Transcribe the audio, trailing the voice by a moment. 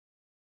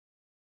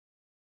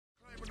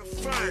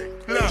fame.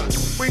 Look,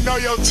 we know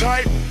your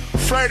type,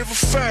 afraid of a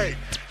fade.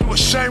 You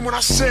ashamed when I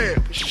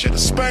said, but shit, a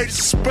spade is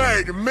a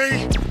spade. To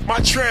me, my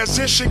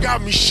transition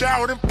got me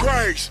showered in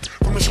praise.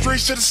 From the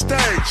streets to the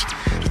stage,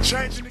 the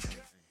change in the...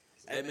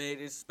 Hey man,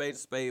 this is Spade to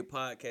Spade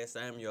podcast.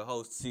 I am your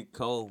host, T.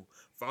 Cole.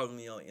 Follow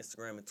me on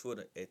Instagram and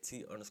Twitter at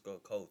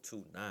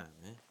T_Cole29,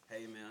 man.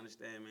 Hey man,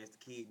 understand man, it's the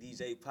kid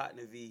DJ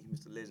Potna V,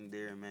 Mr.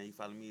 Legendary, man. You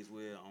follow me as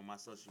well on my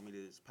social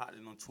media. It's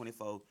Potna on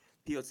 24,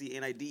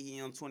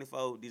 POTNADE on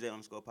 24,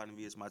 DJ_Potna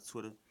V is my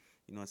Twitter.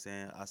 You know what I'm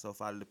saying? Also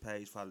follow the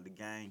page, follow the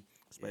gang,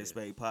 Spade to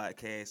Spade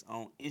podcast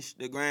on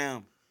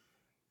Instagram.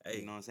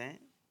 Hey, you know what I'm saying?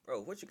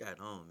 Bro, what you got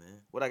on,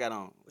 man? What I got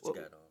on? What you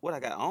got on? What I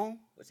got on?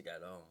 What you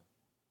got on?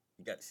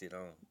 You got the shit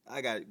on.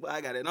 I got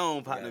it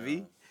on, Potna V.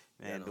 On.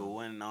 Man, the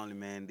one and only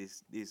man,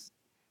 this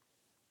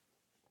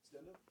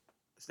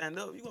stand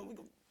up. You gonna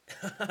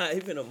He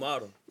finna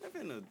model. He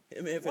finna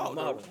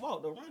model.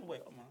 Walk the runway.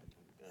 Oh my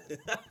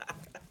God.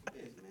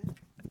 Yes, man.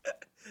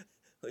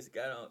 What you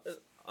got on?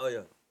 Oh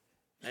yeah.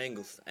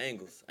 Angles.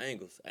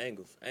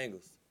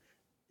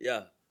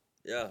 Yeah.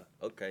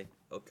 Okay.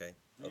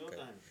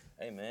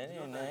 Hey man,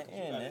 in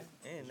there.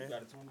 You got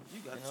to turn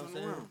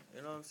around.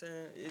 You know what I'm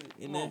saying?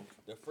 Come on.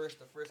 The first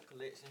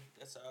collection.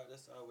 That's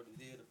all what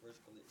it is. The first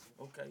collection.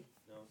 Okay.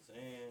 You know what I'm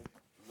saying?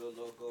 Little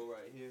logo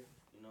right here.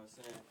 You know what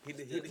I'm saying?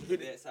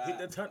 Hit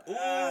the turn.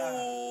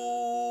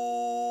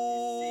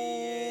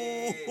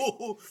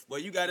 Ooh. Boy,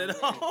 you got it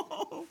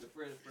on. The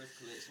first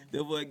collection.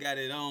 The boy got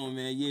it on,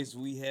 man. Yes,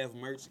 we have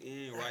merch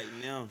in right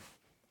now.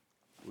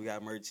 We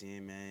got merch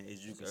in, man.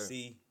 As you can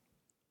see,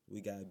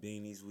 we got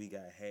beanies, we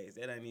got hats.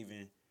 That ain't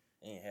even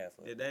half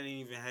of it. That ain't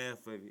even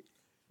half of it.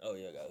 Oh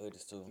yeah, got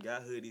hoodies too.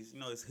 Got hoodies. You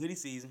know, it's hoodie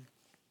season.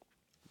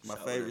 My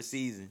Shout favorite out.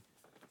 season.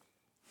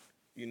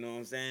 You know what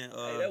I'm saying?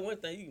 Hey, that one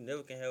thing, you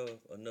never can have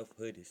enough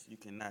hoodies. You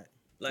cannot.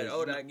 Like, the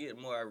older I get,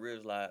 the more I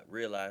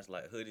realize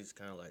like, hoodies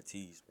kind of like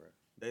tees, bro.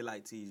 They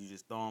like tees. You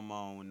just throw them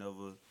on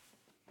whenever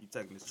you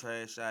taking this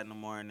trash out in the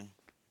morning.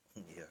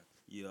 Yeah.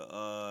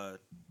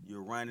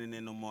 You're running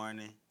in the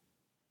morning.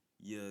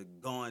 You're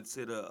going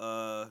to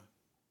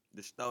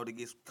the store to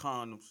get some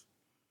condoms.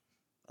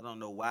 I don't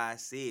know why I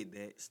said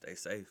that. Stay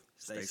safe.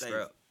 Stay safe.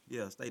 strapped.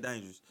 Yeah, stay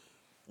dangerous.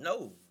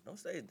 No, don't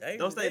stay dangerous.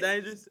 Don't stay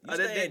dangerous. You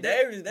stay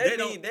dangerous.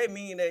 That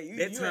mean that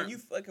you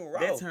fucking raw.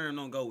 That term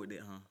don't go with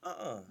it,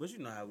 huh? But you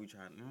know how we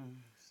trying to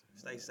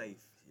stay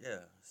safe.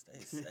 Yeah,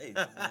 stay safe.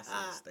 Man.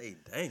 Stay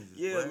dangerous.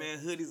 Yeah, boy. man,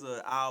 hoodies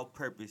are all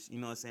purpose. You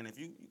know what I'm saying? If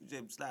you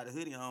just slide a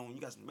hoodie on,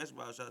 you got some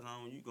basketball shorts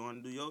on, you going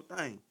to do your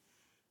thing.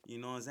 You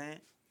know what I'm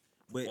saying?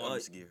 But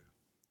Performance gear.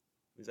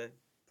 You say?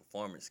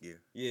 Performance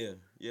gear. Yeah,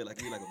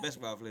 like you like a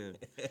basketball player.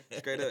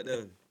 Straight up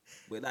though.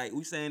 But like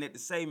we saying that to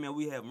say, man,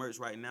 we have merch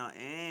right now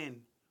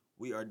and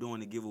we are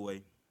doing a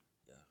giveaway.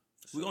 Yeah.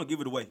 We're gonna give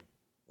it away.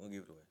 We'll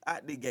give it away.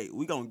 Out the gate.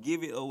 We're gonna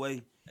give it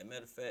away. As a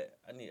matter of fact,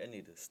 I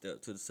need to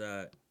step to the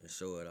side and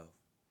show it off.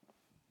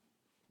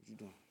 What you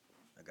doing?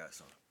 I got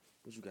something.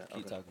 What you got?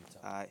 Keep talking.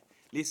 All right.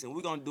 Listen,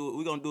 we're gonna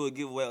do a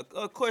giveaway.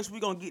 Of course, we're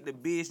gonna get the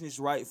business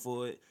right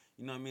for it.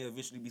 You know what I mean?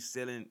 Eventually be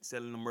selling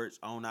the merch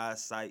on our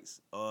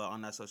sites,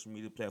 on our social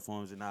media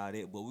platforms and all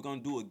that. But we're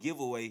gonna do a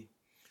giveaway.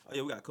 Oh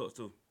yeah, we got cups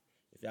too.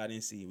 If y'all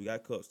didn't see, we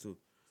got cups too.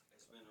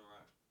 Spin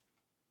around.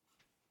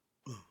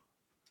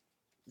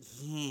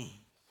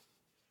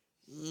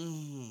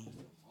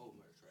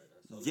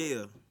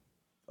 Yeah.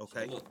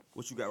 Okay. So look.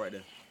 What you got right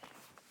there?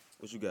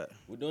 What you got?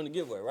 We're doing the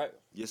giveaway, right?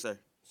 Yes, sir.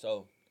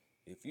 So,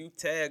 if you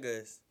tag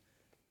us,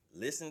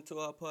 listen to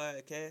our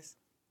podcast,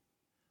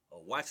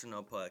 or watching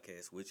our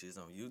podcast, which is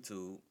on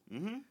YouTube,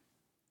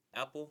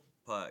 Apple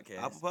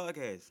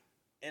Podcasts,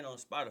 and on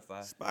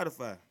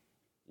Spotify,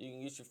 you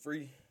can get your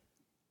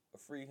a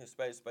free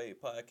Spade to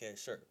Spade podcast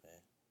shirt,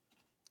 man.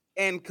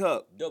 And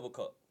cup. Double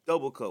cup.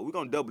 We're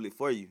gonna double it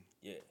for you.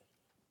 Yeah.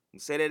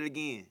 Say that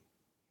again.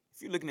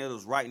 If you're looking at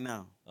us right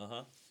now,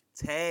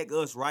 tag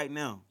us right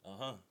now.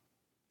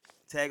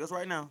 Tag us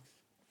right now.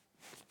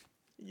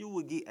 You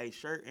will get a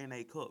shirt and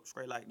a cup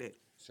straight like that.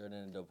 Shirt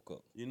and a double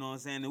cup. You know what I'm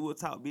saying? And we'll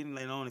talk bidding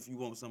later on if you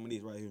want some of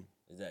this right here.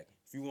 Exactly.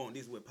 If you want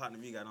this, what Potna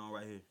V got on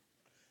right here.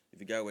 If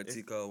you got what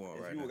T Cole want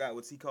right now. If you got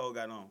what T Cole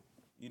got on.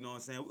 You know what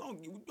I'm saying? We're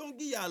gonna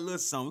give y'all a little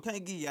something. We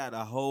can't give y'all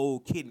the whole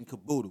kit and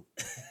caboodle.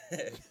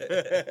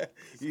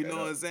 You know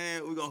what I'm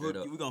saying? We're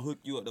gonna hook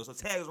you up though. So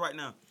tag us right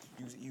now.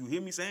 You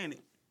hear me saying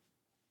it.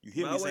 You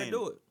hear me saying it.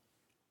 Do it.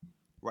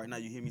 Right now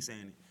you hear me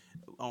saying it.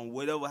 On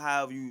whatever,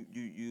 however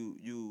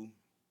you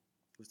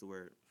what's the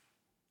word?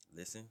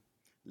 Listen.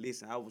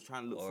 I was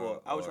trying to look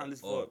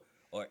for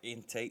or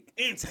intake.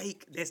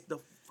 Intake. That's the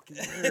fucking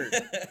word.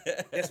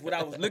 That's what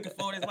I was looking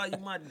for. That's why you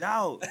my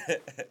dog.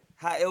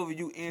 However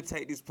you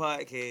intake this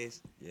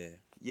podcast. Yeah.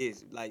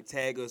 Yes, like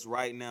tag us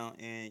right now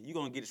and you're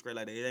gonna get it straight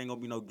like that. It ain't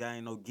gonna be no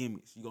game, no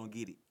gimmicks. You're gonna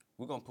get it.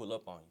 We're gonna pull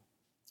up on you.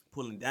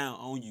 Pulling down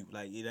on you.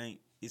 Like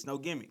it's no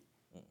gimmick.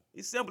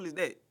 It's simple as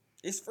that.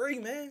 It's free,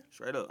 man.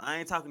 Straight up. I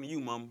ain't talking to you,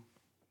 mama.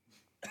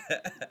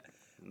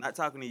 I'm not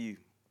talking to you.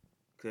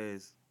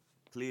 Cause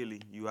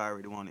clearly you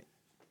already want it.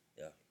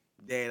 Yeah.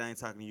 Dad, I ain't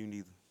talking to you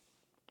neither.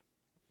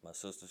 My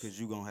sisters. Cause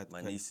you gonna have to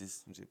my pay.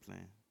 nieces. I'm just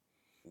playing.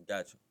 We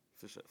got you.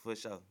 For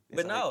sure.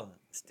 But no,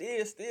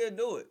 still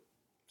do it.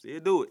 Still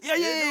do it.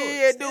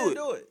 Yeah,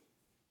 do it.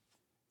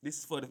 This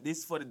is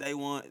for the day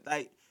one.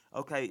 Like,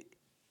 okay.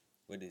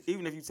 What is?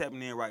 Even if you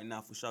tapping in right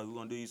now, for sure, we're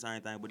gonna do the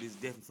same thing. But it's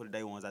definitely for the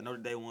day ones. I know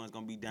the day ones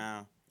gonna be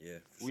down. Yeah,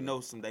 we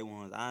know some day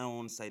ones. I don't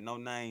want to say no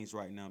names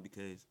right now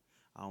because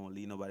I don't want to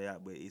leave nobody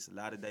out. But it's a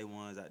lot of day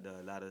ones out there.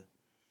 A lot of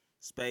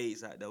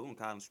spades out there. We don't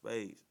call them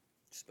spades.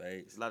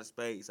 Spades. It's a lot of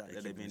spades out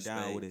there. They've been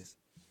down with us.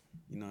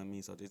 You know what I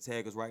mean? So just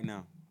tag us right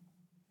now,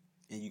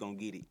 and you gonna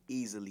get it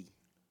easily.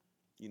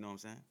 You know what I'm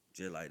saying?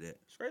 Just like that.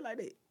 Straight like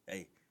that.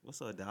 Hey,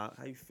 what's up, dog?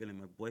 How you feeling,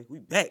 my boy? We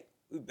back.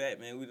 We back,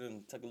 man. We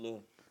done took a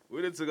little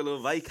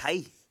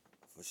vacay.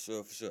 For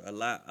sure. A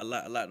lot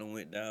done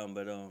went down,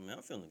 but man,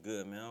 I'm feeling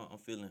good, man. I'm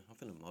feeling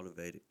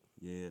motivated.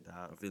 Yeah,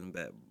 dog. I'm feeling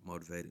back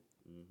motivated.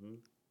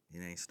 It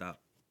ain't stopped.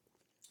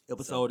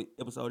 Episode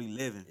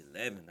 11.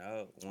 11,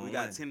 dog. We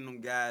got 10 of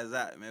them guys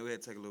out, man. We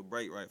had to take a little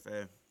break, right,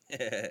 fam?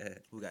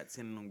 We got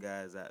 10 of them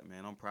guys out,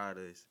 man. I'm proud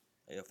of us.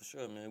 Yeah, for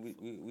sure, man.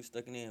 We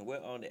stuck it in.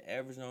 What on the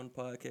average on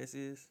the podcast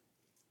is?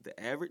 The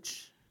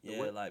average?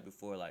 Yeah, like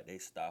before, like they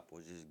stop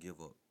or just give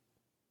up.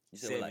 You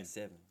said 7. Like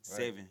 7. Right?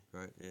 7.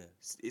 Right, yeah.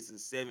 It's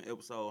a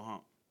 7-episode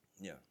hump.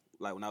 Yeah.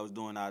 Like when I was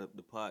doing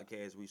the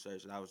podcast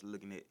research, and I was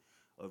looking at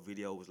a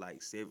video, was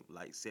like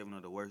seven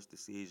of the worst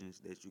decisions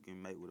that you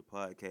can make with a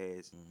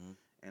podcast.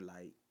 And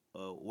like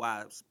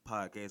why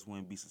podcasts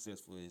wouldn't be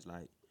successful is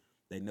like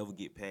they never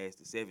get past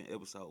the 7th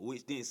episode,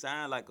 which didn't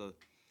sound like a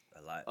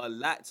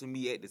lot to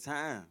me at the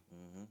time.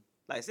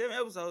 Like 7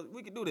 episodes,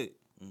 we could do that.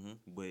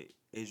 But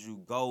as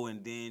you go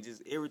and then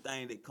just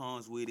everything that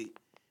comes with it,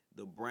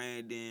 the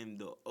branding,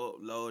 the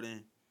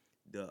uploading,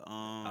 the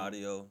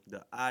audio,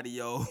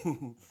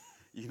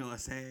 you know what I'm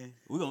saying?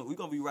 We're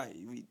gonna be right.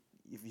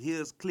 If you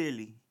hear us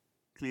clearly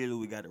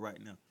we got it right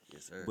now.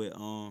 Yes, sir. But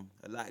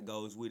a lot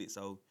goes with it,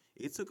 so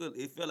it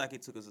felt like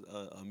it took us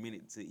a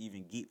minute to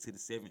even get to the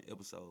 7th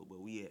episode, but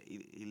we at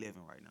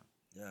 11 right now.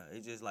 Yeah,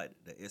 it's just like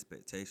the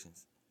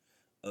expectations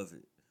of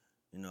it.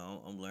 You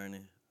know, I'm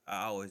learning.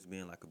 I always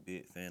been like a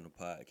big fan of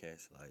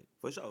podcasts, like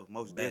for sure,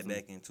 most definitely.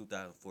 Back in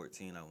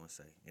 2014, I want to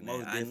say. And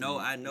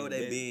I know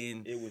they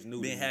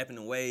been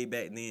happening way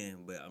back then,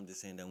 but I'm just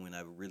saying that when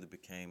I really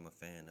became a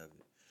fan of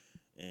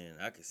it,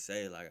 and I could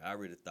say like I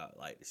really thought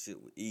like the shit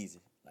was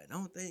easy. Like the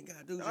only thing you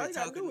gotta do is all you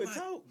gotta do is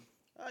talk.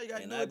 All you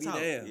gotta do is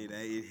talk. It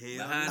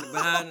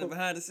ain't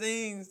behind the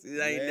scenes, it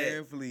ain't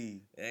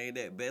definitely. It ain't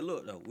that. But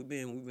look though, we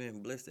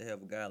been blessed to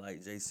have a guy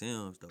like Jay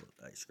Sims though,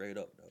 like straight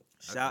up though.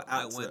 Shout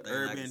out to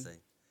Urban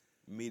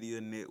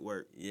Media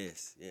Network.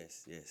 Yes.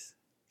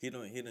 He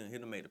done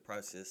made the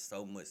process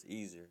so much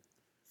easier.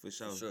 For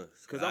sure.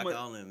 Cause I can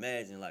only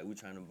imagine like we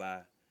trying to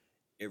buy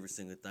every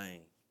single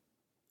thing.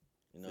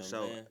 You know what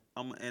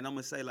I'm saying? I'm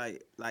gonna say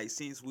like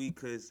since we,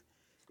 cause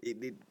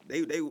they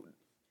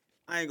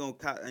I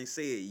ain't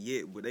say it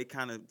yet, but they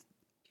kind of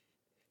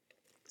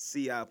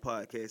see our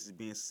podcast as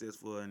being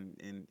successful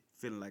and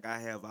feeling like I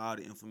have all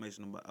the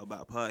information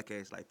about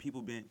podcasts. Like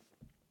people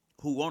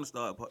who want to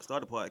start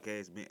a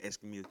podcast been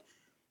asking me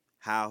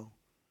how,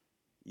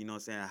 you know what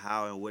I'm saying,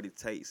 how and what it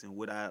takes and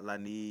what I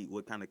need,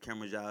 what kind of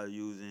cameras y'all are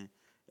using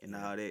and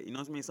all that. You know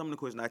what I mean? Some of the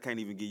questions I can't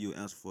even give you an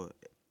answer for,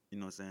 you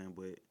know what I'm saying?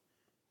 But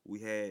we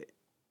had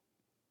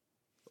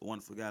a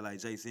wonderful guy like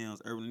Jay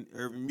Sims,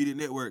 Urban Media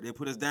Network, they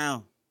put us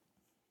down.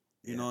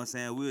 You know what I'm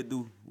saying?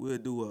 We'll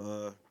do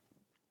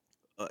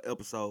a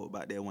episode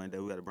about that one day.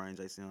 We gotta bring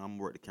Jay Sims. I'm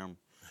gonna work the camera.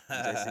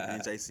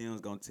 And Jay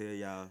Sims gonna tell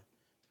y'all,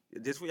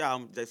 just for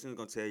y'all, Jay Sims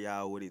gonna tell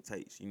y'all what it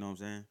takes, you know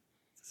what I'm saying?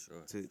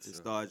 Sure. To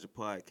start your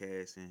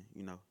podcast and,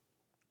 you know,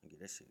 get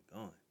that shit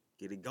going.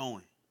 Get it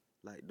going.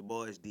 Like the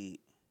boys did.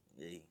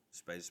 Yeah.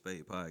 Spade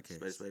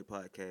podcast. Spade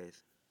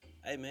podcast.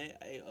 Hey man,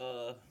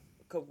 a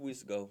couple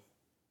weeks ago.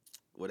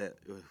 What?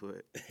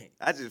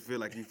 I just feel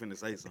like you finna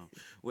say something.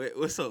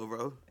 What's up,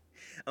 bro?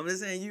 I'm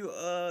just saying you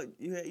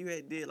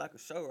had did like a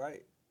show,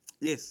 right?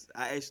 Yes,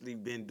 I actually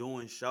been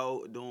doing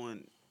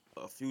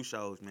a few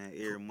shows, man,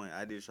 every month.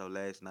 I did a show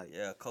last night.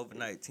 Yeah,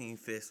 COVID-19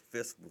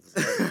 festivals.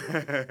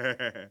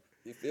 Right?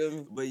 You feel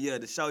me? But yeah,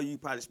 the show you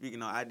probably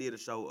speaking on, I did a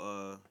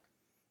show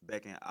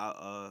back in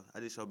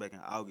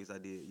August. I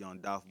did Young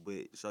Dolph, but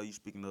the show you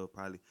speaking of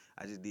probably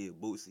I just did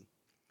Bootsy.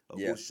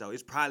 Bootsy show.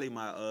 It's probably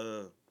my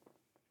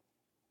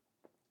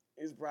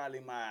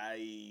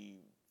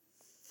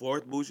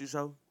fourth Bootsy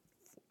show.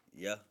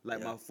 Yeah. My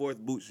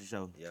 4th Bootsy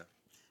show. Yeah.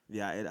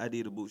 Yeah, I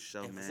did a Bootsy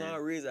show, and man. For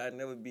some reason, I'd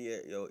never be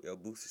at your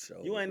Bootsy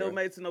show. You ain't never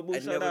made it to no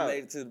Bootsy show, I never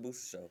made it to the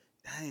Bootsy show.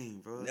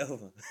 Dang, bro.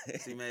 Never.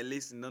 See, man,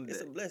 listen.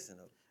 It's a blessing,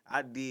 though.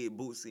 I did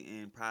Bootsy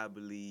in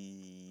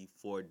probably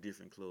 4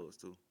 different clubs,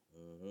 too.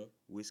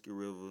 Whiskey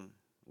River,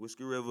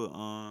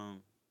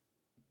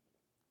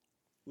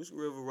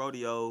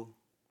 Rodeo,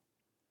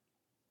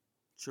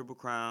 Triple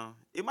Crown.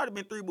 It might have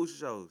been 3 Bootsy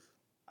shows.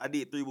 I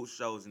did 3 Bootsy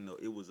shows, and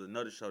it was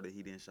another show that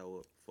he didn't show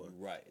up for.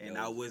 Right. And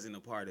I wasn't a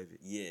part of it.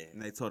 Yeah.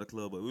 And they told the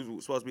club, but we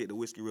were supposed to be at the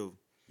Whiskey River.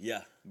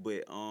 Yeah.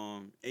 But,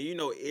 and you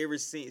know, ever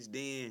since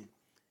then,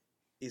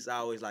 it's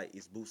always like,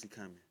 it's Bootsy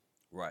coming.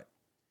 Right.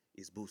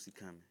 is Boosie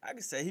coming. I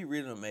can say he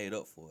really done made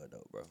up for it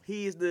though, bro.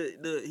 He is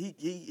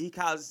he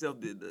calls himself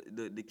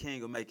the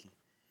king of making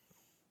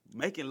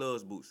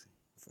loves Boosie.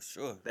 For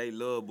sure. They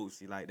love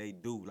Boosie, like they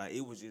do. Like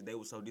it was just they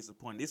were so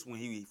disappointed. This when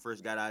he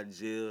first got out of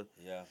jail.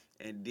 Yeah.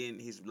 And then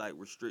his like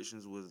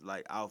restrictions was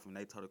like off and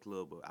they told the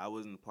club, but I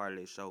wasn't a part of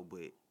that show,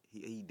 but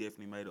he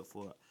definitely made up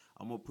for it.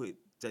 I'm gonna put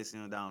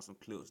Jason down some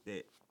clips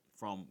that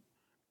from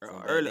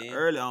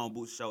early on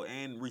Boosie show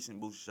and recent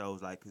Boosie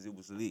shows, like cause it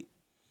was lit.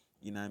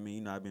 You know what I mean?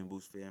 You know I've been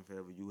Boosie fan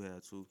forever. You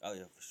have too. Oh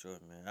yeah, for sure,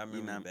 man. I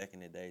remember back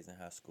in the days in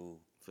high school.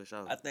 For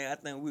sure. I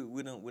think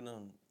we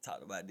done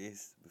talked about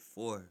this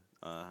before.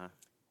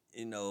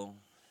 You know,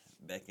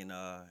 back in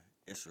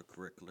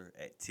extracurricular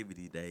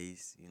activity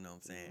days, you know what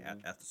I'm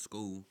saying, after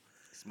school.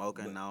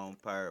 Smoking on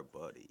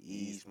purple to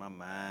ease my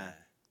mind.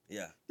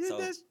 Yeah. Yeah, So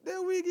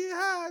that we get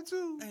high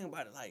too. think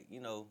about it, like,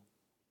 you know,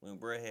 when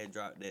Brad had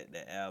dropped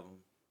that album,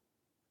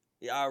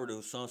 he already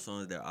was some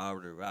songs that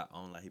already rock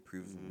on like he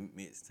previously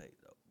mixtape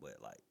though.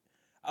 But like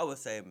I would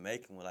say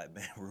making with like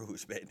Baton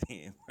Rouge back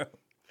then, bro.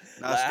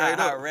 Nah, like straight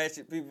how up.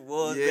 ratchet people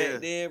was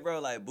back then, bro.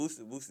 Like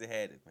Boosie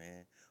had it,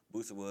 man.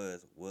 Boosie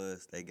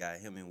was they got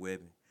him and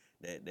Webbie.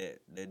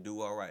 That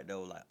do all right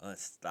though, like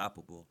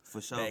unstoppable.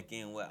 For sure. Back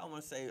in what I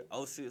wanna say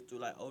 06 through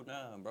like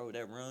 09, bro.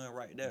 That run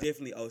right there.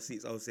 Definitely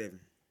 06, 07.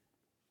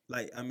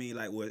 Like I mean,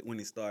 like when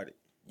it started.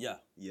 Yeah.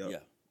 Yep.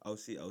 Yeah.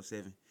 06,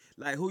 07.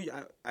 Like who you?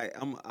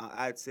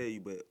 I tell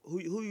you, but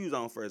who you was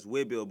on first?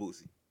 Webbie or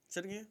Boosie?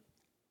 Say it again.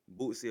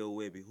 Boosie or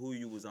Webbie? Who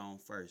you was on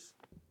first?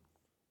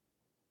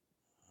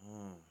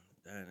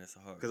 Damn, that's a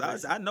hard.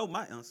 Because I know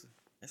my answer.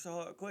 That's a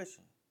hard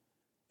question.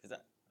 Cause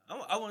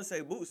I want to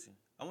say Boosie.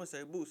 I want to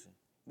say Boosie.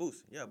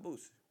 Boosie. Yeah,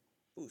 Boosie.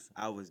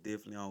 I was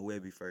definitely on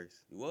Webbie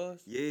first. You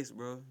was? Yes,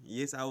 bro.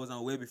 Yes, I was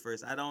on Webbie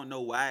first. I don't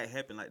know why it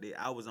happened like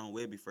that. I was on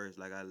Webbie first.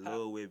 Like I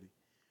love Webbie.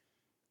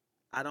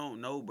 I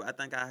don't know, but I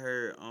think I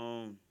heard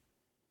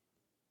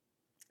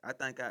I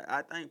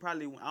think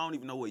probably I don't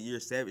even know what year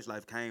Savage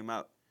Life came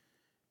out,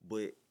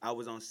 but I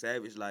was on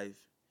Savage Life,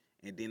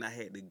 and then I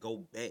had to go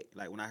back.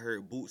 Like when I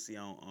heard Boosie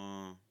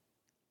on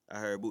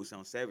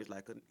Savage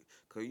Life,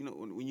 cause you know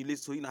when you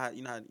listen to it,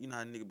 you know how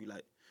nigga be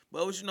like,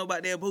 but what you know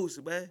about that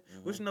Boosie, boy?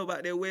 What you know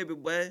about that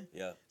Webbie, boy?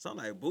 Yeah. So I'm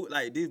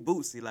like this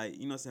Boosie, like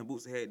you know what I'm saying?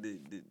 Boosie had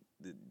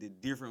the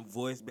different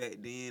voice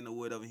back then or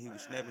whatever. He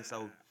was snapping,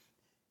 so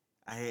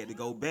I had to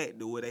go back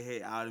to where they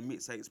had all the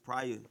mixtapes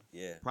prior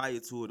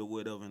to it or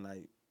whatever, and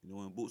like. You know,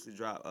 when Boosie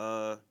dropped,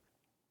 I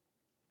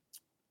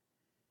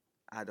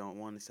don't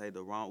want to say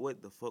the wrong.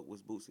 What the fuck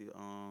was Boosie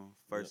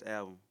first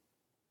album?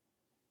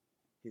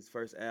 His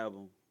first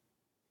album.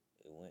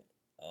 It went.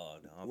 Oh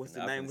no. What's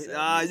the name?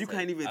 You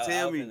can't even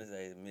tell me. I was gonna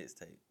say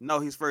mixtape. No,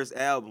 his first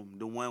album,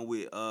 the one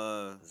with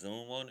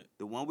Zoom on it.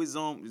 The one with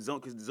Zoom,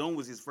 because Zoom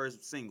was his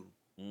first single,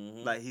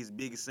 like his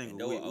biggest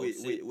single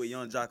with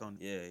Young Jock on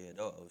it. Yeah,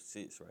 that was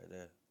 06 right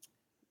there.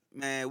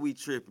 Man, we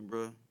tripping,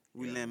 bro.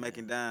 We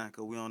making down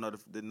because we don't know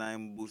the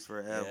name of Boosie for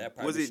an album.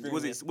 Yeah, was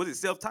it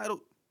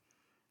self-titled?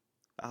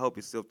 I hope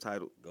it's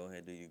self-titled. Go ahead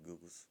and do your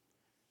Googles.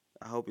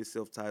 I hope it's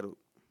self-titled.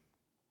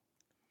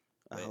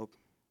 I hope.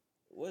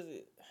 Was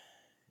it?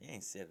 You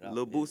ain't set it off.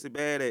 Lil Boosie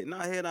bad at. No,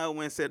 hell no,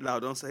 when set it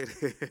out. Don't say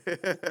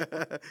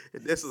that.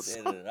 That's a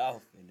set song. it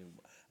off.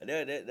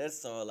 That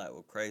song like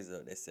was crazy.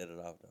 They set it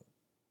off though.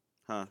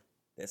 Huh?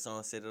 That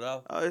song set it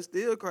off. Oh, it's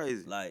still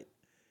crazy. Like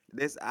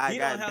I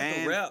got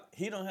banned.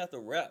 He don't have to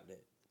rap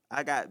that.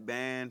 I got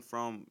banned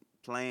from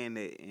playing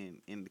it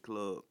in the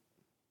club.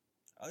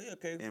 Oh yeah,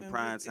 okay. In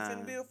prime time.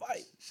 It's finna be a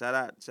fight. Shout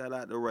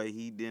out to Ray.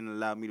 He didn't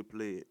allow me to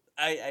play it.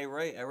 Hey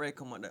Ray,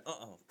 come on there.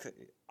 Cut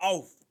it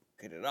off.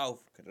 Cut it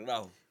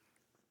off.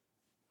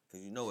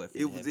 Cause you know what?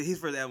 It was his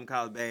first album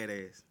called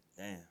Badass.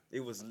 Damn. It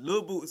was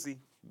Lil Boosie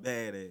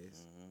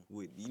Badass.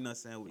 With you know what I'm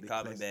saying? With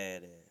call me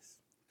Badass.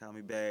 Call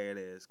me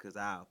Badass, cause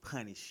I'll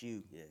punish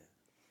you. Yeah.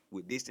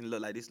 With this and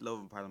look like this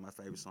Love probably my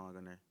favorite song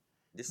on there.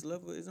 This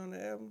Lover is on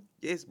the album?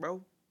 Yes,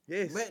 bro.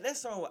 Yes. Man, that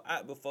song was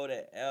out before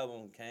that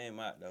album came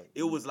out though.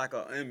 It was like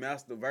an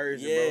unmastered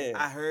version, yeah.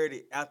 bro. I heard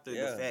it after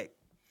the fact.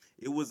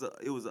 It was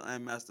an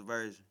unmastered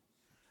version.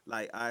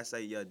 Like I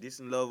say, yeah, this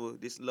and Lover,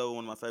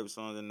 one of my favorite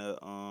songs in the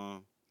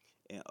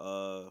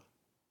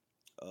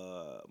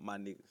my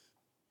niggas.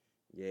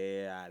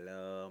 Yeah, I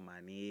love my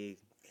niggas.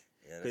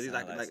 Yeah, cause it's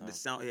like the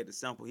sound. He had the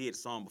sample. He had the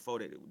song before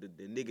that,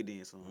 the nigga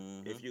then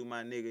song. If you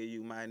my nigga,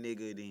 you my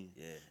nigga then.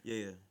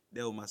 Yeah.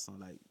 That was my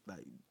song.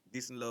 Like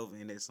this and Love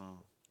in that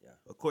song. Yeah.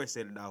 Of course,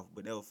 set it off,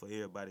 but that was for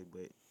everybody.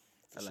 But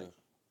for sure.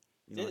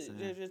 You know what I'm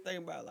saying? Just think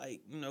about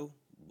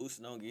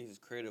Boosie don't get his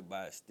credit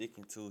by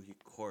sticking to his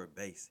core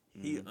base.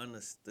 He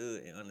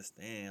understood and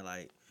understand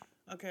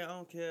okay, I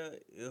don't care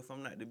if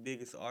I'm not the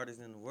biggest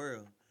artist in the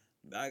world,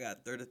 but I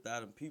got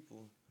 30,000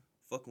 people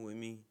fucking with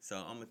me, so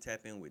I'm gonna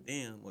tap in with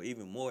them, or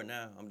even more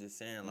now. I'm just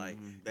saying back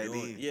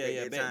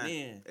then. Back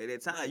then. At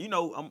that time,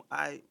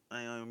 I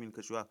don't mean to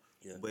cut you off,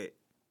 but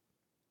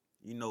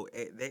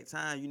at that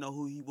time,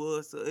 who he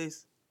was to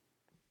us.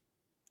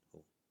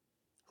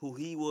 Who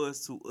he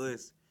was to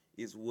us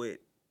is what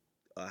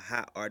a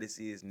hot artist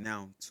is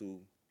now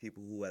to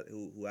people who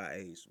our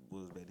age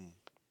was back then.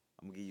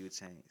 I'm gonna give you a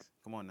chance.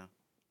 Come on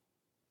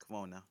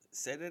now.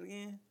 Say that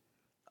again.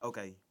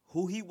 Okay,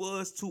 who he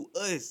was to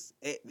us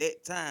at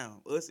that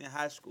time, us in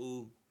high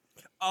school.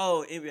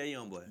 Oh, NBA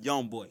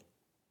YoungBoy.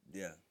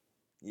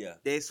 Yeah.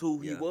 That's who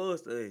he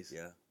was to us.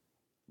 Yeah.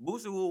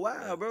 Boosie was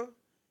wild, bro.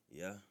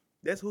 Yeah.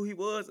 That's who he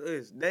was to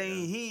us.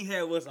 He ain't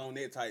have us on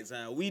that tight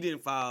time. We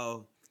didn't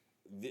fall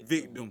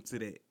victim to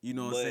that. You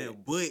know what I'm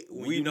saying? But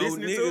when we you know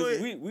listening niggas,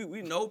 to it,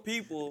 we know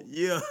people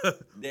yeah,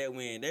 that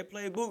when they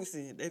play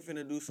Boosie, they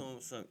finna do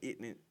some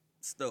ignorant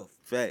stuff.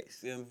 facts.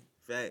 Feel me?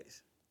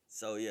 Facts.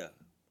 So yeah,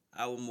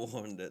 I was more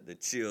on the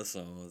chill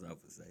songs, I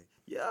would say.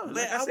 Yeah, But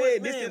like I was-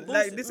 said, man,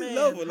 this Boosie, is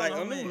love. Like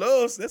hold on them man.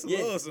 loves, that's a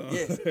Yes, love song.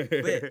 yes.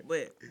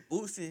 but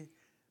Boosie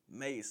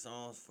made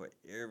songs for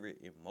every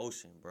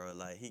emotion, bro.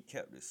 Like he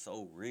kept it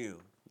so real.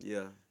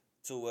 Yeah.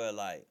 To where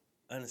like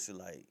honestly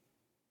like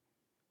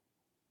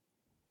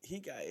he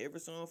got every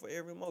song for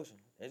every emotion.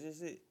 That's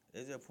just it.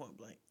 That's just point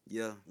blank.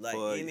 Yeah. Like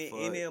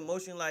any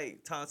emotion,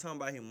 like talking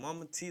about his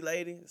mama T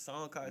Lady, a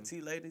song called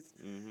T Ladies.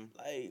 Mm-hmm.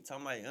 Like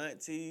talking about your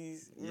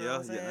aunties. You know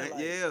what I'm saying? Yeah,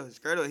 Like, yeah.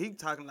 Straight up, he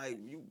talking like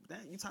you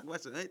talking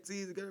about your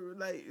aunties, girl.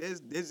 Like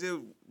that's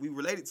just we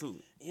related to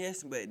it.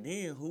 yes, but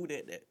then who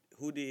did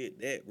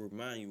that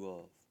remind you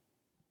of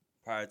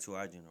prior to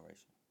our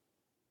generation?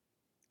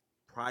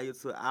 Prior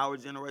to our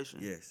generation.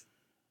 Yes.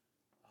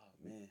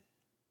 Oh man.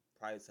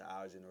 Prior to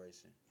our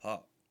generation.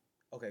 Pop.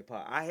 Okay,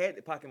 Pac. I had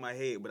the Pac in my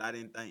head, but I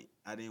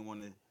didn't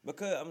want to.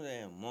 Because I'm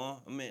saying mom.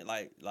 I mean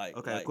like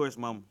Okay, like, of course,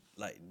 Mama.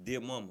 Like Dear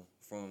Mama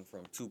from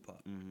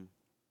Tupac. Mm-hmm.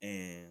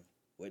 And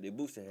what did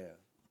Boosie have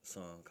a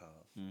song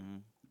called? Mm-hmm.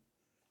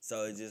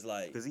 So it's just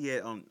like Cause he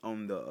had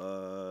on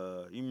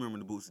the you remember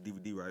the Boosie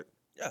DVD, right?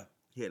 yeah.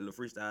 He had a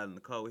little freestyle in the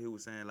car where he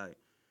was saying like,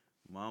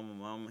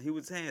 "Mama." He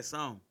was saying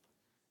something.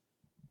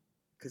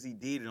 Cause he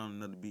did it on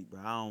another beat, bro.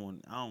 I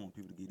don't want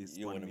people to get this.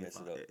 You want to mess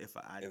it up if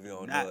I if you do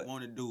don't not know it.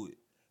 want to do it.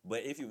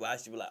 But if you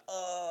watch, you be like,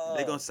 oh.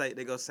 They gonna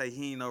say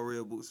he ain't no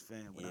real Boosie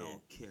fan, but I Yeah.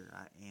 don't care.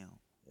 I am.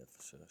 Yeah,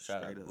 for sure.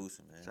 Shout out Straight to up.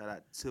 Boosie, man. Shout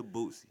out to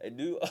Boosie.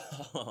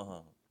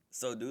 Hey,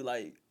 so do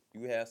like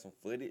you have some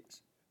footage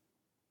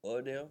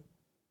of them,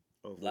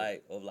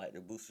 like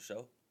the Boosie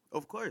show?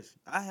 Of course,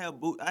 I have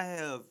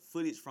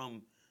footage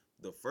from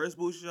the first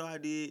Boosie show I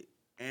did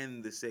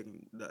and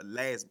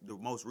the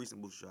most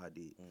recent Boosie show I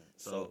did.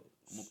 So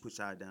I'm gonna put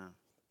y'all down.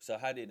 So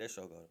how did that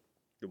show go?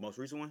 The most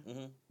recent one,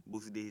 Mm-hmm.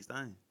 Boosie did his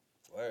thing.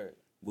 Word.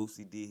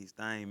 Boosie did his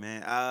thing,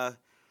 man.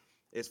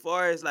 As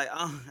far as like,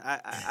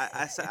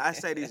 I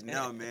say this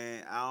now,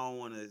 man. I don't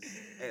want to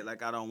act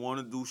like I don't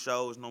want to do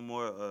shows no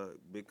more,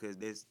 because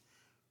that's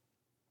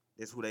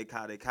who they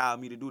call. They call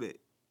me to do that.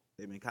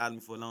 They've been calling me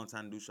for a long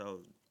time to do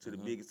shows, to the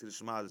biggest, to the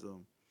smallest of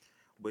them.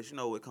 But you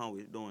know what comes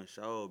with doing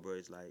shows, bro?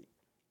 It's like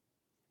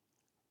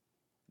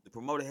the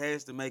promoter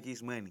has to make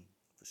his money.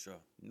 For sure.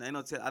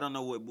 I don't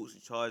know what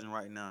Boosie charging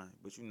right now,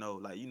 but you know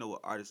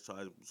what artists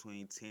charge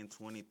between 10,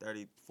 20,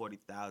 30,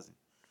 40,000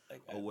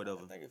 or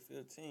whatever. I think it's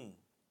 15.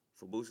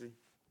 For Boosie?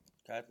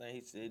 I think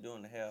he's still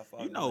doing the half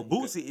off. You know,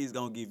 Boosie is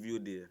going to give you a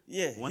deal.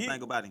 Yeah. One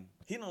thing about him.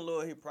 He don't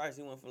lower his price.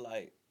 He went for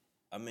like,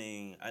 I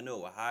mean, I know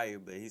it was higher,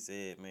 but he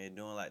said, man,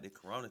 doing like the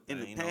Corona thing.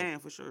 In the pan,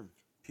 for sure.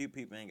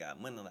 People ain't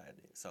got money like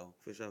that. So,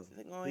 for sure.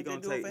 He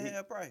gonna do it for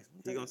half price.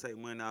 He gonna take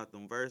money out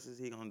them verses.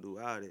 He gonna do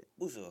all that.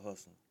 Boosie a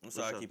hustler. I'm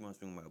sorry I keep on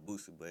speaking about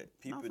Boosie, but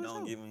people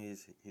don't give him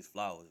his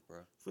flowers, bro.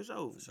 For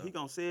sure. He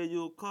gonna sell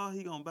you a car.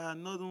 He gonna buy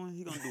another one.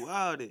 He gonna do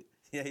all that.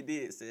 Yeah, he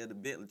did sell the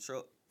Bentley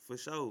truck. For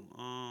sure.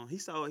 He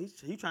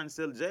trying to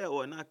sell the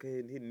Jaguar now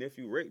because his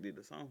nephew wrecked it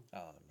or something. Oh,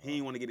 no. He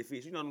ain't want to get it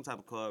fixed. You know them type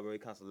of car, bro.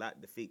 It costs a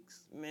lot to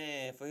fix.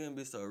 Man, for him to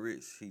be so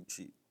rich, he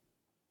cheap.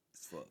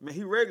 Fuck. Man,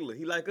 he regular.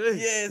 He like us.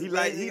 Yes, he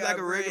like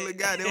a regular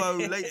guy. That's why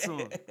we relate to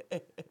him.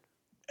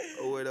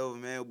 Or whatever,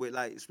 man. But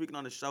like speaking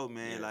on the show,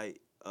 man, like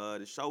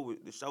the show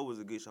was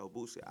a good show.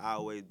 Boosie I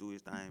always do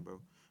his thing,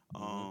 bro.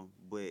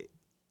 But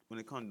when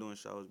it comes to doing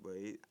shows, bro,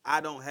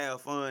 I don't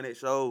have fun at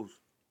shows.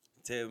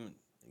 Tell me,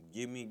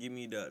 give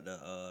me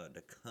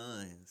the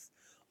cons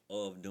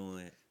of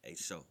doing a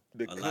show,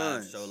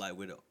 live show like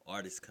with an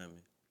artist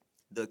coming.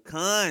 The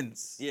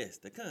cons. Yes,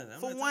 the cons.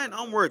 For one,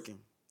 I'm working.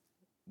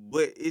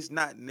 But it's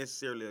not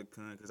necessarily a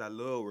con because I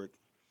love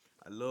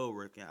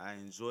working. I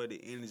enjoy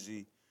the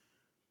energy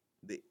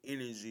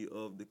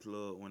of the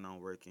club when I'm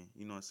working.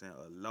 You know what I'm saying?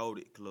 A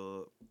loaded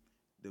club,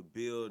 the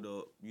build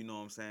up, you know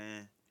what I'm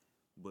saying?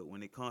 But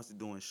when it comes to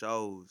doing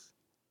shows,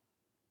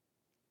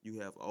 you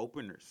have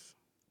openers.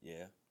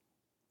 Yeah.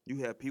 You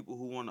have people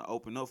who want to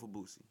open up for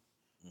Boosie.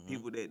 Mm-hmm.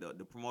 People that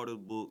the promoters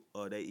book,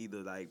 or they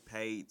either like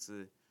paid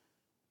to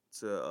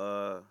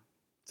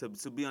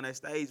be on that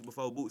stage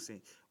before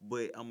Boosie.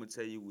 But I'm gonna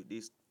tell you with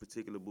this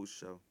particular Boosie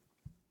show,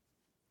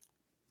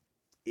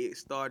 it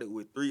started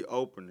with 3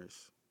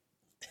 openers.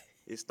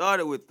 It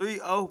started with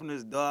 3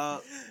 openers,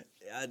 dog.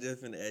 I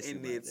just finna ask you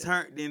about that. And it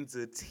turned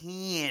into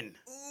 10.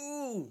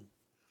 Ooh.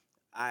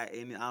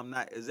 I'm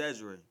not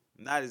exaggerating.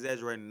 Not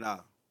exaggerating at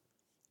all.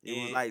 It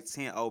was like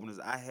 10 openers.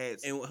 I had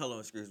to. And hold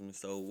on, excuse me.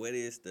 So what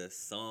is the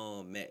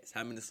song max?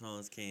 How many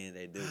songs can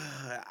they do?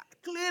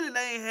 Clearly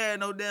they ain't had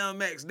no damn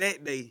max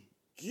that day.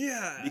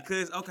 Yeah.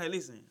 Because okay,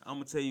 listen, I'm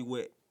gonna tell you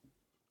what.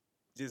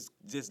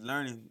 Just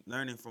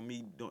learning from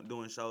me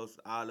doing shows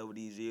all over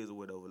these years or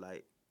whatever.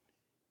 Like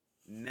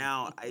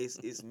now,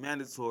 it's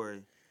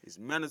mandatory. It's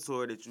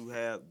mandatory that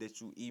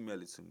you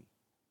email it to me.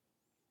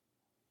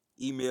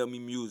 Email me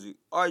music,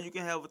 or you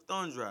can have a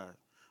thumb drive.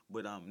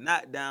 But I'm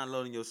not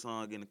downloading your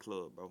song in the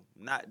club, bro.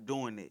 Not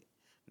doing it.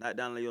 Not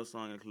downloading your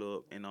song in the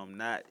club, and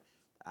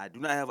I do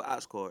not have an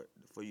aux card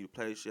for you to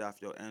play this shit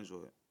off your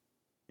Android.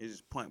 It's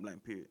just point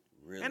blank period.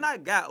 Really? And I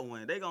got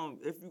one.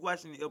 If you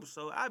watching the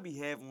episode, I be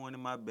having one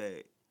in my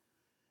bag.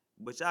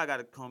 But y'all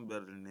gotta come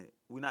better than that.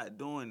 We're not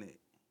doing it.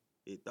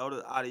 It throw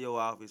the audio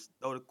off. It's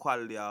throw the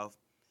quality off.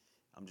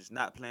 I'm just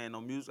not playing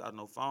no music on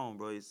no phone,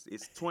 bro. It's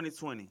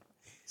 2020.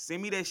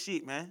 Send me that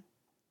shit, man.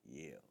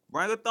 Yeah.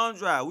 Bring a thumb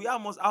drive. We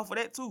almost off of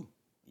that too.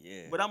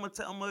 Yeah. But I'm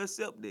gonna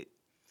accept it.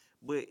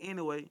 But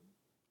anyway,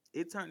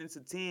 it turned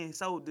into 10.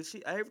 So the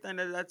shit, everything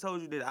that I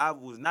told you that I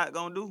was not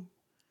gonna do,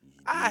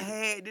 I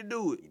had to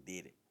do it. You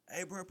did it.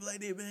 Hey, bro, play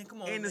this, man.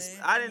 Come on, And man.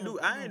 I didn't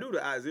do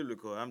the auxiliary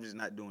cord. I'm just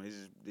not doing it.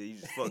 You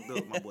just fucked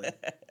up, my boy.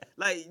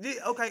 Like,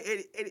 okay,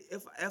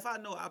 if I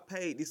know I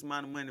paid this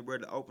amount of money, bro,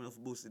 to open up for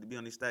Boosie to be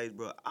on this stage,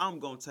 bro, I'm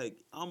gonna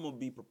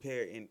be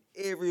prepared in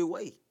every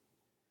way.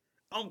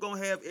 I'm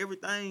gonna have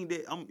everything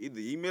that I'm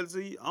either email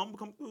to you. I'm gonna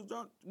come through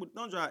with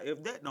thumb drive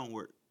if that don't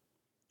work.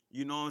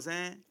 You know what I'm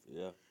saying?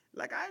 Yeah.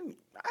 Like I ain't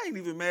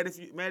even mad at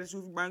you if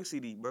you bring a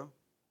CD, bro.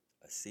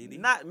 A CD?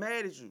 Not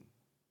mad at you.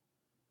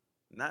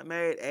 Not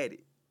mad at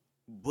it.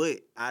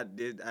 But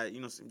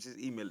just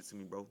email it to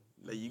me, bro.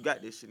 Like you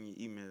got this shit in your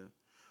email.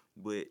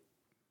 But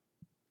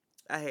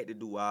I had to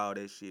do all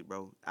that shit,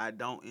 bro. I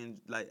don't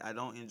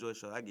enjoy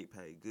shows. I get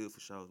paid good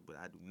for shows, but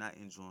I do not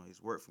enjoy it.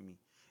 It's work for me.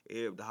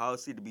 If the whole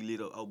city be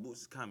lit up, oh,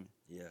 Boots is coming.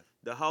 Yeah.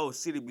 The whole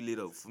city be lit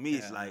up. For me,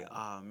 it's like,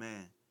 oh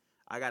man,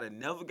 I gotta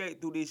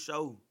navigate through this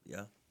show.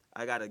 Yeah.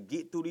 I gotta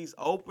get through these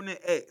opening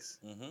acts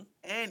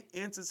and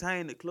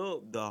entertain the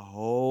club the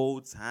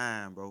whole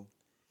time, bro.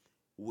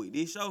 With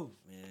this show,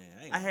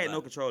 man, I had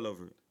no control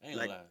over it. I ain't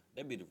gonna lie.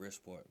 That be the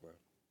risk part, bro.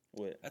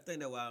 What? I think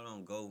that's why I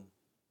don't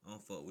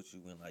fuck with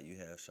you when like you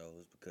have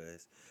shows,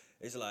 because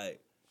it's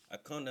like I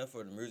come there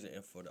for the music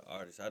and for the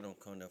artists. I don't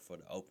come there for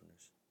the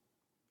openers.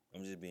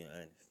 I'm just being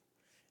honest.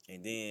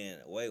 And then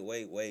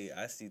wait,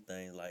 I see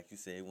things like you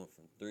said it went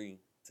from 3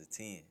 to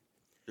 10.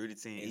 3 to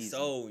 10 And easy.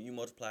 so you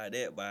multiply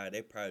that by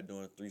they probably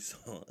doing 3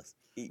 songs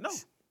each. No.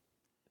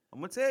 I'm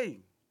gonna tell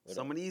you.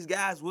 Some of these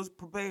guys was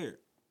prepared.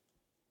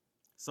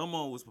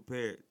 Someone was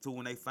prepared to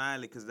when they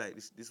finally, cause like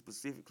this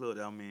specific club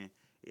that I'm in,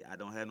 I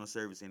don't have no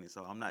service in it,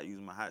 so I'm not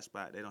using my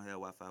hotspot. They don't have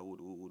Wi-Fi.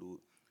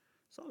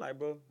 So like,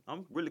 bro,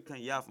 I'm really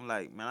cutting y'all from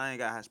like, man, I ain't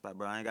got hotspot,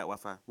 bro. I ain't got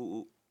Wi-Fi.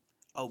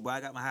 Oh, bro,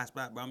 I got my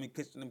hotspot, bro. I'm in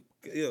kitchen.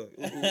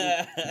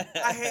 Yeah.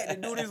 I had to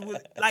do this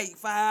with like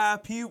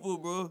 5 people,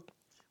 bro.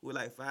 With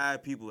like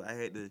 5 people,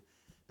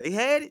 they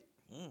had it,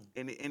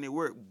 and it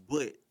worked,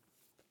 but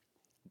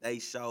they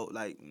shows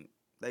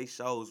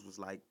was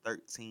like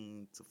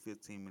 13 to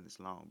 15 minutes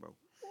long, bro.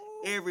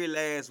 Every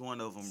last one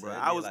of them, bro. So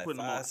I was like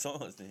putting 5 them on.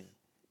 songs then.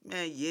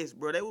 Man, yes,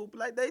 bro. They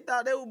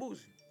thought they were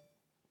boosting.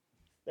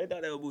 They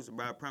thought they were boosting,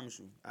 bro. I promise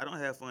you. I don't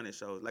have fun at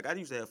shows. Like I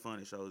used to have fun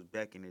at shows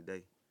back in the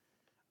day.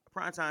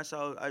 Primetime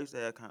shows, I used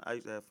to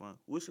have fun.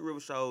 Wishing River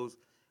shows,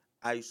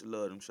 I used to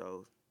love them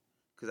shows,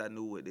 cause I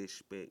knew what they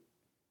expect.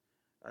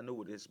 I knew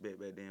what they expect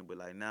back then, but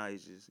like now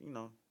it's just,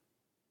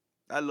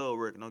 I love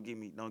working. Don't get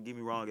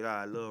me wrong at all.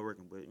 I love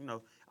working, but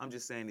I'm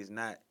just saying it's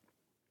not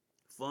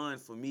fun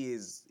for me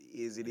as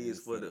it is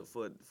for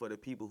the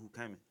people who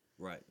coming.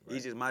 Right.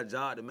 It's just my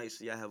job to make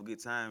sure y'all have a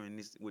good time.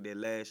 And with that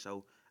last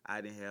show,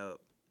 I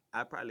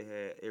probably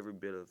had every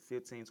bit of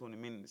 15, 20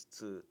 minutes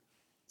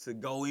to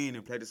go in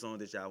and play the song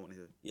that y'all want to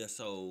hear. Yeah,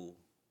 so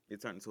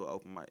it turned into an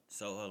open mic.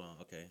 So hold on,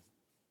 okay.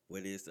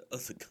 What is the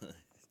other con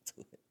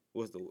to it?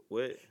 What's the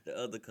what? The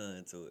other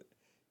con to it.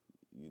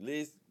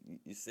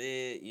 You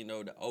said,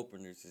 the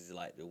openers is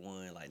like the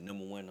one, like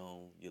number 1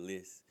 on your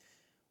list.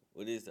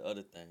 What is the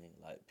other thing?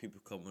 Like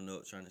people coming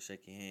up trying to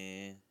shake your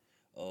hand.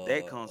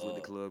 That comes with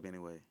the club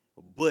anyway.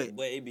 But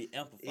it be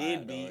amplified.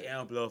 It be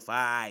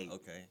amplified.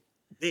 Okay.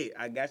 Yeah,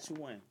 I got you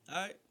one. All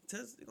right.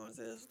 Go and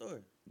tell the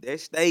story. That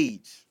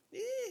stage. Yeah.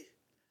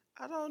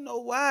 I don't know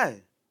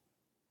why.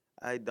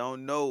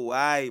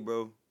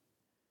 Bro.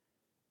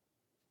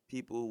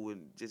 People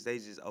they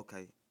just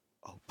okay.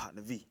 Oh,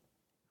 Potna V.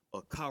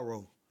 Or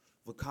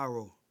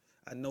Vaccaro.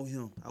 I know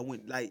him. I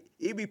went like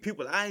it be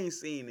people I ain't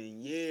seen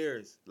in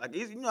years. Like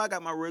I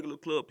got my regular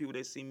club people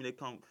that see me, they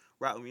come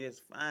rock with me.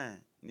 That's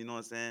fine. You know what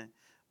I'm saying?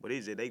 But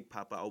it's just they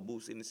pop out. Oh,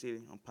 Boots in the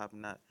city. I'm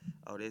popping out.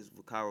 Oh, that's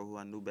Vaccaro who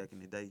I knew back in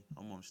the day.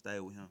 I'm on stay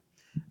with him.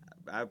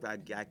 I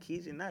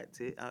kid you not,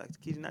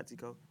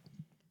 Tico.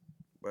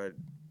 But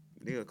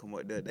they'll come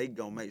up there. They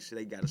gonna make sure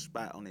they got a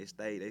spot on their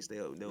stage. They stay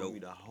up there with me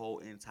the whole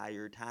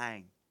entire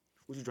time.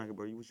 What you drinking,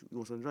 bro? You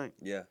want something to drink?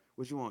 Yeah.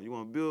 What you want? You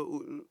want a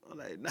bill? I'm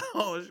like,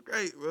 no, it's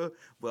great, bro.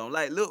 But I'm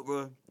like, look,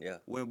 bro. Yeah.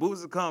 When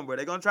Boots come, bro,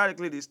 they gonna try to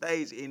clear this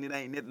stage, and it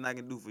ain't nothing I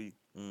can do for you.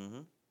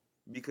 Mm-hmm.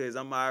 Because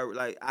I'm already,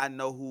 like, I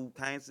know who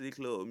came to the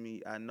club with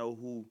me. I know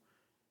who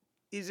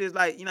it's just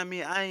like, you know what I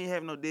mean? I ain't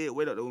having no dead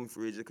weight up the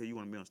fridge just because you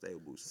want to be on stage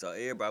with Boosie. So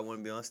everybody want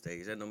to be on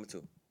stage. That's number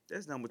 2.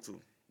 That's number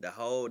 2. The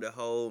whole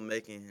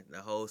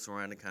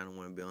surrounding kind of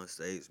want to be on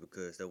stage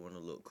because they want to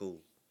look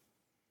cool.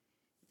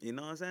 You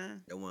know what I'm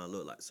saying? They want to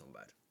look like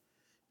somebody.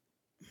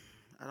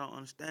 I don't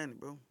understand it,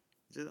 bro.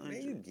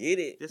 Man, you get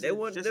it. They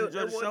want to look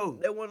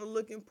important. They want to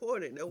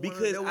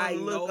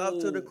look up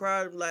to the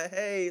crowd like,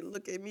 hey,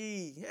 look at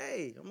me.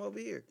 Hey, I'm over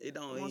here. It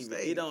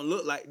don't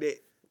look like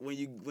that when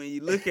you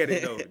look at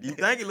it though. You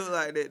think it look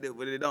like that,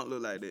 but it don't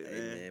look like that.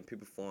 Hey man,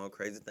 people form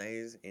crazy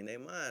things in their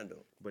mind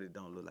though. But it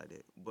don't look like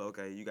that. But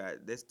okay,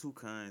 that's 2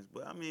 cons.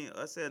 But I mean,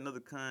 I said another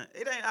con.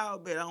 It ain't all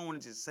bad. I don't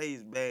want to just say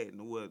it's bad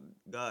and what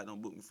God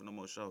don't book me for no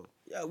more shows.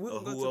 Yeah, we're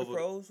gonna go to the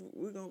pros.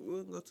 We're gonna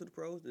go to the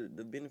pros.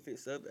 The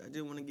benefits of it. I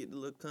just want to get the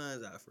little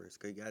cons out first.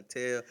 Cause you gotta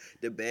tell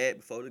the bad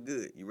before the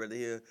good. You rather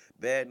hear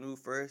bad news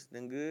first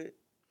than good?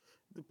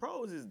 The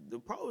pros is the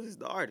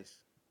artist.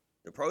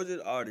 The pros is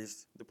the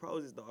artist. The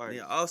pros is the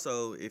artist. And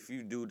also, if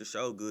you do the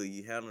show good,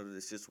 you handle the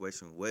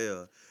situation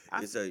well.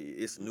 It's a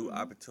new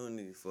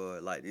opportunity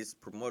for like this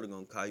promoter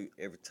gonna call you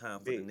every time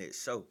for the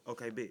next show.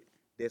 Okay, bet.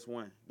 That's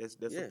one. That's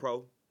a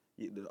pro.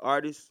 The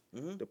artist,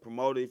 the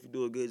promoter. If you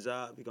do a good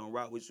job, he gonna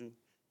rock with you.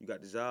 You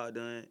got the job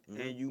done,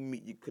 and you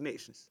meet your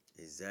connections.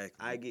 Exactly.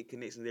 I get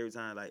connections every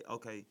time. Like,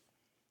 okay,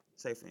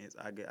 say for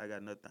instance, I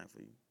got another thing for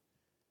you.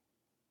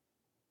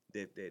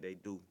 That they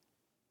do.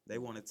 They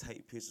want to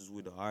take pictures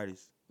with the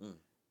artist.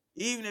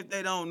 Even if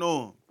they don't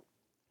know him.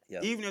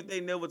 Yeah. Even if they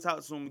never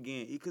talk to him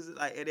again. Because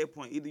like at that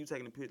point, either you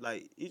taking a picture,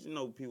 like you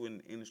know people in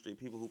the industry,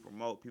 people who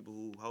promote, people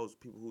who host,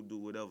 people who do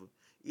whatever.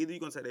 Either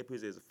you're going to take that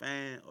picture as a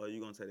fan or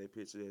you're going to take that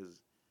picture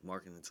as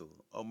marketing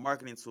tool. A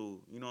marketing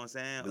tool. You know what I'm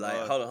saying? Be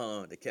like, hold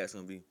on. The cat's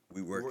going to be,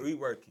 we working. We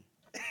working.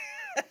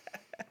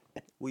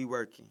 We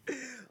working.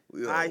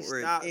 I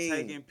stopped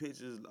taking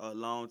pictures a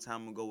long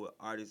time ago with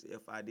artists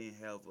if I didn't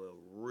have a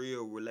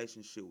real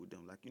relationship with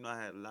them. Like, you know, I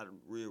had a lot of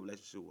real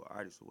relationship with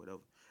artists or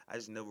whatever. I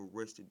just never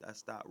rushed it. I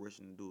stopped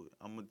rushing to do it.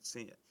 I'm going to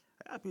send it.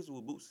 I got a picture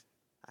with Boosie.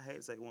 I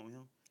had to take one with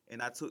him.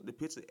 And I took the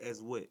picture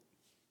as what?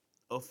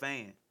 A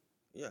fan.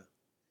 Yeah.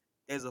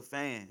 As a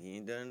fan. He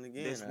ain't done it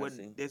again.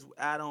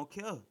 I don't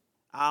care.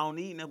 I don't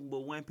need nothing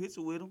but one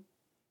picture with him.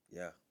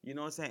 Yeah. You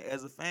know what I'm saying?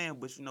 As a fan,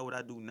 but you know what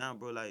I do now,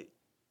 bro? Like,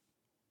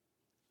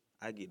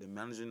 I get the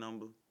manager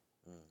number.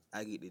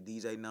 I get the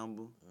DJ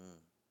number.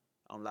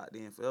 I'm locked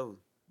in forever.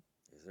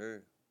 Yes,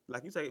 sir.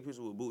 Like, you take a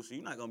picture with Boosie,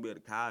 you're not going to be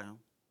able to call him.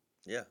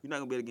 Yeah. You're not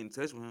going to be able to get in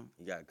touch with him.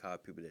 You got to call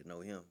people that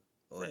know him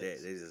or that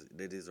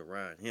is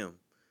around him.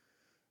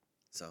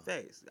 So.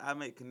 Facts.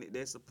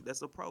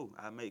 That's a pro.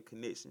 I make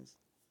connections.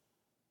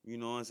 You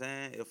know what I'm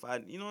saying?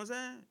 You know what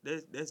I'm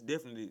saying? That's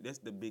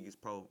the biggest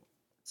pro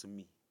to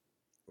me.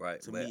 Right.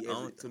 To me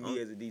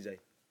as a DJ.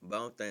 But I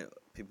don't think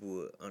people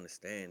would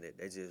understand that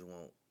they just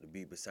want to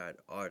be beside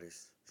the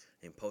artist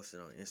and post it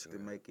on Instagram. To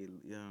make it,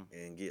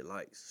 and get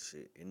likes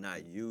shit. And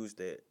not use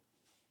that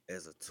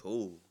as a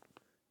tool.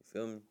 You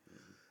feel me?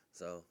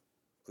 So,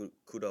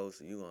 kudos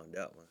to you on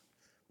that one.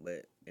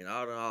 But in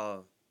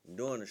all,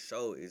 doing the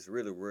show is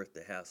really worth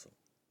the hassle,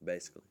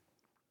 basically.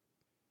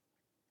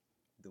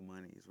 The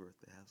money is worth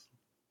the hassle.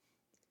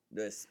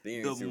 The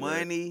experience.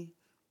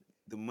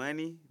 The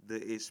money,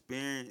 the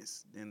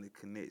experience, and the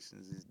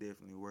connections is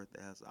definitely worth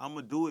the hassle. I'm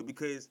gonna do it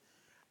because,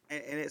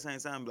 and at the same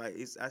time, like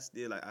I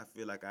feel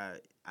like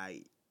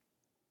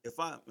if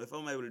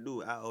I'm able to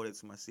do it, I owe it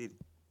to my city.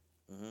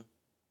 I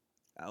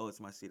owe it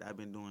to my city. I've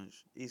been doing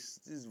it's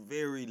just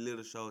very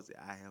little shows that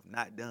I have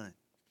not done.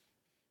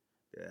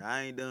 That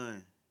I ain't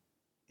done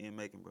in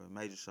making, bro.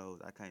 Major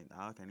shows. I can't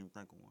even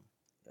think of one.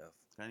 Yeah.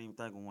 Can't even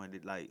think of one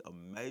that like a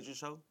major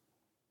show.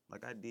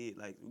 Like I did.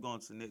 Like we're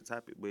going to the next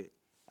topic, but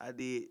I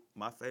did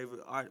my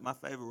favorite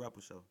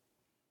rapper show.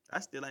 I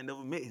still ain't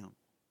never met him.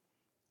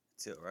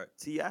 Tilt, right?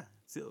 T.I.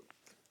 Tilt.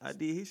 I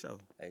did his show.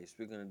 Hey,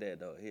 speaking of that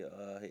though, his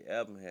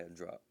album had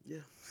dropped.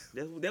 Yeah,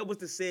 that was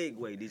the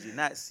segue. Did you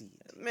not see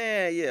it?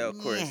 Man, yeah, of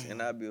course.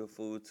 And I'd be a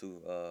fool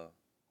to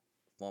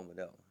fumble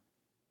that one.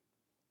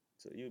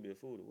 So you'd be a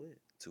fool to what?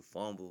 To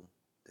fumble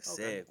the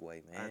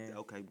segue, man.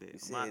 Okay, bet. You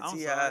said I'm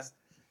T.I. sorry.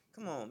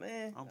 Come on,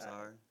 man. I'm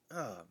sorry.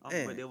 Man.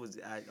 But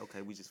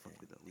okay, we just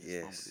fucked it up.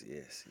 Yes.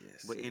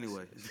 But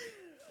anyway.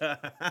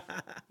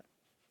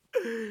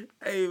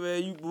 Hey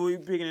man, you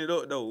picking it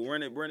up though.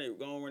 Run it,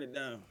 go on, run it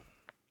down.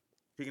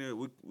 Picking it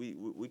up,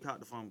 we caught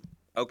the fumble.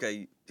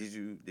 Okay, did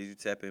you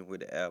tap in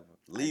with the album?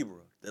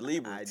 Libra. The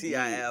Libra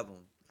T.I.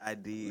 album. I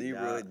did.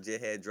 Libra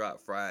just had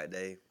dropped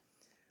Friday.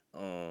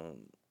 What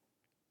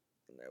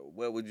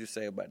would you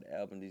say about the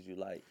album? Did you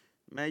like?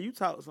 Man, you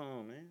talk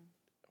some, man.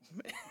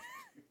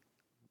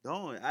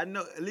 Don't. I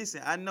know.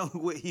 Listen, I know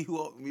what you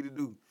want me to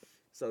do.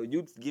 So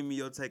you give me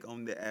your take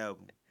on the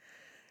album,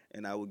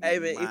 and I will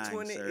give you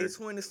mine, it's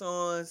 20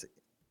 songs.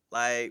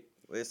 Like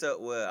except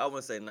I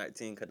wouldn't say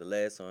 19 because the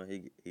last song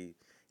he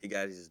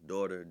got his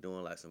daughter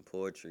doing like some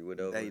poetry,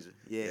 whatever. Deja.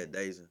 Yeah,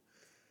 Deja.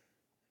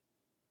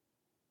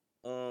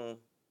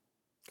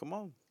 Come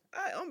on.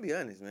 I'm gonna be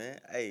honest, man.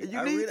 Hey,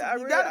 I really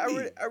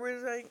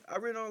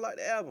don't like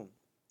the album.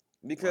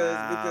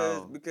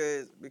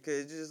 Because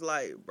just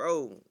like,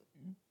 bro,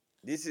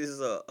 this is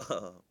a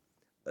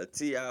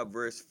T.I.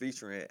 verse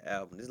featuring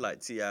album. This is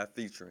like T.I.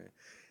 featuring.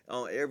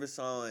 On every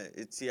song,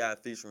 it's T.I.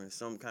 featuring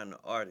some kind of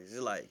artist.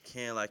 It's like,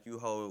 like you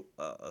hold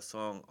a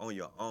song on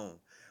your own.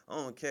 I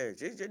don't care.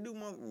 Just do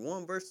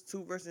one verse,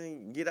 two verses,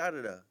 and get out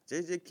of there.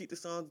 Just keep the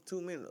song to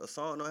 2 minutes. A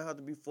song don't have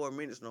to be 4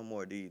 minutes no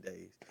more these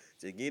days.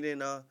 Just get in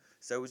there,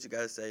 say what you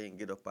gotta say, and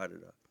get up out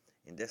of there.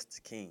 And that's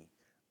the king.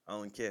 I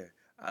don't care.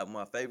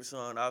 My favorite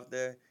song out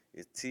there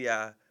is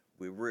T.I.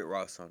 with Rick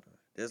Ross on there.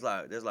 That's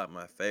like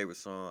my favorite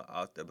song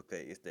out there because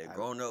it's that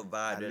grown up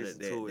vibe. I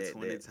listened to it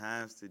 20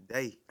 times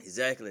today.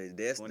 Exactly.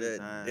 That's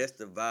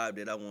the vibe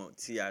that I want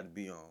T.I. to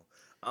be on.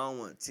 I don't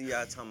want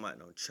T.I. talking about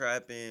no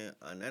trapping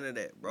or none of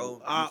that,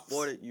 bro.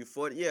 You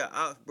 40,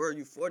 yeah, bro,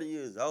 you 40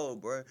 years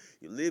old, bro.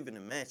 You live in a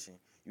mansion.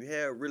 You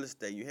have real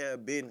estate. You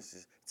have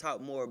businesses.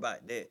 Talk more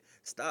about that.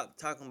 Stop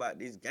talking about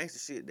this gangster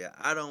shit that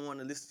I don't want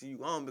to listen to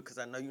you on because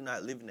I know you're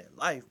not living that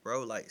life,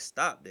 bro. Like,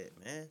 stop that,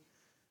 man.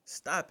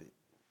 Stop it.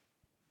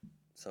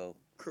 So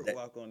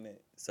walk on that.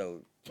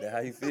 So that how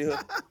you feel?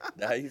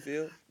 That how you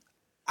feel?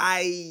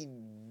 I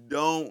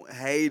don't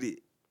hate it.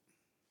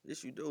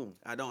 Yes, you do.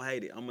 I don't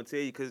hate it. I'm gonna tell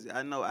you because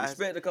I know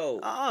respect the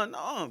code.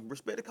 No,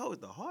 respect the code is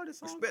the hardest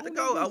song. Respect the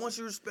code. I want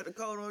you to respect the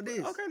code on this.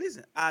 Okay,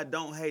 listen. I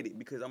don't hate it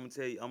because I'm gonna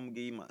tell you. I'm gonna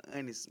give you my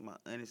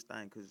honest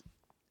thing because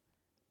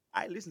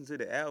I listened to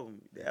the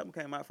album. The album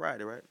came out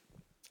Friday, right?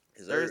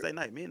 Thursday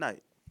night,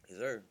 midnight. Yes,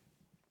 sir.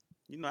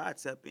 You know, I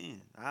tap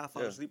in. I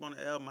fall asleep on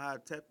the album. I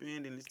tap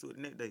in and listen to it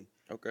the next day.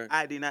 Okay.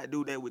 I did not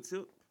do that with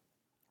Tip.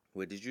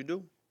 What did you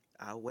do?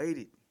 I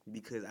waited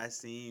because I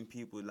seen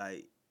people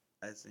like,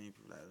 cause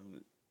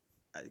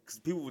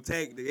people would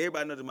tag.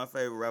 Everybody knows my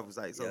favorite rapper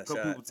site. So a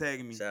couple people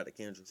tagging me. Shout out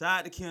to Kendra. Shout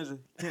out to Kendra.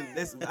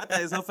 I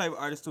think it's her favorite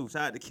artist too.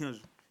 Shout out to Kendra.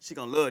 She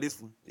gonna love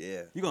this one.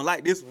 Yeah. You gonna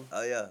like this one.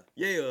 Oh yeah.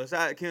 Yeah.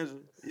 Shout out to Kendra.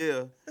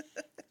 Yeah.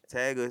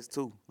 Tag us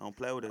too. Don't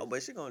play with us. Oh,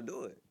 but she gonna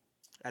do it.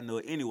 I know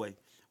it anyway.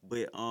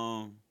 But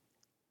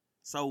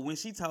so when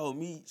she told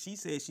me, she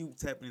said she was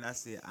tapping in. I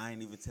said I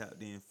ain't even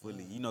tapped in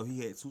fully. You know, he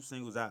had 2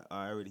 singles out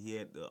already. He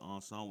had the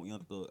song with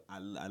Young Thug. I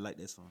like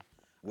that song.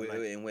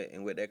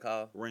 And what that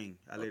called? Ring.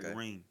 I let it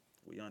ring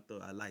with Young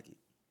Thug. I like it.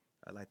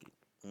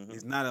 Mm-hmm.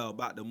 It's not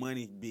about the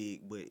money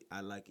big, but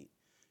I like it.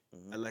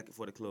 Mm-hmm. I like it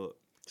for the club.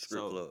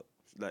 Club.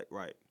 Like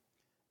right.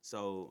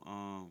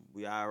 So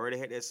we already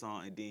had that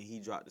song, and then he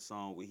dropped the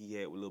song where he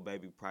had with Lil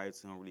Baby prior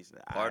to him releasing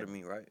it. Pardon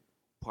me, right?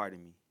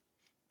 Pardon me.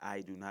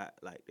 I do not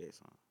like that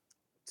song.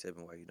 Tell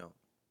me why you don't.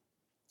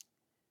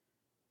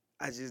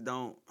 I just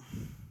don't.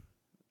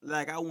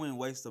 Like, I wouldn't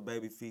waste a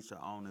Baby feature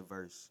on a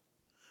verse.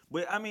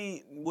 But, I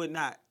mean,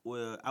 I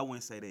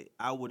wouldn't say that.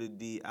 I would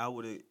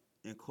have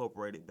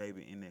incorporated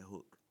Baby in that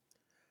hook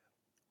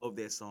of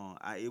that song.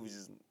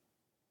 It's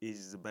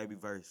just a Baby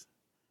verse.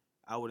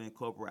 I would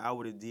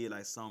have did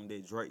like something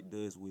that Drake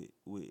does with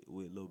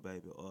Lil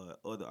Baby or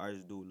other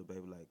artists do with Lil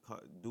Baby. Like,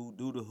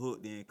 do the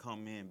hook, then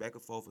come in back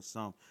and forth or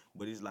something.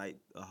 But it's like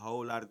a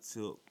whole lot of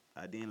Tip.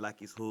 I didn't like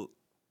his hook.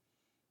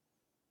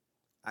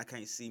 I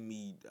can't see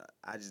me.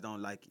 I just don't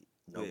like it.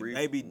 No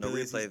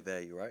replay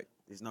value, right?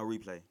 There's no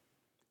replay.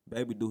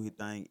 Baby do his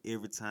thing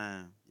every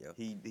time. Yep.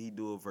 He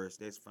do a verse.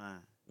 That's fine.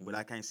 Mm-hmm. But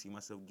I can't see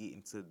myself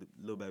getting to the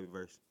Lil Baby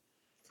verse.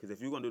 Because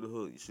if you're gonna do the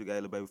hook, you should get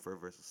Lil Baby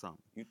first verse or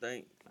something. You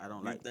think? I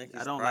don't like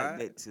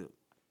that Tip.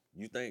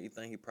 You think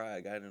he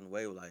probably got in the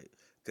way, like,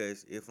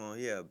 because if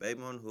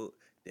Baby on the hook,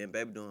 then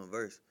Baby doing a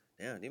verse.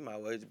 Damn, they might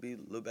well just be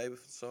Lil Baby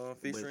song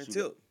featuring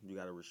Tip. You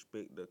gotta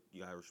respect the code.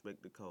 You gotta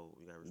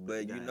respect.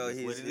 But the you know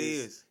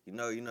his You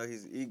know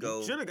his ego.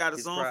 You should have got a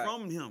song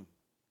from him,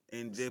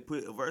 and just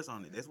put a verse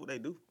on it. That's what they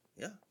do.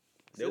 Yeah,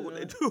 that's what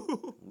they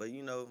do. But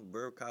you know,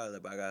 Bird Kyle,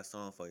 if I got a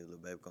song for you, Lil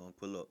Baby, gonna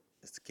pull up.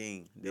 It's the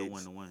king. That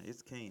one to one.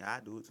 It's the king.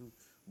 I do it too,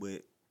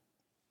 but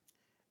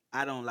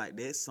I don't like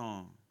that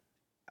song.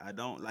 I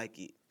don't like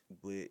it,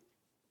 but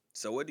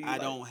so what do you? I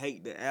don't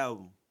hate the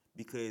album.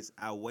 Because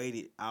I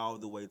waited all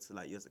the way to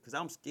like yesterday. Because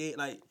I'm scared.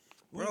 Like,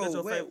 bro,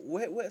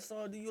 what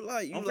song do you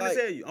like? I'm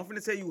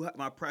finna tell you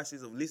my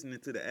process of listening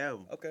to the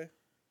album. Okay.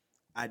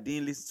 I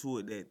didn't listen to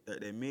it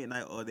that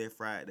midnight or that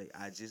Friday.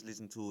 I just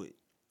listened to it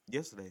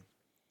yesterday.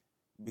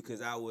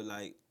 Because I would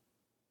like,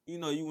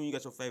 when you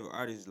got your favorite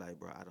artist, like,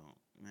 bro,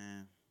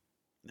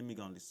 let me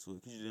go and listen to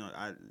it. Because,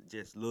 I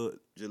just love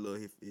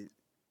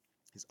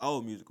his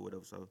old music or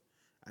whatever. So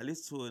I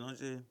listened to it and I'm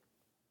just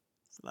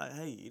like,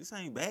 hey, this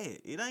ain't bad.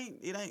 It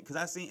ain't, because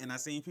I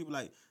seen people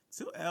like,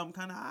 Tip album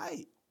kind of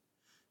hype.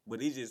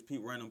 But it's just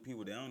random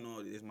people that don't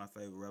know it's my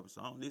favorite rapper.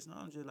 So I'm just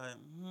like,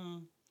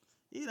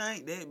 it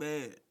ain't that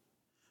bad.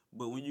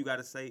 But when you got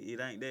to say it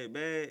ain't that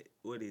bad,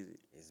 what is it?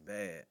 It's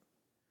bad.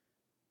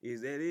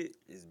 Is that it?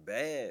 It's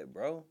bad,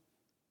 bro.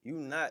 You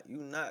not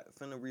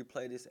finna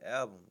replay this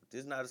album.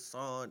 This not a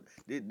song.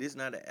 This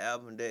not an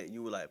album that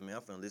you were like, man,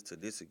 I'm finna listen to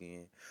this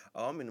again.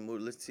 Oh, I'm in the mood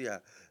to listen to y'all.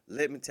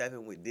 Let me tap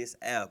in with this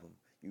album.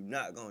 You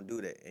not gonna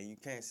do that, and you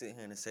can't sit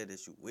here and say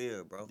that you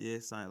will, bro. Yeah,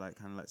 it's kind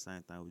of like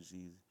same thing with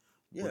Jeezy.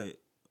 Yeah,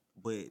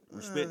 but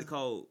respect the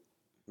code.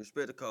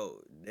 Respect the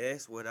code.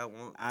 That's what I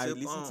want. I Tip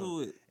listen on.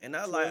 to it. And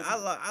I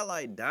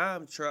like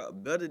Dime Trap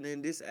better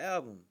than this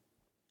album.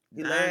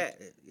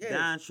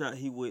 Dime Trap,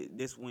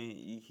 this when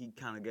he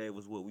kind of gave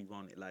us what we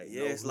wanted. Like,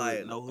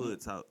 no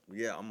hood talk.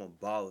 Yeah, I'm a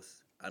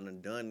boss. I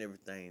done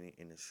everything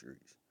in the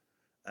streets.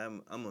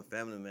 I'm a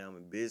family man. I'm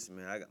a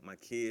businessman. I got my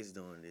kids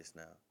doing this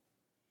now.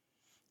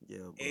 Yeah,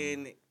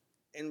 bro.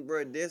 And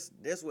bro, that's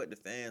what the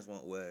fans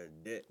want. Well,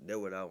 that's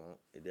what I want.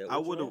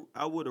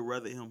 I would have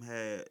rather him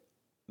had,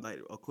 like,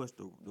 of course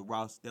the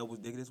Ross.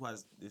 That's why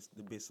it's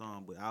the big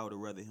song. But I would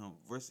have rather him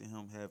versus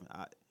him having.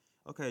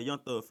 Okay, Young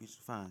Thug feature,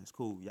 fine, it's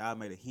cool. Y'all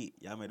made a hit.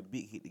 Y'all made a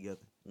big hit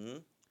together. Mm-hmm.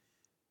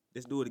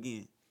 Let's do it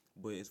again.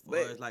 But as far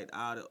as like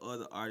all the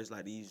other artists,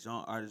 like these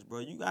young artists, bro,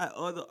 you got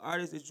other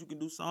artists that you can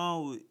do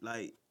songs with,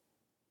 like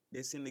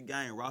that's in the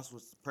game. Ross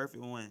was the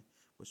perfect one,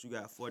 but you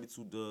got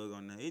 42 Doug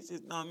on there. It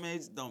just don't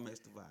match the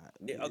vibe.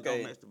 Yeah, It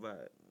don't match the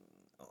vibe.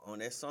 On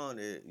that song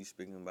that you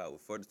speaking about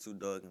with 42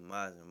 Doug and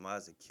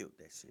Mozzie killed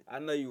that shit. I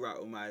know you rock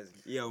with Mozzie.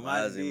 Yeah,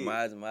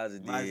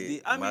 Mozzie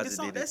did. I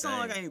mean, that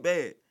song ain't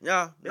bad.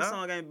 Yeah, that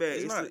song ain't bad.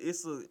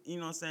 It's a you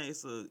know what I'm saying.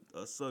 It's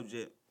a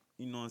subject.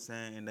 You know what I'm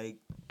saying, and they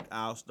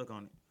all stuck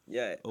on it.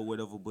 Yeah, or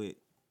whatever. But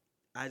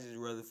I just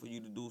rather for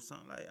you to do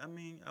something like. I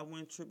mean, I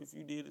wouldn't trip if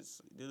you did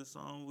a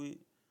song with.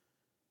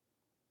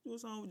 Do a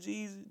song with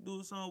Jeezy.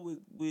 Do a song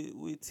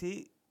with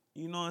Tick.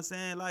 You know what I'm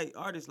saying? Like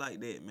artists like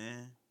that,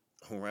 man.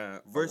 Around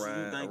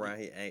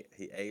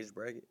he age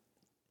bracket.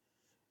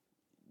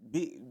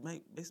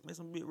 Make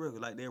some big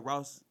record like that.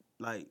 Ross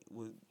record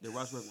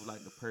was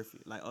like the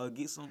perfect like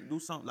do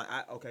something like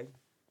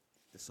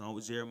the song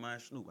with Jeremiah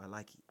and Snoop. I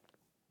like it.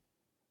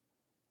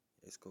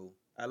 It's cool.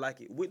 I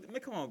like it.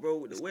 Come on, bro.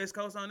 With the West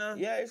Coast on there.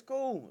 Yeah, it's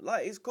cool.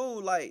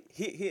 Like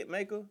hit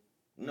maker.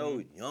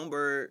 No, Young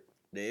Bird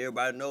that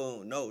everybody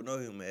know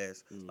him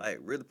as. Like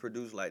really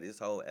produced like this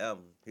whole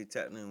album. He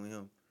tapped in with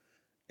him.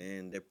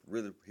 And he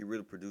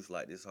really produced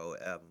like this whole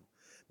album.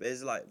 But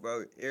it's like,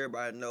 bro,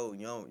 everybody know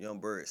Young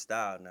Bird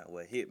style now.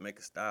 What hit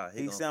maker style.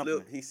 He sample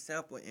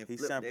and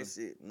flip that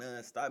shit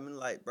non-stop. I mean,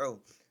 like, bro,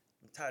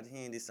 I'm tired of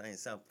hearing this same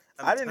sample.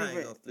 I didn't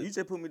even. You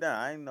just put me down.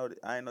 I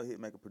didn't know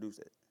Hitmaker produced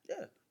that.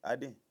 Yeah, I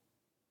didn't.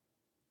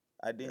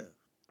 Yeah.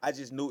 I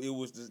just knew it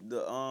was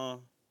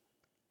the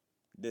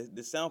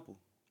sample,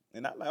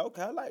 and I like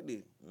okay. I like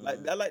this.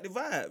 Like I like the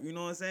vibe. You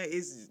know what I'm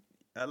saying?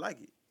 I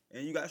like it.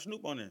 And you got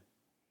Snoop on there.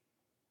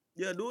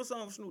 Yeah, do a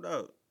song for Snoop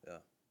Dogg. Yeah.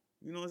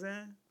 You know what I'm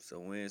saying?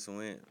 So when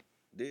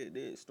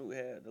did Snoop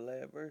have the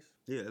last verse?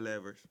 Yeah, the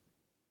last verse.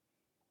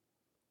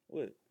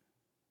 What?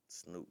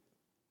 Snoop.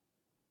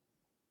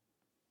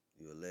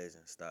 You a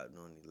legend. Stop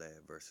doing these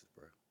last verses,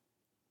 bro.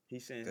 He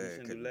sent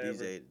the last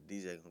verse.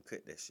 DJ gonna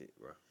cut that shit,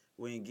 bro.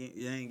 You ain't getting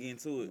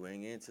to it. You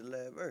ain't getting to the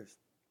last verse.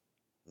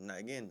 Not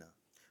again, though.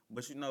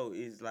 But you know,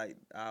 it's like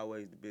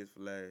always the best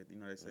for last. You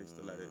know they say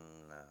stuff like that.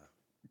 Nah.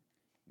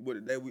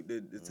 But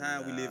the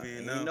time we live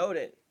in now. You know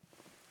that.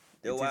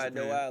 That's why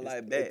I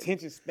like back.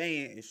 Attention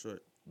span is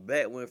short.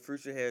 Back when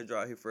Future had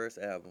dropped his first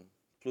album,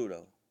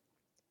 Pluto,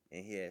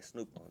 and he had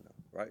Snoop on them,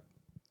 right?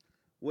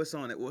 What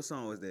song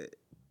was that?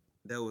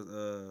 That was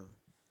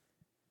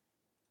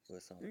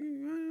What song?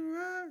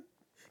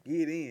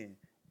 Get in.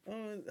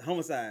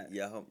 Homicide.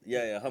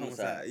 Yeah,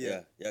 homicide.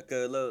 Yeah.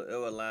 Cause look, it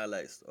was a line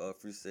like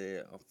Future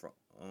said,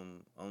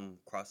 I'm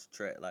cross the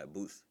track like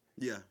Boots.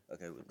 Yeah.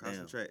 Okay, cross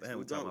the track. Man,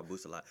 we talking about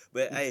Boots a lot.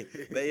 But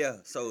but yeah,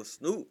 so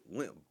Snoop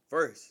went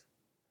first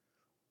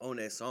on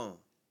that song,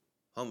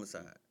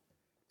 Homicide.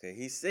 Okay,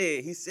 he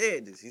said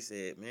this. He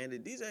said, man, the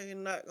DJ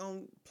not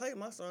gonna play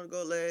my song to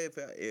go last.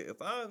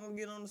 If I ain't gonna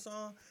get on the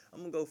song, I'm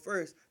gonna go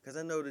first, cause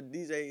I know the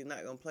DJ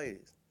not gonna play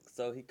this.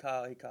 So he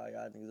called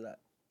y'all niggas out.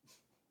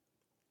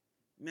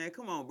 Man,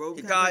 come on, bro.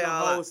 He called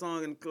y'all the whole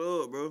song in the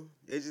club, bro.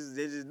 It's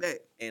just that.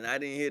 And I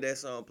didn't hear that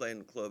song played in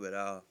the club at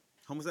all.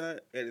 Homicide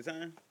at the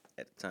time.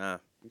 At the time.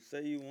 You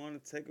say you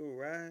want to take a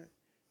ride,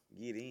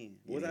 get in.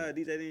 What time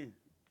DJ then?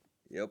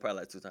 Yeah,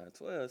 probably like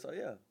 2012. So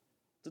yeah,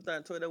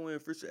 2012 that when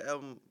Future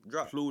album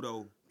dropped.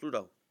 Pluto.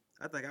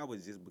 I think I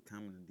was just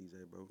becoming a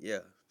DJ, bro. Yeah.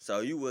 So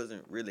you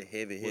wasn't really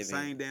heavy. Was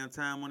Same Damn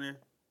Time on there?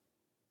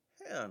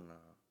 Hell no.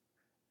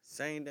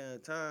 Same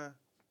Damn Time.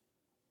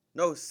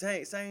 No,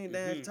 same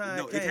damn time.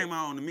 No, it came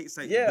out on the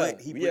mixtape,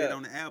 but he put it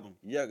on the album.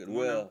 Yeah,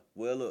 well,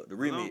 look, the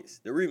remix.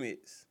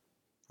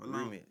 Hold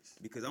on.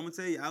 Because I'm gonna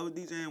tell you, I was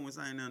DJing when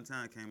Same Damn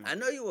Time came out. I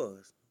know you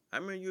was. I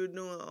remember you were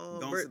doing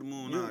Don't to the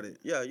Moon and all that.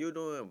 Yeah, you were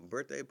doing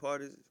birthday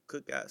parties,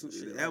 cookouts, and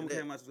shit. The album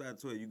came out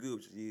 2012. You good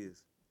with your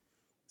years?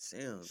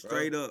 Sam,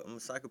 straight up. I'm a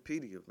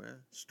encyclopedia,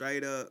 man.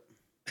 Straight up.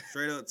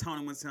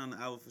 Tony Montana,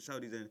 I was for sure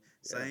DJing.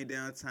 Same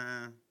Damn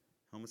Time,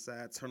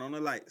 Homicide. Turn on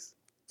the lights.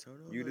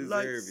 You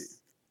deserve it.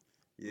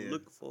 Yeah. I'm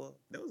looking for it.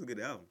 That was a good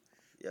album.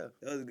 Yeah.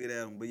 That was a good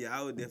album. But yeah,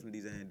 I was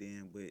definitely DJing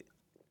then.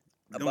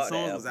 But those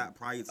songs was out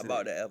prior to that. I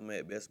bought the album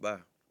at Best Buy.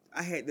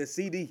 I had the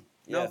CD.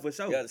 Yeah, no, for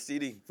sure. Yeah, the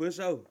CD. For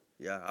sure.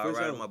 Yeah, I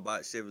ride on my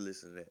bike, Chevy,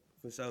 listen to that.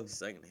 For sure.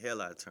 Singing the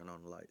hell out of Turn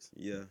On the Lights.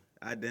 Yeah.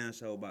 I damn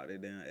sure bought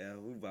that damn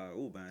album.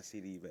 We buying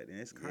CD back then.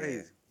 It's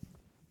crazy.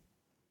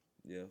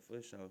 Yeah,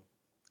 for sure.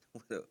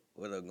 What up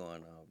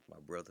going on, my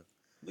brother?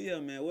 But yeah,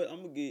 man, what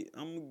I'm gonna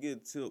get a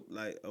tip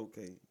like,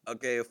 okay.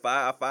 Okay,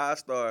 five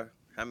star.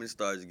 How many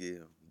stars you give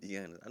him?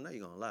 Deanna, I know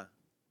you're gonna lie.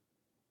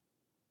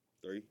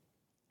 3.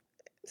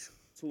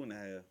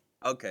 2.5.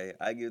 Okay,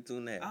 I give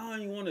 2.5. I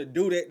don't even want to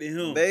do that to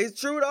him. But it's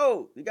true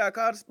though. You gotta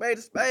call a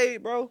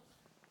spade, bro.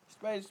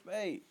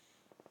 Spade.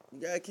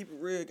 You gotta keep it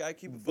real. Gotta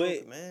keep it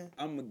focused, man.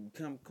 I'm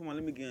gonna come on.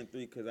 Let me get in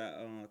 3 because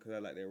I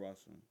like that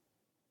Ross song.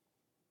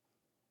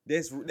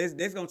 That's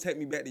gonna take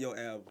me back to your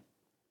album.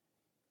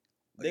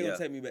 They gonna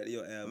take me back to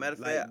your album. Matter of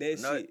like, fact,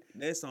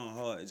 that song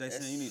hard.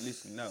 Jason, you need to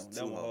listen. No,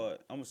 that one hard.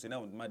 I'm gonna say that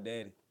was my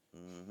daddy.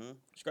 Mm-hmm.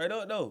 Straight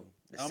up though.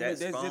 That's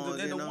the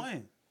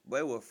one.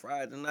 Boy, well,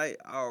 Friday night,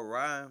 I'll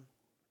ride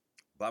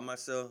by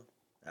myself.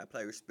 I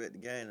play Respect the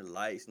Game. The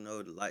lights,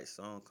 the light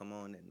song come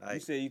on at night. You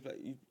said you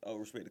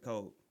Respect the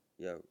Code.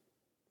 Yeah,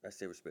 I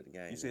said Respect the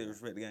Game. You said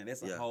Respect the Game.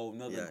 That's a whole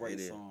nother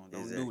great song.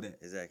 Don't do that.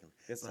 Exactly.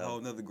 That's a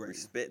whole nother great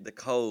Respect the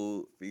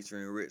Code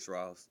featuring Rick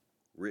Ross,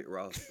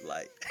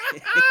 like.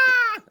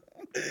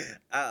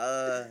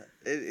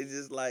 It's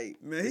just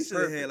like, man, he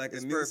should have had like a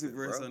Nipsey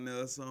verse on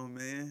there or something,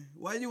 man.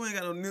 Why you ain't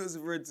got no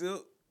Nipsey verse, tip?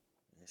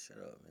 Man, shut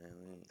up, man.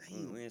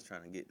 We ain't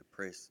trying to get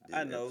depressed.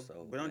 I know,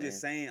 episode, but I'm just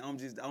saying.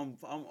 I'm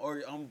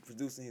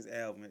producing his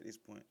album at this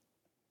point.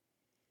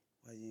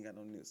 Why you ain't got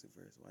no Nipsey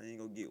verse? Why you ain't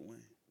gonna get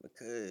one?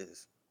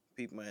 Because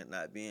people ain't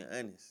not being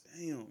honest.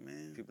 Damn,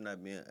 man. People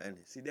not being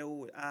honest. See, that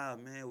what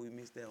man, we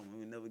missed that one.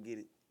 We never get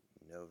it.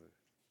 Never.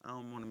 I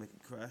don't want to make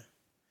it cry.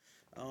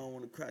 I don't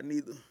want to cry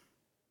neither.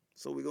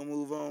 So we gonna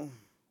move on.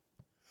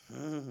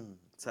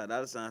 Ty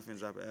Dolla $ign finna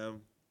drop an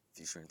album.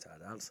 Featuring Ty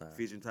Dolla $ign.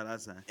 Featuring Ty Dolla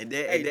 $ign. And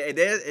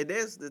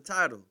that's the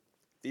title.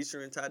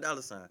 Featuring Ty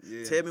Dolla $ign.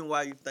 Yeah. Tell me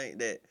why you think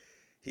that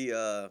he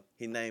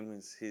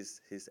named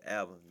his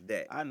album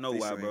that. I know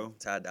why, bro.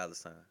 Ty Dolla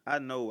 $ign. I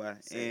know why.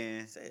 Say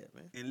it,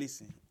 man. And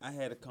listen, I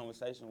had a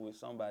conversation with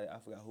somebody. I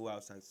forgot who I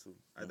was talking to.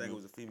 I think it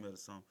was a female or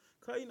something.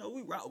 Cause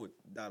we rock with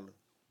Dollar.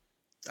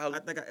 I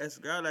think I asked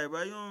a girl like,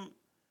 bro, you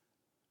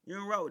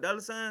don't rock with Dolla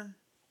 $ign?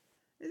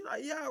 He's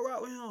like, yeah, I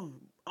rock with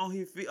him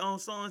on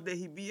songs that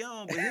he be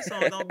on, but his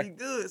songs don't be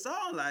good. So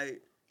I'm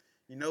like,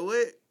 you know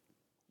what?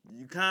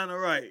 You kind of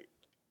right,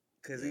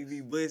 cause he be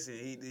busting.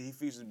 He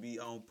features be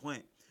on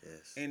point.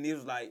 Yes. And it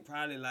was like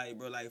probably like,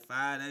 bro, like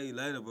 5 days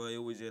later, bro,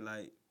 it was just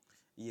like,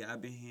 yeah, I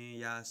been hearing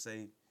y'all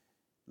say,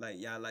 like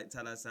y'all like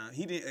Ty Dolla $ign.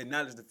 He didn't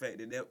acknowledge the fact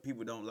that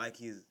people don't like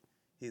his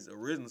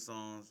original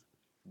songs,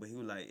 but he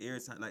was like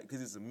every time, like,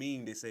 cause it's a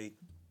meme they say,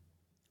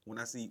 when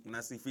I see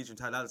featuring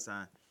Ty Dolla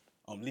 $ign,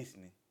 I'm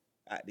listening.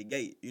 Out the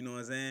gate, you know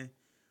what I'm saying?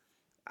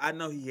 I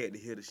know he had to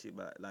hear the shit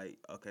about like,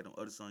 okay, them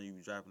other songs you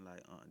be dropping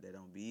like, that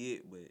don't be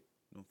it, but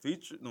them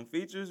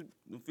features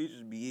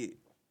be it.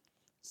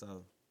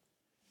 So,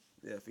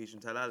 yeah,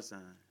 featuring Ty Dolla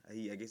 $ign.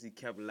 I guess he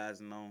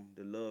capitalizing on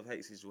the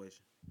love-hate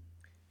situation.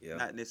 Yeah.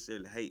 Not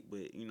necessarily hate,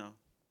 but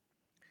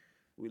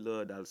we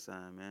love Dolla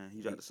 $ign, man.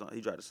 He dropped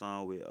the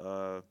song with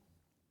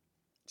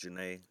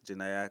Janae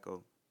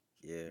Aiko.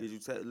 Yeah. Did you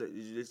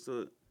listen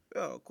to it?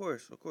 Yeah, of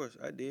course,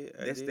 I did.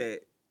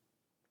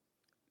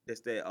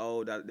 That's that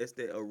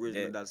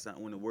original Dolla $ign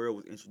when the world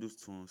was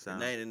introduced to him.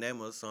 The name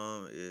of the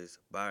song is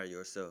By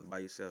Yourself.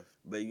 But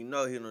he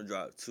done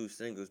dropped 2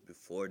 singles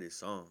before this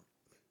song.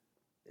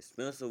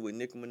 Expensive with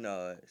Nicki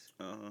Minaj.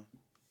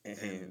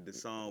 And the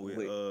song with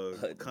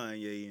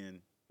Kanye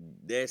and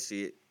that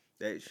shit.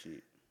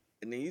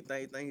 And then you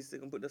think he's still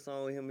gonna put the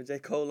song with him and J.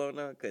 Cole on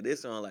now? Cause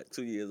this song like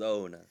 2 years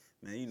old now.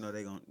 Man, he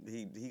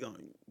gonna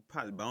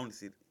probably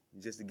bonus it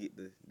just to get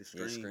the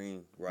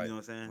stream. Right. You know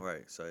what I'm saying?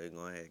 Right. So they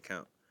go ahead and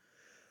count.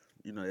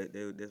 You know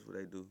that's what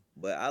they do.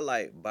 But I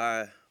like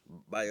By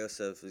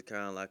Yourself is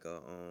kind of like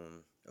a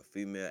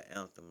female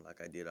anthem, like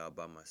I did All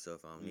By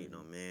Myself. I don't need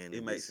no man.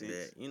 It makes sense.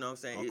 That. You know what I'm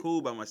saying? I'm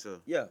cool by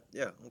myself. Yeah,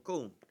 I'm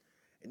cool.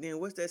 And then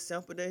what's that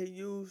sample that he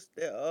used?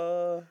 That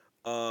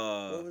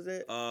what was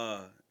that?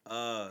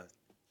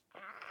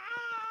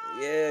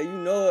 Yeah, you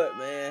know it,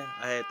 man.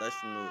 I thought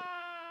you knew it.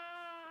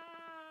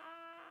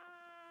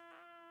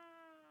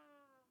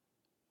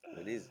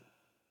 What is it?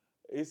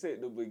 It's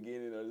at the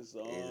beginning of the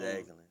song.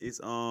 Exactly.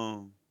 It's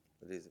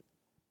What is it?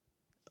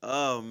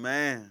 Oh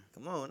man.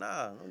 Come on,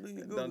 don't do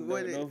your Google.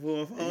 Don't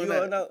move on you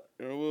that. know.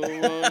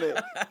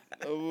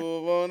 Don't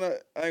move on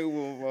that. I ain't gonna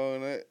move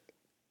on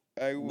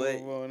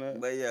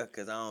that. But yeah,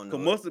 cause I don't know.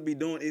 Cause Mustard be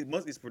doing it.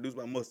 It's produced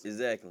by Mustard.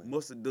 Exactly.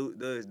 Mustard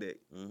does that.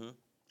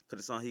 Cause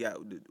the song he got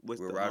with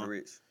Rod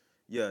Rich.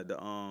 Yeah, the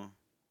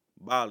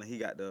Ballin'. He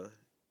got I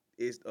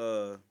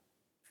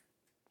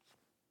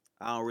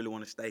don't really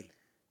want to stay.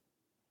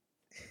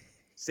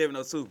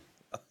 702.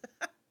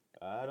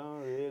 I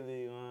don't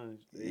really want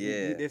to stay.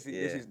 Yeah, that's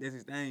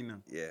his thing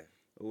now. Yeah.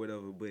 Or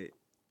whatever, but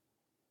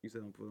you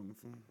said I'm put on my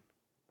phone.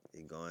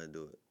 He going to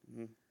do it.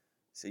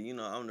 See,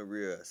 I'm the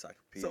real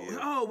encyclopedia. So,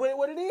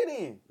 what it is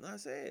then? No, I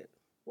said.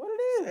 What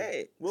it is?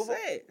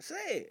 Say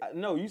it.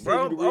 No, you said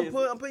bro, you the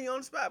real. I'm putting you on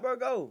the spot, bro.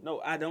 Go.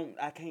 No, I don't.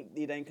 I can't.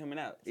 It ain't coming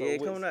out. So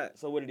it's coming out.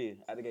 So what it is?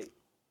 Out the gate.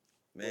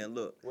 Man,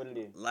 look. What it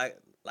is? Like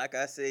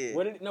I said.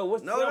 What it? No,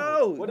 what's the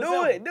No, what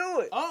do it.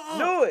 Do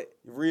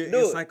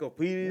Real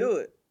encyclopedia. Do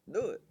it.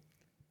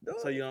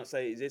 So you don't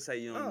say, just say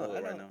you don't know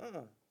it right now.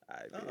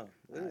 I bet.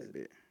 What is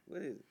it?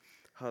 What is it?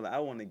 Hold on, I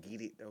want to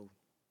get it though.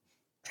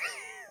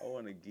 I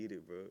want to get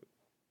it, bro.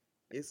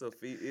 It's a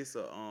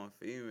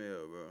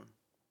female, bro.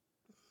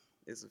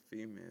 It's a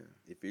female.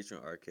 It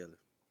featuring R. Kelly.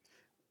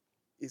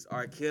 It's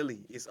R.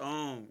 Kelly. Is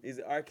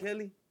it R.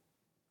 Kelly?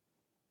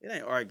 It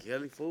ain't R.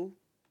 Kelly, fool.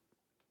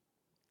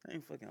 It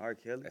ain't fucking R.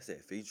 Kelly. I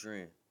said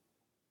featuring.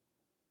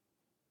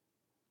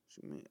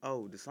 What you mean?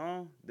 Oh, the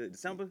song? The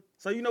sample?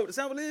 So you know what the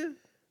sample is?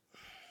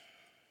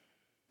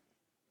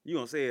 You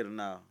gonna say it or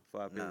nah?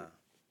 Nah.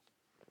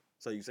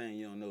 So you saying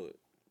you don't know it?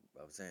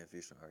 I was saying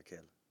featuring R.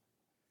 Kelly.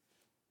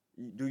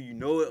 Do you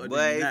know it or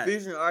but do you not?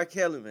 Featuring R.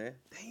 Kelly, man.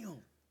 Damn.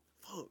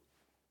 Fuck.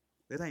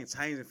 That ain't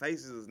changing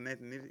faces or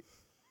nothing, is it?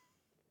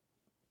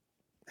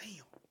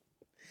 Damn.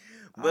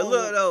 But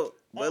look though.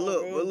 But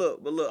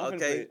look. I'm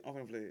Okay. I'm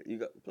finna play it. You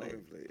got play I'm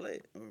it. finna play it. Play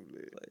it. I'm finna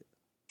play it. Play it.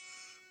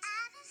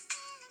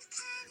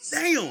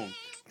 Damn.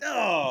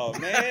 Oh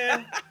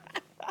man.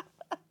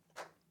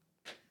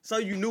 So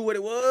you knew what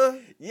it was?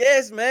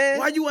 Yes, man.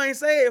 Why you ain't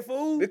say it,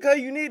 fool? Because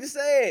you need to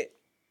say it.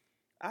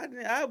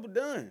 I was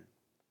done.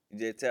 You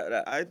just tell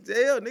that. I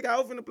tell nigga I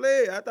was finna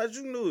play it. I thought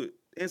you knew it.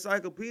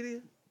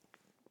 Encyclopedia.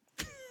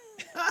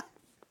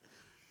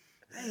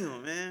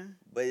 Damn, man.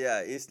 But yeah,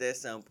 it's that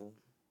simple.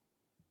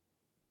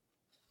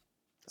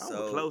 I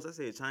was close. I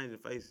said changing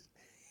faces.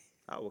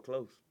 I was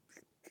close.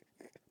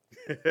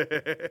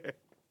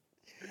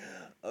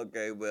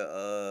 Okay,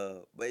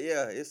 but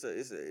yeah,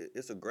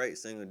 it's a great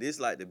single. This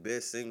like the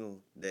best single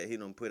that he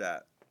done put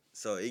out.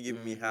 So it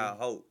giving me high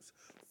hopes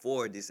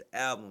for this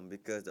album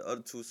because the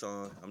other two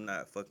songs I'm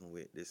not fucking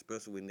with,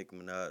 especially with Nicki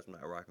Minaj. I'm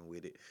not rocking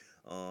with it.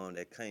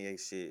 That Kanye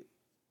shit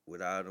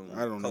with all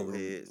them coat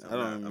heads.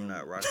 I'm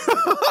not rocking with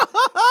it.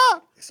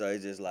 So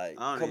it's just like,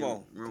 come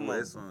on,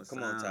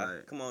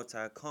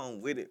 Ty,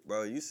 come with it,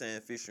 bro. You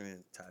saying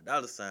featuring Ty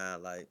Dolla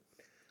 $ign, like,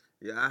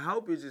 yeah, I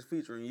hope it's just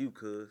featuring you,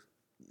 cuz.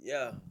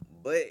 Yeah,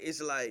 but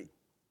it's like,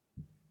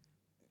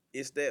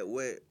 it's that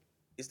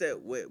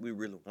what we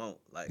really want,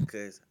 like,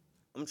 cause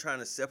I'm trying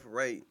to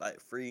separate like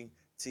Free,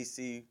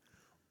 TC,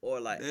 or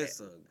like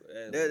that's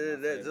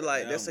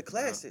a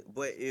classic.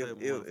 But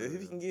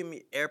if he can give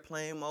me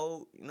airplane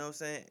mode, you know what I'm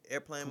saying,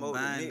 airplane mode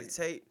with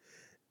mixtape,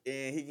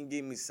 and he can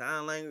give me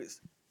sign language,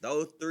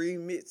 those three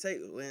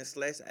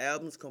mixtape /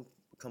 albums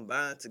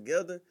combined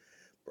together.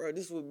 Bro,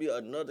 this would be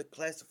another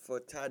classic for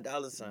Ty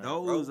Dolla $ign.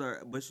 Those bro.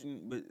 are, but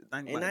think about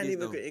and not this,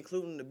 even though.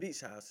 Including the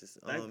beach houses.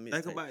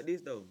 Think about this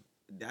though.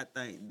 I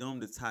think them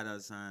the Ty Dolla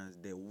 $igns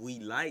that we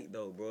like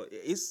though, bro.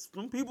 It's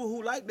some people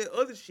who like that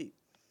other shit.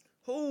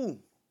 Who?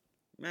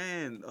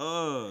 Man,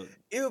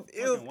 if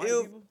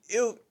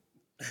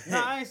no,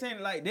 I ain't saying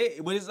it like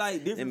that, but it's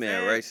like different. That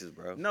man racist,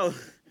 bro. No,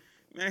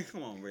 man,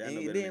 come on, bro.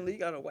 Then you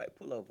got a white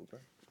pullover, bro.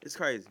 It's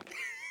crazy.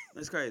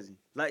 It's crazy.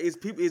 Like it's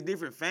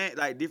different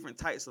like different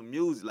types of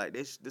music. Like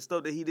that's the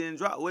stuff that he didn't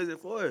drop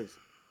wasn't for us.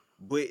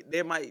 But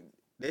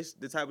that's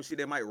the type of shit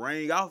that might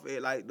ring off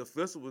at like the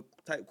festival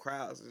type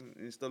crowds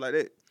and stuff like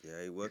that.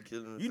 Yeah, he was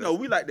killing. You know,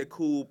 we like the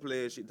cool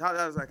player shit. Ty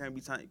Dolla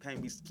 $ign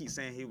can't be keep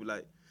saying he was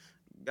like,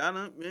 got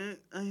up, man.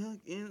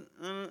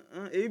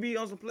 It be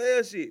on some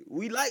player shit.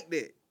 We like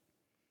that,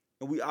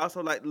 and we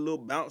also like the little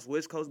bounce,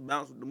 West Coast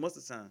bounce with the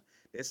mustard sign.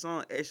 That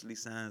song actually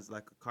sounds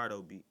like a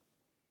Cardi beat.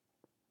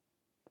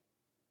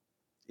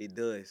 It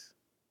does.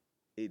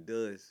 It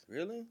does.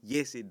 Really?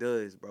 Yes, it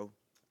does, bro.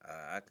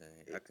 I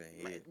couldn't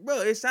hear it.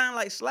 Bro, it sound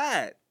like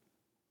Slide.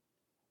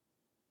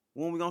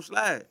 When we gonna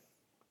slide?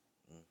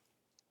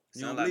 It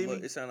sound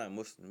like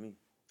Muslim to me.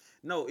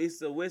 No,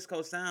 it's a West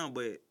Coast sound,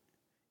 but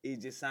it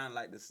just sound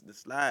like the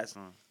Slide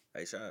song.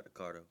 Hey, shout out to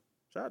Cardo.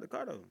 Shout out to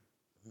Cardo.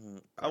 Mm-hmm.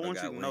 I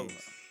want you to know.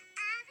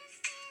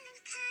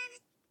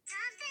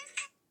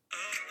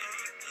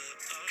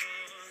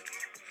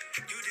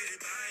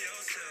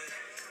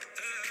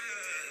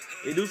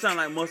 It do sound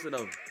like Mustard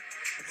though.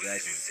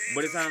 Exactly.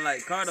 But it sound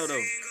like Cardo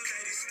though.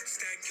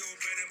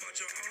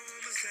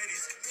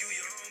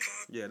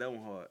 Yeah, that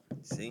one hard.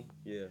 See?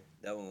 Yeah.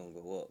 That one gonna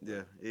go up.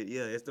 Yeah.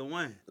 It's the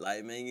one.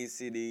 Like, man, you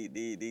see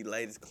these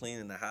ladies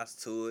cleaning the house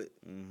to it.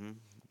 Mm-hmm.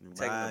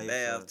 Taking a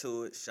bath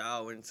to it,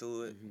 showering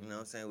to it, you know what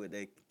I'm saying, with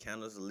their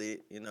candles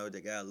lit, you know,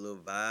 they got a little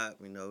vibe,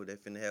 you know, they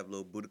finna have a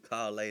little booty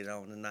call later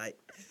on tonight,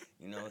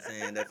 you know what I'm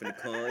saying, they finna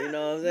come, you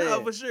know what I'm saying?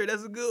 No, for sure,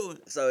 that's a good one.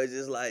 So it's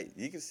just like,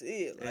 you can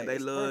see it. Like, and they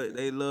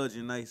love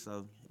Janae,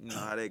 so you know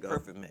how they go.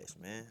 Perfect match,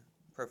 man.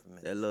 Perfect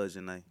match. They love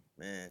Janae.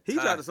 Man. He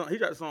dropped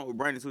the song with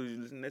Brandon too. Did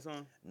you listen to that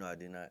song? No, I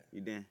did not.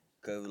 You didn't?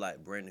 Cause it was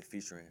like Brandon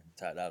featuring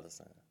Ty Dolla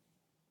 $ign.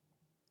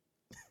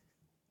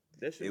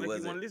 That shit make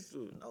you want to listen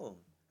to it. No.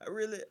 I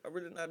really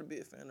not a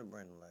big fan of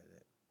Brandon like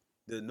that.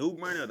 The new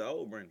Brandon or the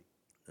old Brandon?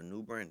 The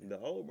new Brandon. The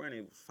old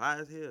Brandon was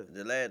fire as hell.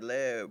 The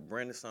last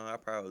Brandon song I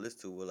probably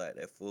listened to was like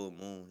that Full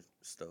Moon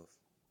stuff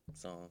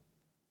song.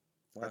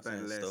 I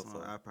think the last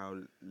song I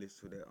probably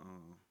listened to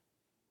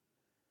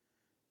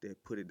that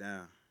Put It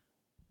Down.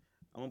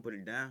 I'm gonna put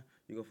it down.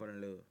 You go for the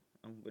love.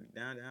 I'm gonna put it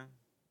down.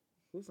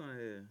 Who's on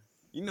here?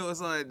 You know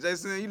what's on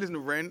Jason? You listen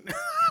to Brandon.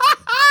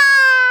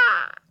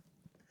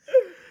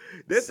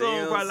 That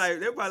song probably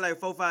like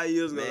 4-5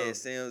 years ago. Man,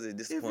 Sims is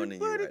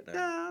disappointing you right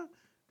now.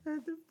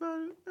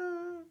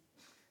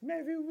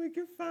 Maybe we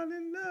can fall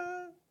in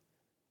love.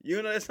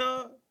 You know that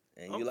song?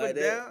 And you like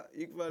that? Down,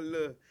 you can fall in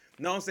love.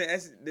 No, I'm saying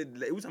we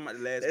talking about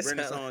the last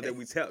Brandon song that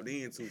we tapped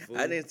into. Fool.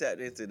 I didn't tap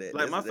into that.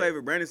 Like my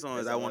favorite Brandon song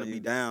is "I Want to Be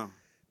Down."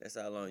 That's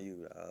all on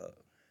you.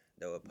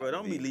 Bro,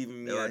 don't be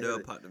leaving me out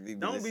here.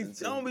 Don't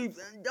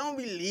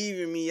be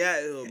leaving me out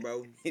here,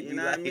 bro. You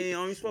know what I mean?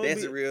 I'm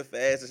supposed to be real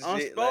fast and I'm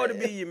shit. supposed to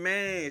be your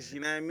man. You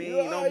know what I mean?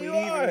 Don't be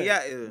leaving me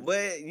out here.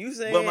 But you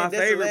saying my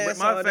favorite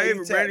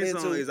Brandon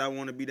song into is "I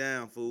Want to Be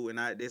Down," fool, and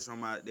that's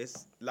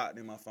locked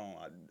in my phone.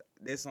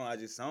 That song I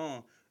just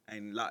sung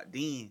and locked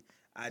in.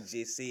 I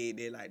just said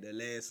that like the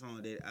last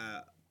song that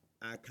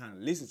I kind of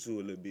listened to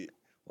a little bit,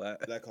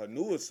 like her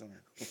newest song.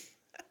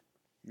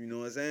 You know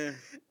what I'm saying?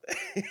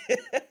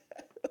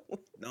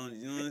 You know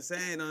what I'm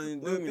saying? Don't even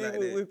do me like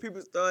that. When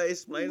people start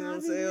explaining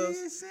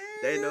themselves,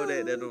 they know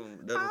that they don't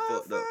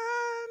fucked up.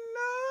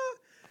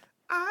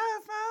 I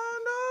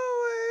found a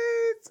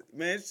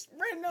way. Man,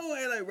 Brandon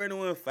ain't like Brandon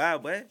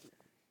 1-5, boy.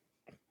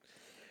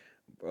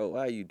 Bro, why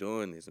are you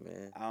doing this,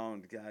 man? I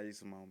don't got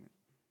it's a moment.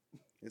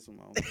 It's a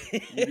moment.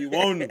 You be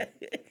wanting them.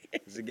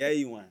 It's a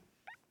gay one.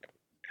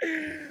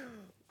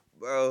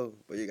 Bro,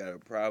 but you got a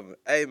problem.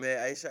 Hey,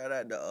 man, shout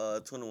out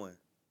to 21.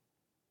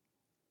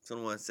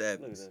 21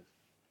 Savage.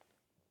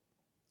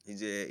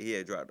 He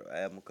had dropped the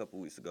album a couple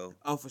weeks ago.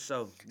 Oh, for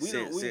sure. We've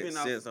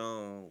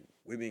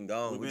been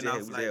gone. We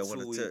just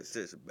want to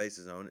touch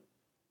bases on it.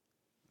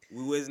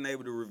 We wasn't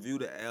able to review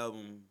the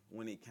album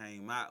when it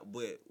came out,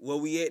 but where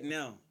we at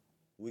now,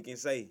 we can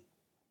say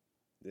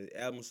the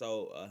album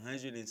sold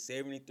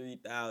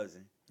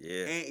 173,000.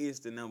 Yeah. And it's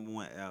the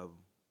 #1 album.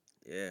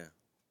 Yeah.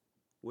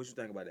 What you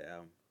think about the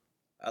album?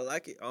 I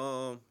like it.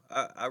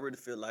 I really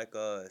feel like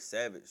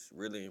Savage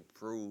really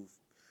improved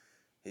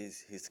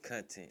his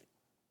content,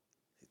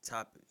 his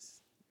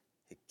topics,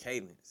 his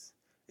cadence.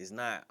 It's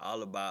not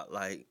all about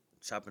like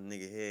chopping a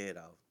nigga head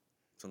off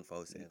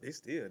 24/7. It's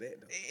still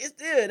that though. It's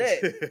still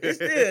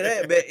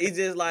that. But it's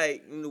just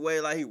like in the way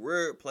like he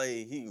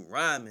wordplay, he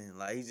rhyming.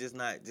 Like he's just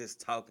not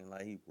just talking,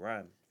 like he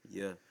rhyming.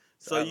 Yeah.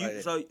 So you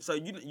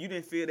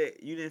didn't feel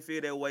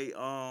that way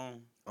I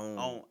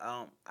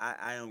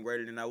Am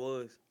Greater Than I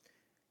Was?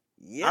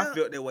 Yeah. I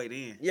felt that way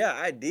then. Yeah,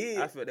 I did.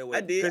 I felt that way.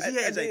 Because he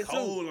had J.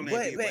 Cole on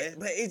that beat,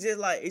 but it's just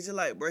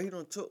like, bro, he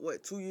done took,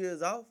 2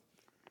 years off?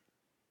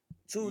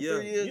 3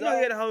 years You know, off?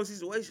 he had a whole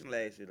situation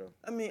last year, though.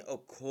 I mean,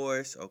 of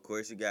course,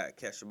 you got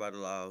captured by the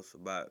laws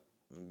about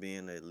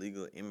being a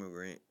legal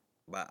immigrant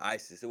by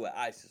ISIS. It was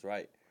ISIS,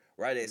 right?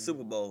 Right at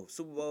Super Bowl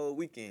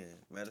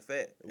weekend, matter of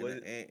fact.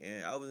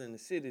 And I was in the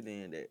city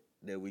then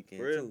that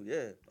weekend, too.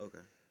 Yeah.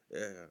 Okay.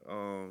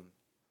 Yeah.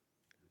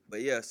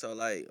 But yeah, so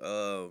like,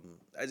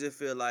 I just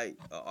feel like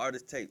an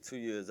artist take 2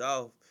 years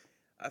off.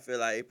 I feel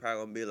like it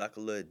probably gonna be like a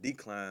little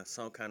decline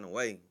some kind of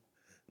way.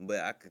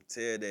 But I could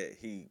tell that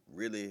he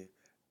really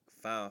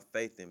found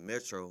faith in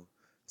Metro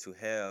to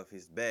have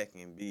his back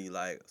and be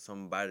like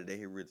somebody that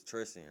he really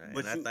trusts in.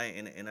 Right?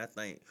 I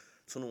think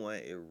 21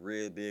 is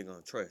real big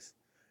on trust.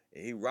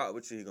 If he rock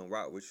with you, he gonna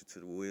rock with you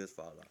till the wheels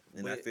fall off.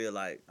 And I feel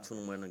like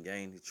 21 done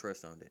gained his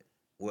trust on that.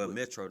 Well,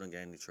 Metro done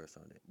gained his trust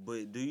on that.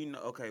 But do you know?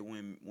 Okay,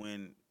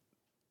 when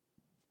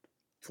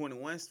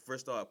 21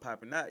 first started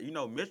popping out, you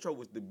know, Metro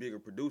was the bigger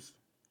producer.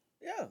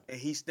 Yeah. And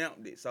he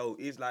stamped it. So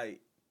it's like,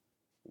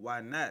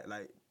 why not?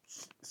 Like,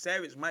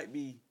 Savage might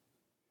be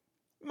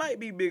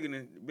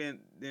bigger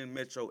than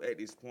Metro at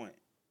this point.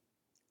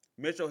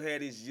 Metro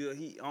had his year,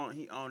 he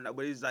on that,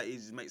 but it's like it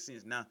just makes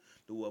sense now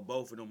to where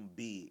both of them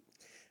big.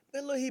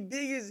 But look, his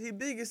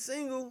biggest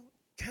single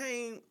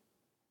came.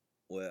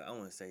 Well, I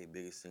wouldn't say his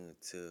biggest single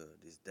to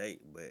this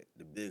date, but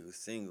the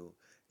biggest single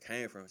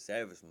came from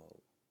Savage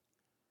Mode.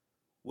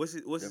 What's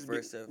his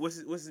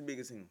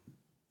biggest single?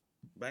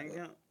 Bank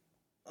account?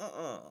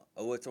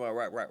 What to my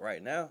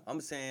right now?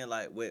 I'm saying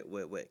like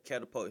what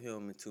catapult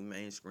him into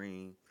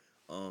mainstream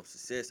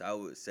success. I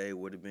would say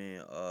would have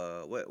been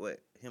what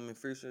him and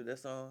Future, that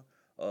song.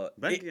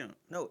 Bank account.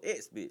 No,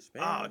 X bitch,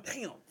 man. Oh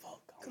damn,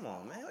 fuck. Come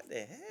on, man. What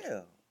the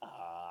hell?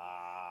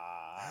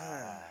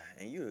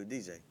 And you a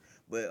DJ.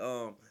 But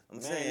I'm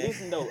saying,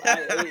 listen though,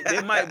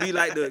 it might be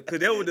like cause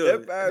they were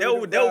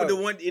the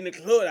one in the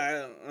club.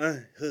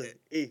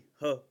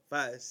 Her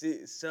 5,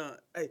 6, 7,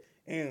 8.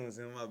 Hands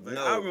in my back.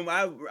 No.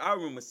 I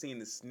remember seeing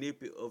the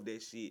snippet of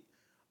that shit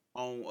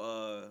on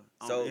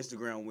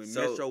Instagram when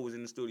Metro was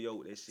in the studio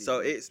with that shit. So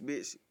X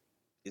bitch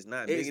is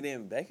not bigger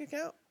than bank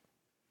account.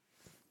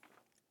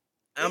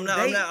 I'm not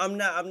looking at. I'm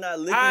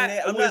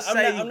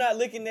not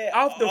looking at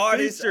off the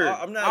artists. feature.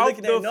 I'm not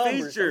looking at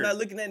numbers. Feature. I'm not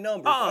looking at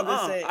numbers. I'm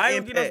just saying. I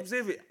ain't getting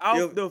specific.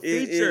 Off the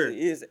feature.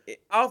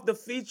 Off the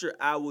feature,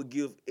 I would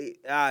give it.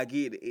 I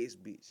give the X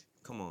bitch.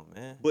 Come on,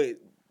 man. But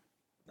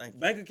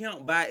bank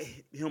account by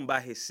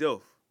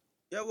himself.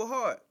 Yeah, well,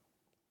 hard.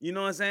 You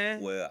know what I'm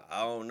saying? Well,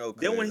 I don't know.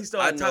 Then when he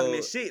started talking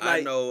that shit,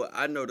 like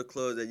I know the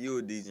clubs that you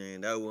were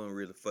DJing, that wasn't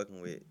really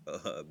fucking with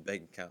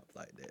bank account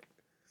like that.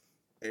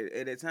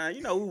 At that time,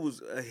 you know, we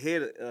was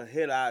ahead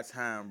of our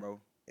time, bro.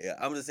 Yeah,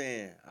 I'm just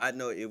saying. I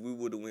know if we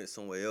would have went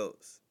somewhere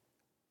else,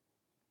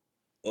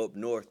 up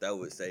north, I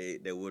would say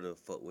they would have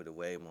fucked with it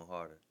way more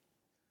harder.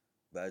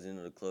 But I just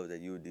know the clubs that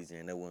you were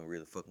DJing, they wasn't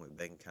really fucking with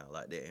bank account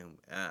like that. And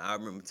I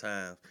remember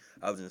times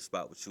I was in the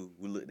spot with you.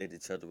 We looked at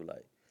each other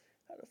like,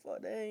 how the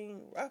fuck they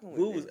ain't rocking with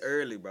Who this? was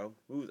early, bro?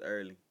 Who was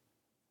early?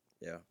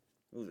 Yeah.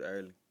 Who was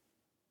early?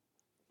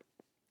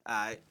 All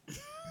right.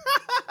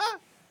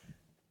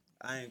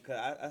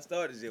 I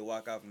started to just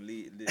walk off and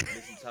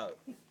listen talk.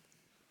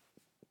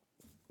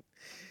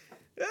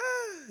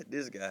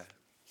 This guy.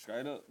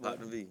 Straight up.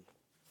 Potna V.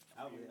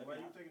 Why are you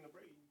taking a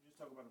break? You just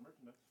talk about the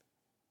merchandise.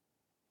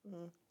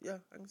 Yeah,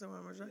 I can talk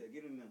about my Yeah,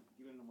 get in there.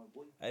 Get in there, my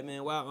boy. Hey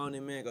man, while on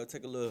it, man, go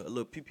take a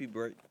little pee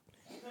break.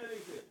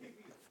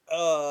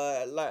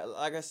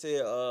 Like I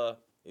said,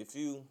 if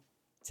you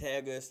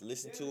tag us,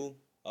 listen to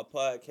our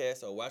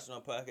podcast or watching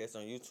our podcast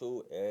on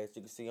YouTube, as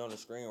you can see on the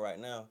screen right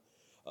now,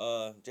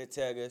 just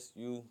tag us.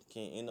 You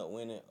can end up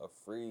winning a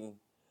free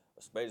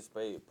Spade A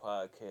Spade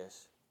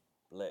podcast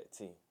black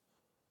tea.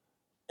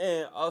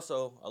 And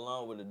also,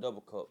 along with a double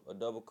cup,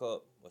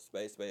 a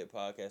Spade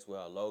podcast with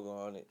our logo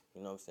on it.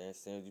 You know what I'm saying?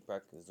 Since you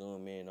probably can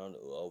zoom in on it,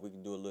 or we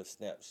can do a little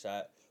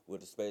snapshot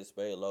with the Spade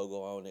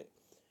logo on it.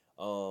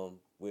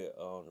 With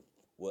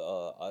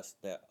our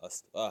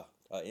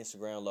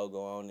Instagram logo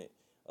on it.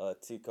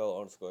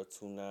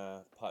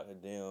 Tico_29,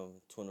 Potna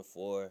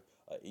 24,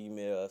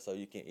 email, so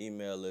you can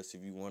email us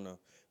if you wanna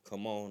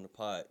come on the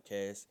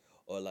podcast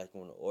or like you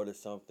wanna order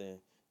something.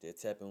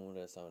 Just tap in with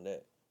us on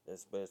that.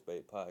 That's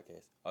Spade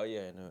podcast. Oh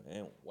yeah,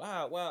 and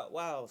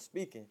wow.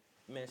 Speaking,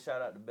 man,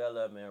 shout out to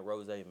Bella, man,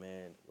 Rose,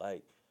 man.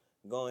 Like,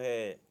 go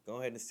ahead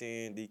and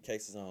send these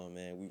cases on,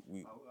 man.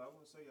 We. I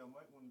want to say I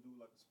might want to do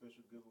like a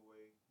special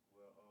giveaway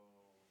where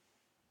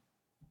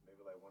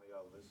maybe like one of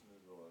y'all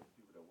listeners or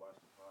people that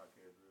watch the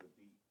podcast real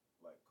deep,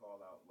 like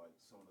call out like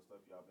some of the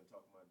stuff y'all been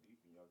talking about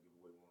deep, and y'all give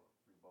away one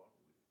free bottle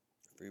with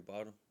it. Free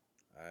bottle.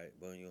 All right,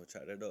 boom. You gonna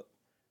chop that up?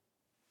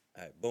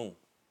 All right, boom.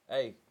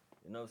 Hey,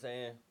 you know what I'm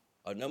saying?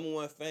 Our number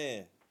one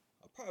fan,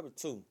 or probably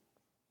two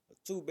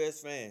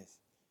best fans.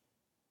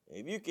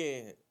 If you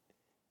can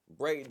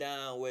break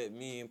down what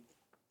me and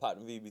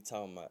Potna V be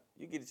talking about,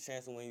 you get a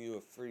chance to win you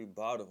a free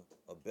bottle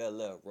of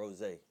Bel Air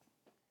Rosé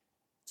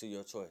to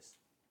your choice.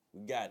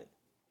 We got it.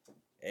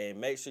 And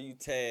make sure you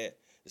tag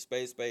the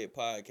Spade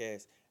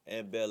podcast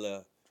and Bel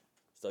Air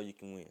so you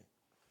can win.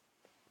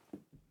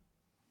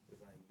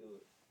 That's how you do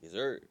it. Yes,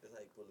 sir. That's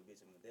how you pull a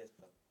bitch in the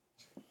desktop.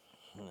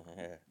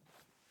 Yeah.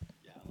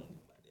 Yeah, I don't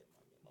know about that,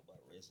 my man.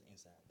 Nobody rest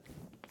inside that.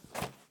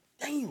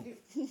 Damn.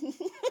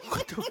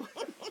 What the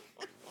fuck?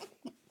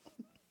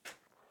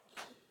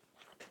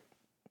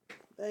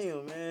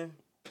 Damn, man.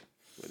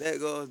 Well, there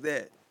goes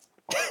that.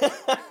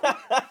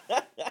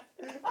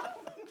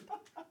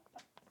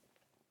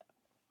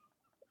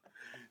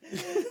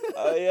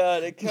 Oh yeah,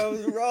 the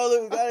cameras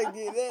rolling. We gotta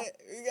get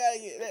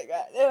that.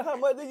 Goddamn, how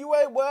much do you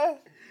weigh, boy?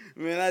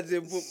 Man, I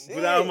just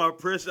put all my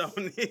pressure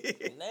on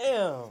it.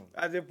 Damn.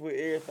 I just put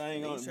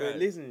everything on it. tried. But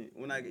listen,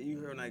 you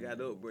heard when I got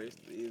up, bro, it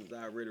was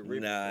already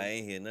ripping. Nah, I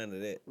ain't hear none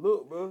of that.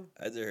 Look, bro.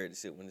 I just heard the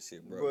shit when the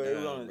shit broke Bro,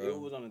 down, it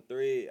was on the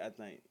thread, I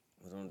think.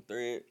 It was on the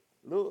thread.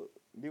 Look,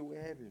 this what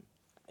happened.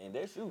 And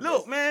that's you.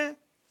 Look, man.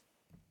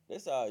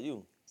 That's all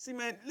you. See,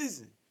 man,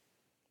 listen.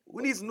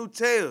 We need some new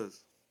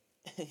chairs.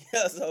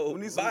 Yeah, so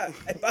We need buy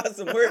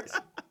some merch.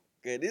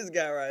 Cause this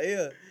guy right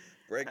here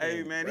breaking.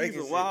 Hey, man, these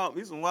some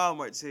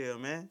Walmart chairs,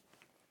 man.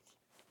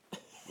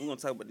 We gonna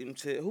talk about them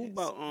chairs. Who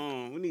bought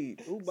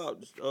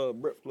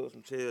Brett Club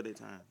some chairs that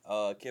time?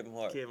 Kevin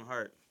Hart. Kevin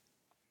Hart.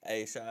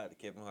 Hey, shout out to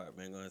Kevin Hart,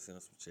 man. Go ahead and send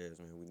us some chairs,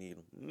 man. We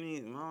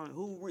need them.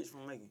 Who rich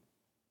from making?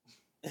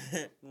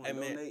 Hey,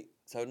 man. Donate?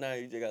 So now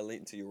you just gotta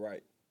lean to your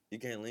right. You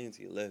can't lean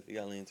to your left. You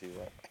gotta lean to your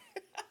right.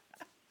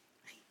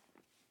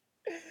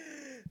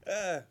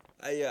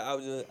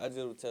 I just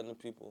was telling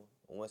people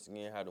once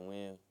again how to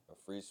win a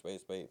free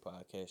Spade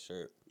podcast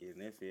shirt. Yeah,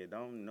 and if you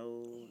don't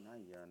know, now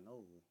y'all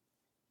know.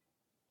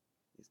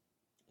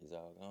 It's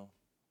all gone.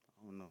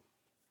 I don't know.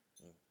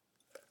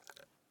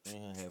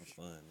 Man, having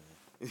fun,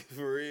 man.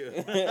 For real.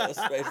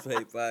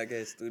 Spade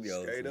podcast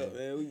studios. Straight up,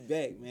 man. We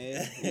back,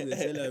 man. We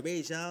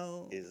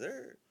celebration. Is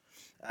there?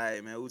 All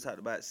right, man. We talked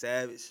about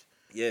Savage.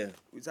 Yeah.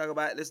 Let's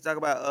talk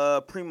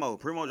about Primo.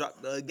 Primo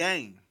dropped the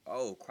game.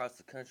 Oh, cross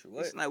the country.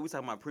 What? It's like we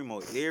talking about Primo.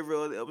 Every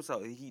other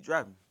episode, he keep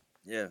dropping.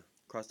 Yeah.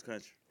 Across the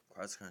country.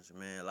 Cross the country,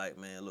 man. Like,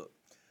 man, look.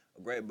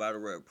 A great battle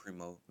rap,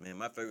 Primo. Man,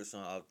 my favorite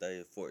song out there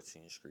is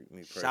 14th Street.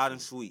 Me personally. Shout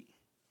and Sweet.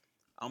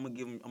 I'm gonna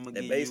give him.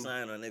 The bass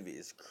line on that bit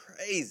is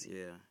crazy.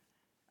 Yeah.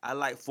 I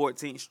like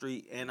 14th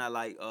Street and I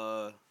like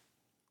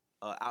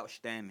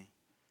Outstanding.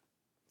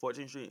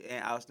 14th Street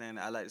and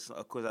Outstanding.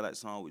 Of course, I like the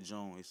song with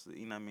June. It's,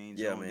 you know what I mean?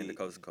 Yeah, June man, did, the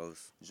coast to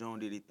coast. June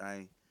did his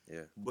thing.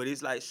 Yeah. But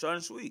it's like short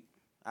and sweet.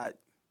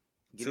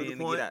 Get To in the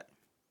and point. get out.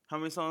 How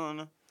many songs on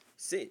there?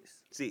 6.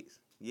 6.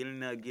 Get in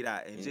there, get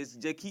out. And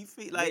just keep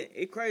feet Like, like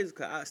it's crazy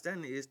because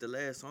Outstanding is the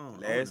last song.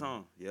 last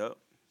song. Yep.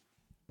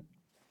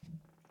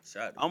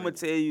 Shout out to I'm gonna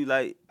Primo. tell you,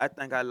 like, I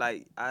think I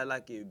like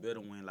it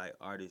better when like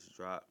artists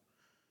drop.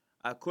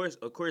 Of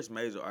course,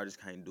 major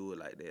artists can't do it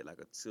like that, like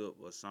a Tip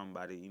or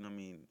somebody. You know what I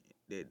mean?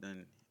 That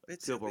done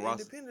Tip or Ross.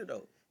 Independent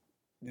though.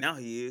 Now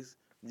he is,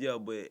 yeah.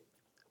 But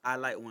I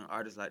like when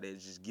artists like that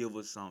just give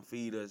us some,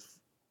 feed us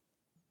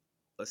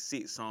a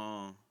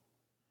 6-song.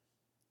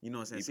 You know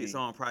what I'm saying? EP.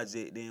 6-song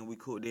project. Then we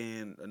could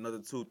then another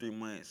 2-3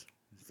 months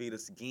feed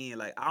us again.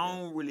 Like I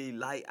don't really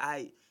like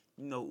I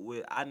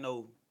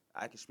know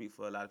I can speak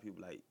for a lot of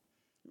people. Like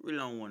you really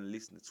don't want to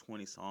listen to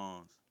 20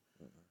 songs.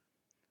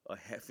 Or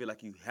feel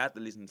like you have to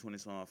listen to 20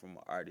 songs from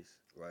an artist.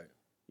 Right.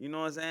 You know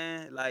what I'm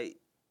saying? Like,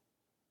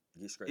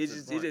 Get straight it's to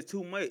just the point.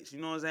 too much.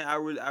 You know what I'm saying?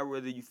 I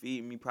rather you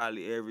feed me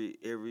probably every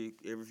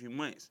few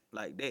months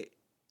like that.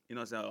 You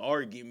know what I'm saying?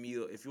 Or give me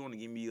if you want to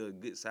give me a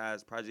good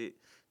size project,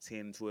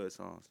 10 to 12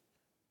 songs.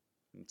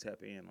 And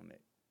tap in on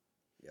that.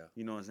 Yeah.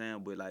 You know what I'm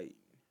saying? But like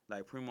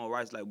Primo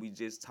Rice, like we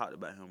just talked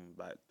about him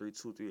like 3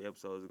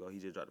 episodes ago. He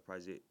just dropped a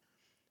project.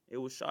 It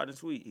was short and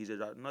sweet. He just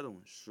dropped another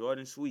one, short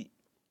and sweet.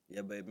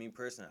 Yeah, but me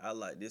personally, I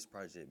like this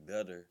project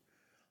better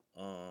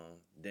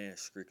than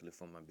Strictly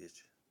for My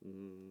Bitch.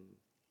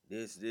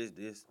 This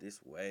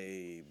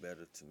way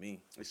better to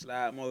me. It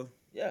slide more.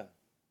 Yeah.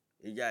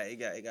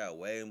 It got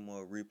way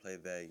more replay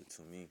value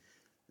to me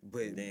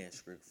than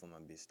Strictly for My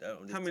Bitch.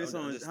 How many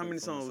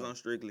songs was on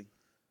Strictly?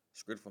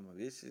 Strictly for My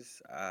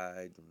Bitches,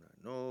 I do not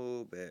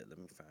know, but let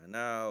me find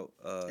out.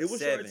 It was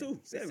 7. short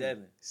too.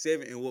 7.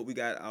 7 and what we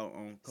got out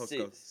on Coast to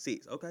 6. Coast.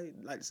 6. Okay,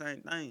 like the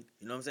same thing.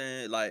 You know what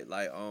I'm saying?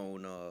 Like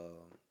on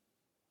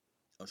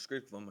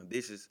Strictly for My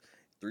Bitches,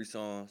 3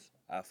 songs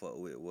I fuck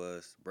with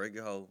was Break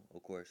Your Hoe,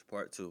 of course,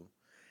 part 2,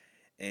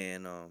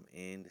 and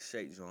the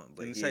Shake Joint.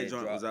 But the Shake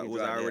Joint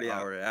was already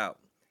out.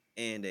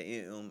 And the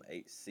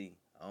MMHC.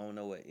 I don't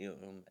know what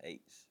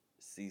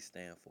MMHC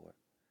stand for.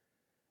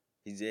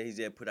 He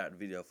just put out the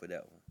video for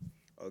that one.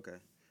 Okay.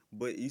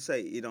 But you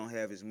say it don't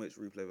have as much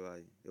replay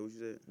value. That what you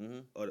said? Mm-hmm.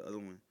 Or the other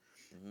one?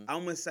 Mm-hmm.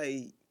 I'm gonna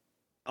say,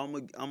 I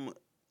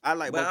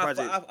like both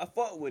projects. I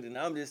fought with it. And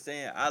I'm just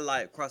saying I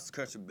like Cross the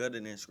Country better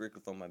than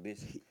Strictly for My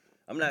Bitch.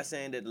 I'm not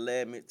saying that the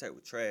last mixtape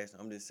was trash.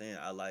 I'm just saying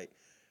I like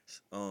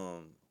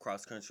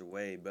Cross Country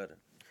way better.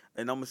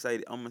 And I'm gonna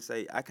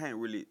say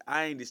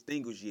I ain't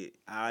distinguished yet.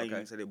 I ain't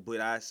gonna say that, but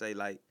I say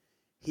like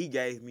he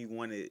gave me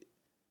one that.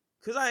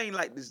 Cause I ain't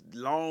like this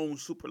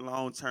super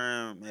long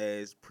term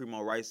as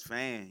Primo Rice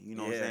fan, you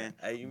know what I'm saying?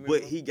 Hey, you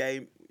but he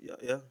gave,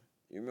 yeah.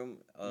 You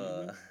remember,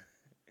 Primo,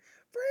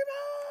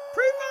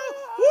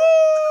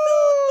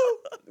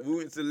 woo! We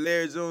went to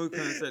Larry June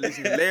concert,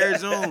 listening to Larry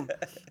June,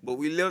 but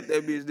we left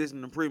that bitch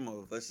listening to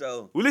Primo. For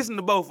sure. We listened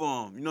to both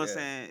of them, you know what I'm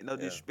saying? No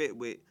disrespect,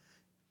 but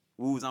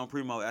we was on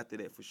Primo after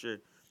that for sure.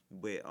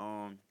 But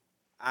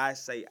I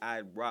say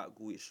I rock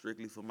with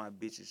Strictly for My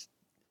Bitches,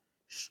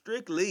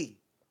 strictly.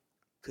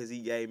 Cause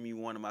he gave me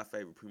one of my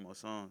favorite Primo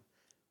songs,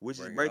 which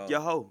is "Break Your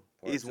Hoe."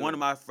 It's one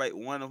of my favorite.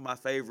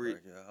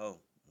 Break Your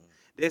Hoe.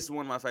 That's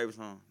one of my favorite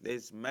songs.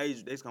 That's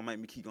major. That's gonna make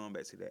me keep going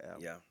back to that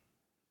album. Yeah.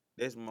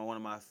 That's one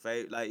of my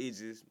favorite. Like it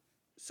just.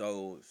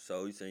 So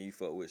you saying you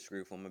fuck with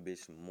Strictly for My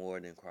Bitch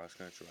more than Cross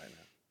Country right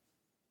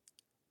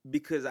now?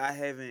 Because I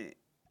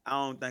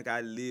don't think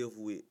I live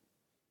with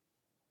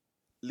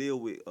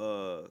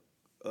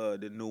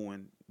the new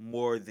one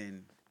more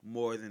than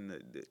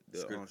the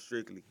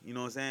Strictly. You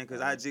know what I'm saying?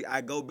 Cause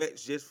I go back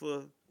just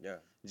for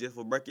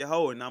Break Your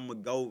Hoe, and I'm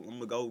gonna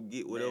go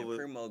get whatever. Man,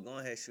 Primo, go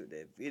ahead and shoot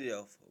that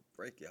video for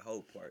Break Your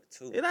Hoe part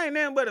 2. It ain't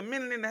nothing but a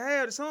minute and a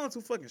half. The song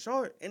too fucking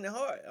short. In the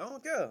heart, I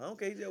don't care.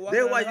 You just walk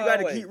That's down why the you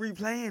gotta hallway. keep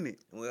replaying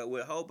it.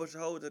 With a whole bunch of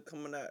hoes that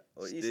coming out.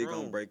 Or each Still room.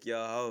 gonna break your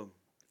hoe.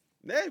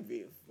 That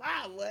be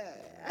fire.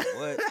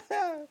 What?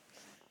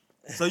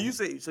 So you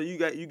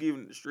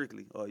giving it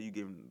Strictly, or you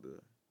giving the?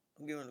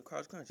 I'm giving the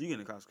Cross Country. You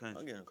getting the Cross Country?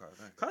 I'm getting the Cross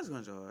Country. Cross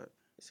Country hard.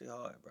 It's shit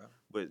hard, bro.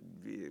 But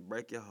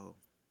break your hoe.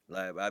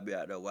 Like I be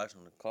out there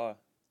watching the car.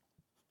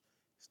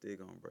 Still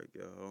gonna break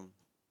your hoe.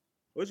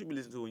 What you be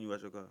listening to when you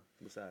watch your car?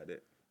 Besides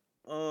that,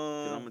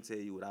 cause I'm gonna tell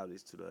you what I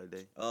listened to the other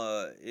day.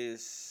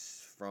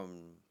 It's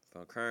from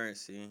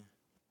Currency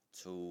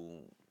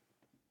to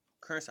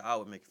Currency. I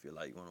would make you feel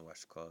like you want to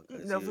watch the car.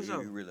 Yeah, for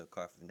sure. You really a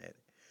car fanatic.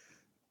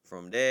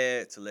 From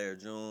that to Larry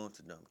June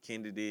to Dumb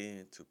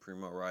Kennedy to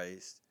Primo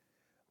Rice,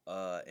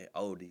 and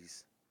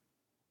Oldies.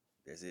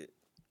 That's it.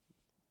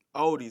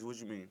 Oldies, what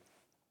you mean?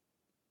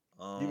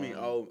 You mean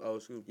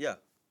old school? Yeah.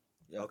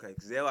 Okay,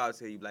 because that's why I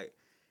tell you, like,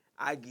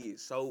 I get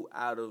so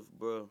out of,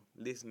 bro,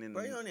 listening.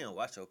 Bro, you don't even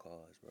watch your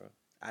cars, bro.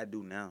 I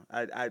do now.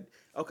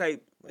 Okay,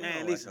 Bro, man, you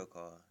don't listen. watch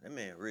your car. That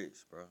man rich,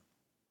 bro.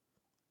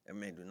 That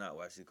man do not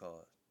watch his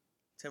cars.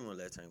 Tell me when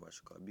last time you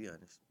watched your car. Be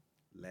honest.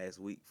 Last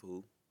week,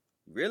 fool.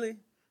 Really?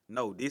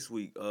 No, this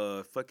week,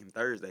 fucking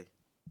Thursday.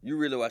 You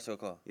really watch your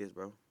car? Yes,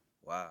 bro.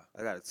 Wow.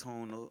 I got to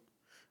tune up.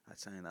 I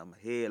changed out my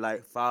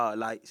headlight, fog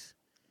lights.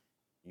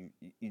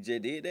 You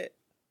just did that?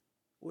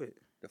 What?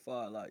 The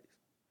fog lights.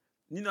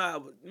 You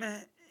know,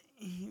 man.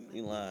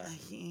 You lying.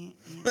 You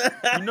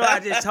know, I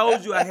just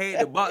told you I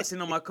had the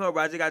boxing on my car, but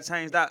I just got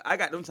changed out. I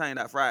got them changed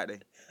out Friday.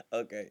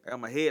 Okay. I got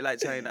my headlight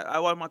changed out. I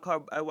watched my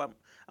car.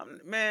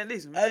 Man,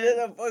 listen, man. I just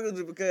don't fuck with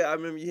you because I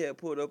remember you had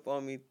pulled up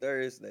on me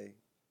Thursday.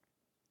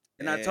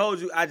 And I told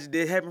you, I just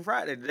did happen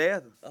Friday, the day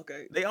after.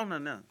 Okay. They on there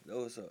now. That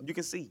was up. You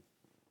can see.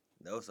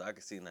 No, so I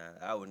can see now.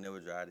 I would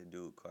never drive the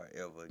dude car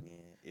ever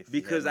again.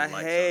 Because I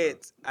had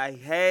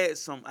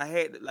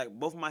like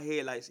both my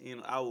headlights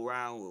in. I was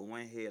around with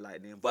one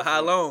headlight then. For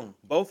how long?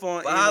 Both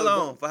on. For how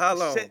long? For how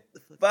long?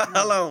 For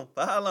how long?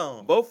 For how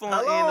long? Both on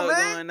end up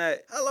going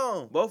that. How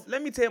long? Both.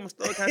 Let me tell my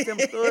story. Can I tell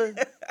my story?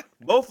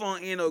 Both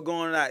on end up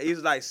going out.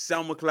 It's like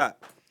 7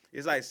 o'clock.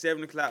 It's like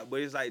 7 o'clock, but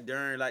it's like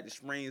during like the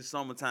spring,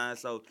 summertime,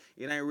 so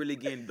it ain't really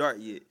getting dark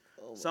yet.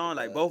 So I'm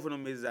like both of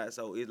them is out.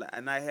 So it's like,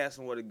 and I had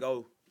somewhere to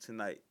go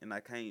tonight, and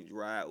I can't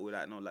ride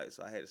without no light,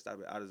 so I had to stop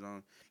at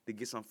AutoZone to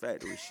get some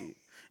factory shit.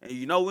 And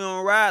you know we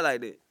don't ride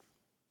like that.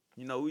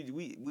 You know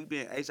we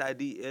been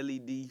HID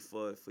LED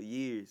for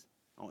years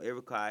on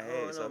every car I had.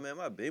 Oh no, so man,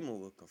 my Beamer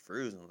was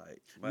confusing.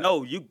 Like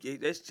no,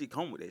 that shit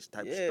come with that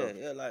type of stuff.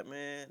 Yeah, like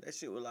man, that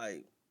shit was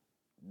like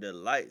the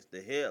lights,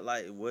 the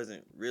headlight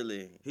wasn't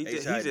really he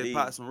HID. just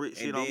popped some rich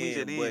shit on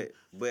me.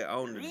 But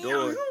on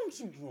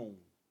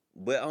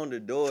the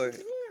door,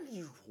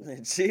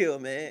 chill,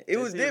 man. It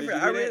was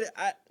different.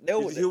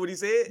 Did you hear what he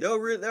said?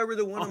 That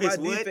really one of my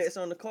defects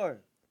on the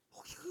car.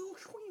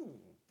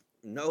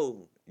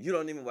 No, you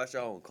don't even watch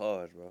your own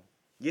cars, bro.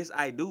 Yes,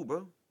 I do,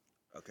 bro.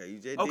 Okay, you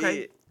just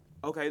did.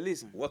 Okay,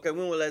 listen. Okay,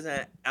 when was last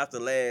time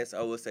after last?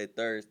 I would say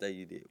Thursday.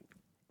 You did.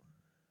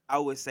 I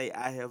would say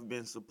I have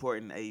been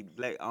supporting a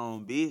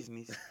black-owned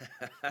business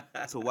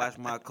to wash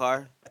my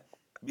car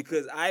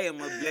because I am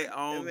a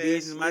black-owned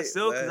business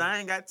myself because I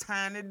ain't got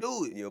time to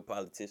do it. You're a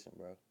politician,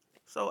 bro.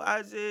 So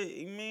I just,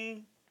 I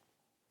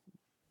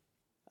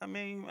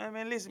mean,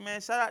 listen,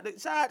 man. Shout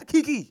out to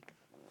Kiki.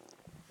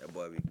 That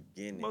boy be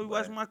getting it. Boy, we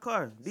washing my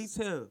car.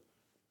 Detail.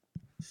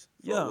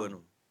 With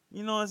him.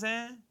 You know what I'm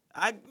saying?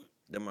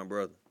 That's my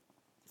brother.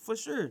 For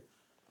sure.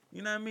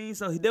 You know what I mean?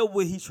 So that's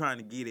what he trying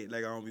to get at.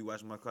 Like, I don't be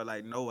washing my car.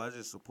 Like, no, I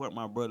just support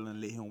my brother and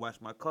let him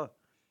wash my car.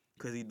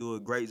 Because he do a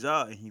great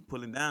job and he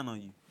pulling down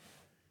on you.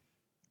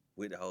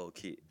 With the whole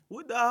kit.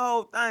 With the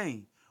whole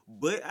thing.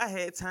 But I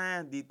had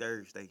time this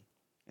Thursday.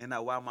 And I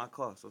washed my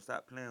car, so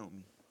stop playing with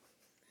me.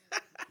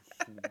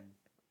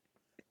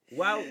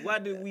 Why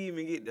did we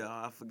even get there?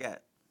 I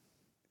forgot.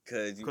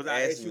 Cause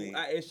I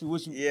asked you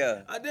what you.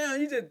 Yeah. Oh damn!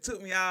 You just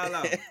took me all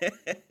out.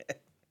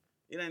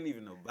 It ain't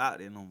even about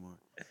that no more.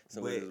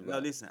 So but no,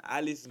 listen. I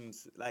listen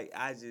to, like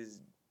I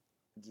just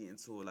get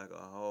into it like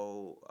a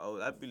whole.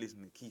 I be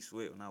listening to Keith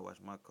Sweat when I watch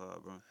my car,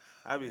 bro.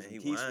 I be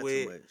listening to Keith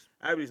Sweat.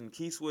 I be listening to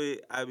Keith Sweat.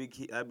 I be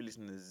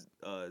listening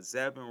to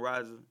Zap and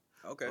Roger.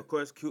 Okay. Of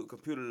course,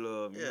 Computer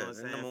Love. You know what I'm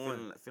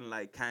saying? Feeling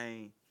like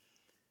Kane.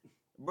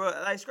 Bro,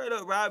 like straight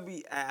up, bro,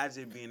 I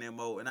just be in that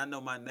mode, and I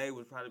know my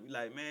neighbors probably be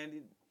like,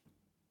 man,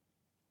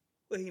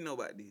 what he know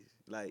about this?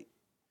 Like,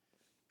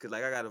 cause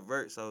like I got a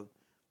vert, so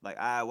like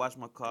I wash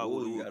my car.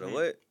 Ooh, you got a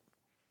what?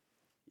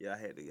 Yeah, I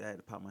had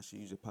to pop my shit.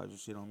 You just pop your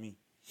shit on me.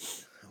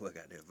 What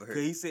got that vert? Cause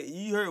he said,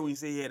 you heard when he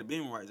said he had a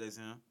beam right,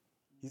 Jason.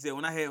 He said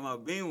when I had my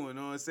beam, you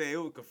know what I'm saying, it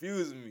was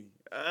confusing me.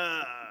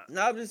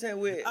 No, I'm just saying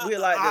with like the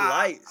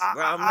lights,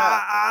 bro. I'm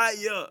not.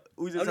 Yeah.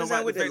 We just I'm just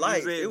saying with the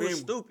lights. It was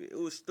stupid. It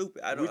was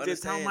stupid. I don't understand. We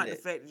just talking about the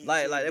fact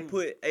that like they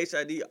put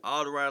HID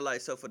all around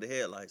lights except for the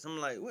headlights. I'm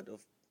like, what the?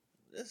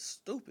 That's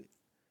stupid.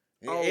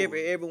 Oh.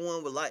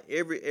 Everyone was like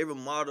every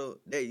model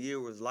that year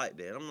was like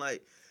that. I'm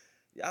like,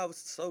 y'all was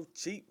so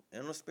cheap,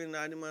 and I'm spending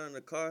all the money on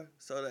the car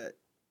so that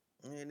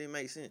it didn't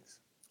make sense.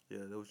 Yeah,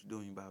 that's what you're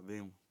doing. You buy a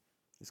beam.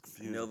 It's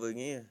confusing. Never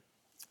again.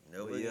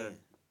 Never again.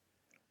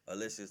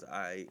 Unless it's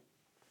alright.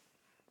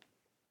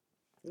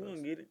 We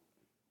don't get it.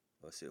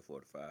 Or shit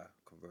 45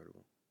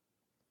 convertible.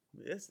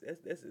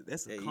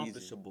 That's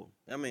accomplishable.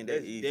 Easy. I mean,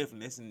 that's easy.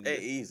 Definitely.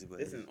 That's easy,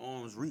 but it's in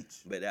arm's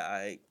reach. But that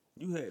alright.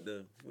 You had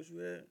what you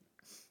had?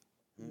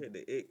 You had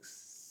the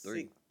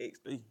X3.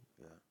 X3.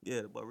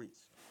 Yeah, the boy reach.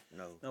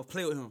 No,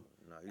 play with him.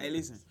 No, hey,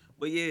 listen.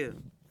 But yeah.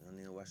 You don't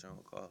need to wash your own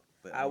car.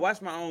 But I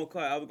watched my own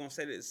car. I was gonna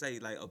say that to say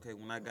like, okay,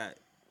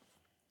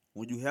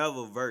 when you have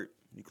a vert,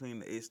 you clean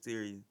the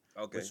exterior.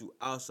 Okay. But you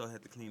also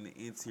have to clean the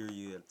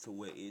interior to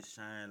where it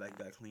shine. Like, you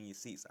gotta clean your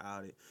seats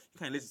out. You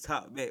can't let your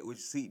top back with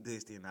your seat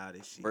dusty and all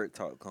that shit. Vert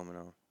talk coming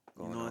on.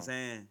 You know what I'm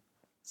saying?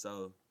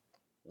 So,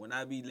 when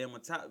I be letting my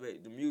top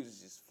back, the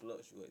music just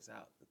fluctuates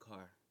out the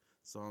car.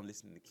 So, I'm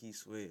listening to Keith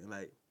Sweat and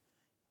like,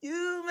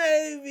 you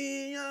may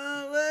be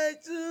young,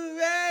 but you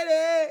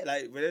ready.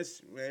 Like, but that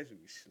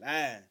should be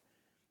slide.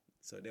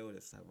 So, that was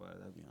the type of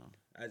I be on.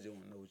 I just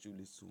want to know what you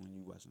listen to when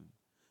you watching.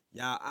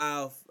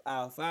 Y'all,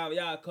 all 5 of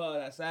y'all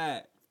cars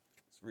outside.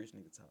 It's rich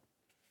nigga talk.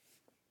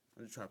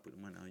 I'm just trying to put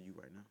the money on you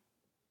right now.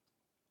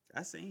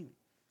 I seen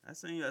it. I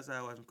seen you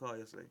outside watching cars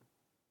yesterday.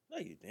 No,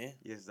 you didn't.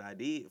 Yes, I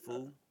did,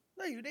 fool.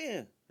 No, you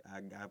didn't. I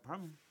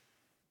promise.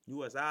 You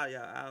was all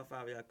 5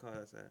 of y'all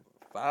cars outside.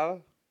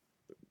 5?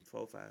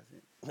 4, 5.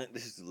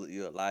 This is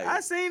you're a liar.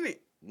 I seen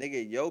it.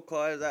 Nigga, your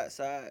car is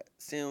outside.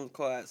 Sim's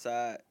car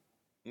outside.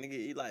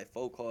 Nigga, you like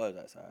 4 cars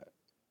outside.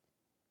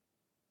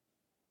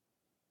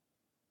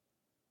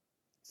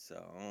 So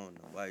I don't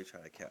know why you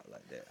trying to cap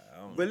like that.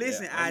 But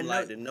listen, I'm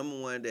like the number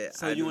one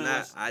that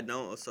I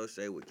don't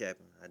associate with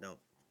capping. I don't.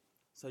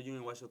 So you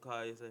didn't wash your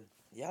car yesterday?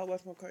 Yeah, I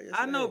washed my car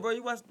yesterday. I know, bro.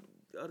 You watched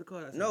the other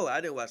car. No,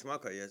 I didn't wash my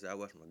car yesterday. I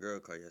washed my girl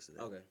car yesterday.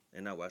 Okay.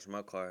 And I washed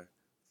my car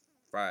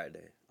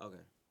Friday.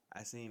 Okay.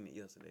 I seen it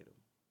yesterday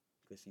though,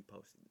 cause she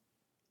posted it.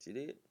 She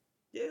did?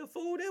 Yeah,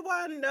 fool. That's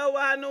why I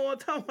know what I'm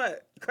talking about.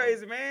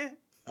 Crazy man.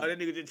 Oh, that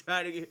nigga just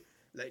trying to get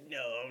like,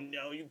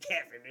 no, you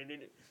capping.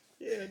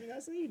 Yeah, nigga, I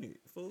seen it,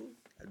 fool.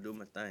 I do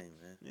my thing,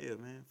 man. Yeah,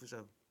 man, for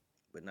sure.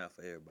 But not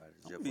for everybody.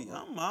 Just When for you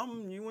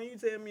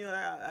tell me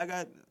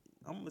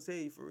I'm gonna tell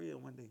you for real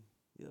one day.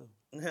 Yeah,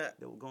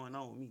 that was going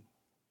on with me.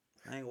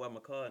 I ain't wash my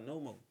car no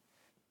more.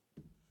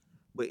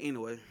 But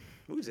anyway,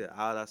 we just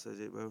all our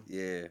subject, bro.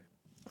 Yeah.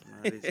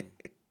 Man,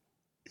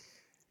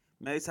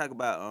 let's talk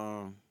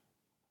about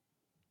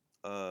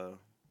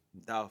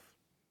Dolph.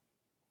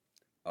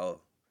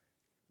 Oh,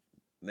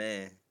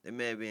 man, that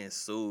man being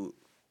sued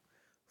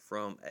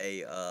from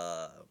a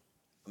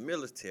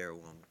military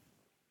woman.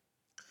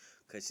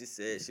 Cause she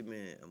said she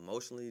been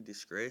emotionally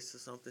distressed or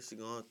something. She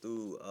going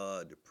through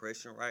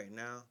depression right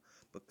now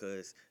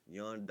because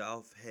young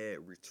Dolph had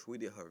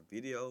retweeted her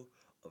video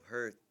of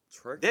her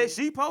twerking. That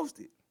she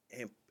posted.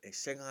 And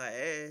shaking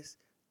her ass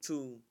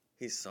to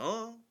his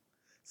song.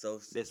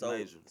 That's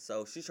major.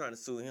 So she's trying to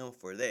sue him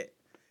for that.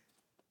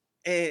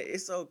 And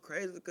it's so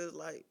crazy because,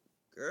 like,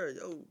 girl,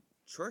 yo,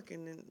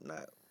 twerking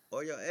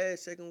or your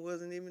ass shaking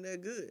wasn't even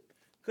that good.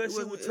 Cause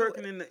she was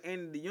twerking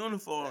in the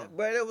uniform.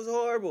 But it was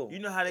horrible. You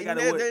know how they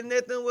gotta wear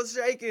nothing was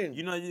shaking.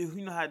 You know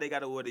how they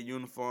gotta wear the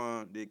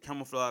uniform, the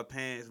camouflage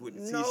pants with the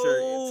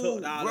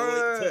t-shirt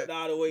tucked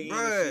all the way in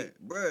and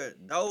shit. Bruh,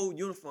 those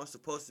uniforms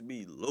supposed to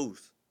be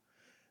loose.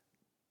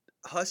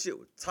 Her shit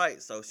was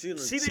tight, so she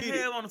didn't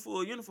have on the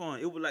full uniform.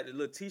 It was like the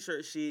little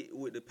t-shirt shit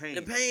with the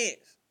pants. The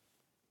pants.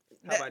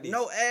 How about this?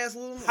 No ass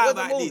movement.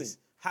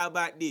 How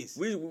about this?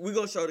 We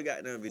gonna show the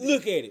goddamn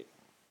video.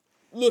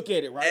 Look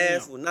at it right now.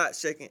 Ass was not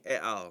shaking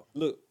at all.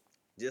 Look.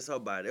 Just her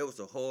body. It was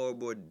a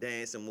horrible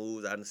dancing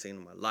moves I done seen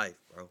in my life,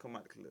 bro. Come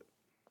out the clip.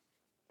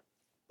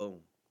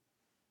 Boom.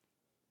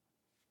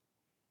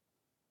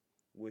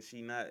 Was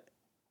she not?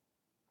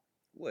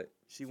 What?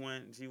 She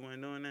wasn't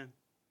doing that?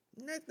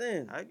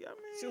 Nothing. I mean,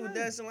 she was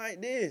dancing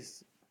like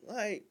this.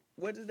 Like,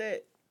 what is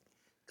that?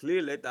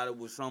 Clearly, they thought it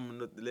was something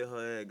enough to let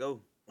her ass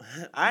go.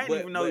 I didn't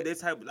even know I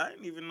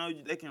didn't even know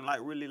they can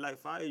really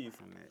fire you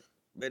from that.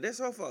 But that's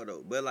her fault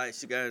though. But like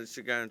she got in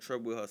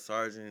trouble with her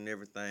sergeant and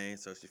everything,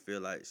 so she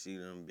feel like she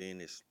done being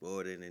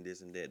exploited and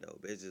this and that though.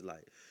 But it's just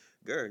like,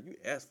 girl, you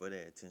asked for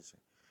that attention.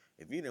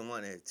 If you didn't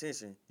want that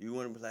attention, you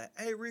wouldn't be like,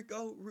 hey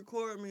Rico,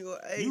 record me, or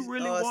hey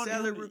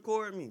Sally,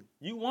 record me.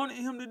 You wanted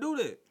him to do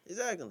that.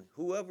 Exactly.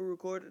 Whoever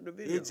recorded the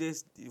video. It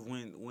just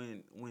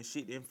when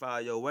shit didn't fall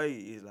your way,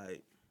 it's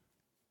like,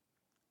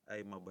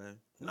 hey my bad.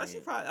 No, she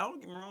probably, I don't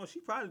get me wrong,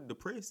 she probably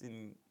depressed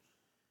and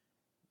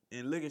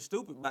looking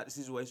stupid about the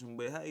situation,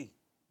 but hey,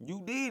 you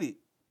did it.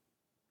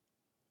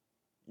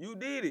 You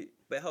did it.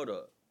 But hold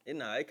up. It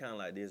kind of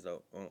like this,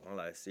 though, on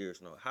like a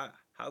serious note. How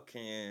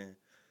can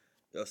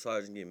your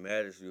sergeant get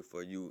mad at you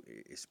for you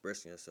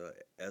expressing yourself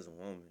as a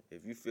woman?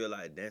 If you feel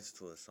like dancing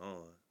to a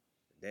song,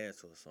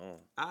 dance to a song.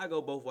 I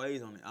go both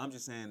ways on it. I'm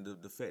just saying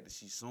the fact that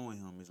she's suing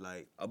him is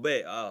like, I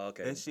bet. Oh,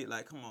 okay. That shit,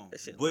 like, come on.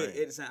 That shit but lame.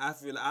 at the same, I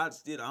feel like I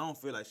don't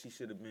feel like she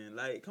should have been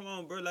like, come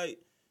on, bro, like.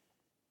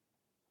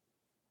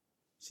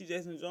 She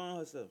just enjoying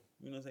herself.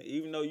 You know what I'm saying?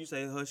 Even though you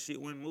say her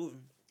shit wasn't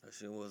moving. Her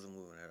shit wasn't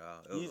moving at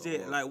all. You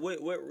just, like,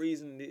 what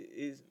reason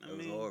is, it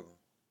was horrible.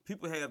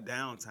 People have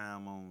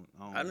downtime on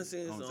I done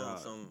seen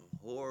some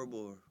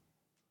horrible,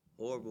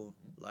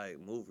 like,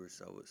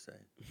 movers, I would say.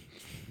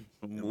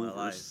 In my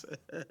life.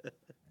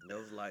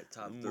 Those, like,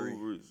 top three.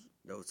 Movers.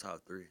 Those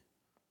top three.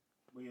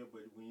 But yeah,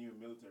 but when you're a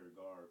military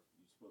guard,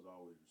 you're supposed to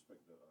always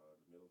respect the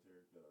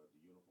military, the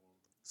uniform.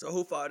 So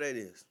who fault that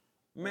is?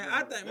 Man,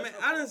 I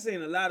done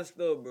seen a lot of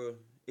stuff, bro.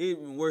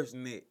 Even worse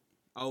than that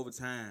over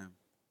time.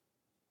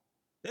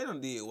 They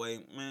done did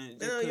way, man.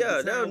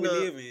 Yeah, the time we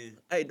live in.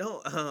 Hey,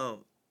 don't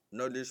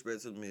no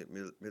disrespect to the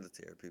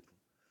military people.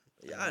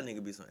 Y'all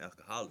nigga be some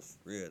alcoholics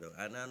for real though.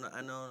 I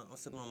know I'm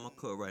sipping on my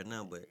cup right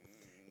now, but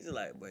it's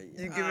like, bro,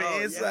 you give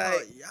me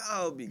insight.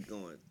 Y'all be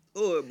going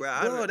through it,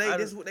 bro. Bro,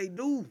 that's what they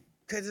do.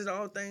 Cause it's the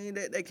only thing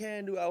that they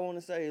can do. I want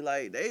to say,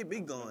 like, they be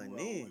going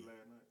in.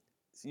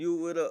 You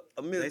with a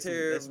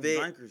military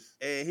vet,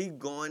 and he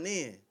going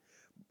in.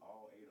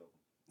 All 8 of them.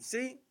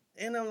 See?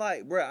 And I'm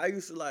like, bro, I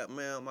used to like,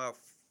 man, my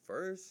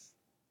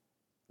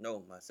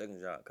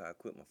second job, cause I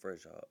quit my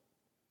first job.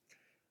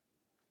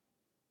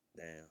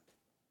 Damn.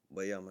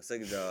 But yeah, my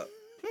second job.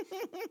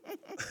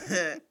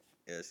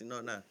 Yeah, she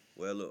know now.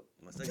 Well, look,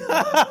 my second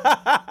job.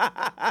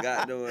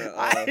 got doing.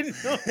 I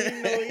didn't know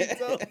he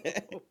told.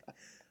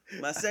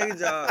 My second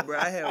job, bro,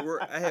 I had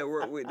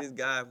worked with this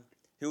guy.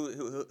 He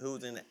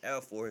was in the Air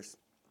Force.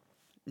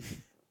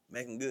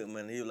 Making good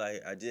money. He was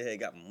like, I just had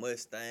got my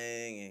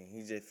Mustang, and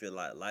he just feel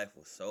like life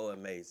was so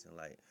amazing.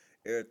 Like,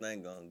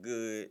 everything going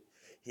good.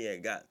 He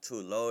had got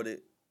too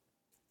loaded,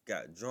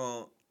 got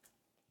drunk,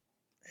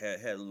 had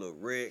a little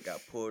wreck, got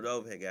pulled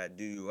over, had got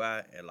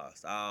DUI, and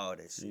lost all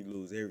that shit. You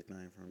lose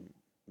everything from you.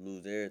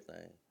 Lose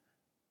everything.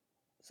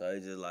 So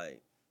it's just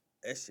like,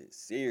 that shit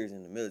serious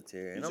in the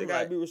military. You And just I'm gotta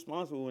like, be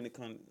responsible when it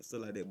comes to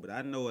stuff like that. But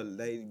I know a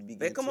lady be man,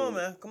 getting come to on, it.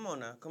 man. Come on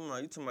now. Come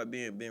on. You talking about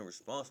being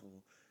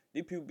responsible.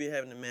 These people be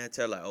having the man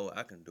tell like, oh,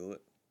 I can do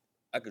it.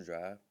 I can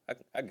drive.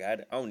 I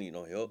got it. I don't need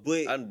no help.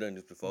 But I done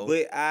this before.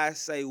 But I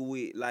say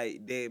with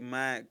like that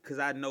mind, cause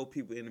I know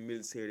people in the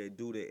military that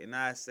do that, and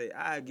I say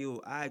I give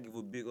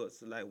a big up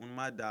to like when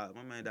my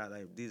man died,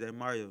 like DJ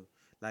Mario,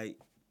 like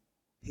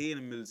he in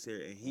the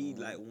military and he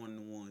like one of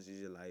the ones is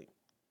just like,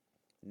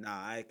 nah,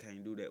 I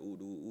can't do that.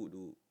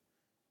 Ooh.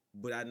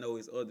 But I know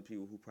it's other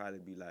people who probably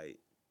be like,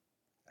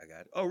 I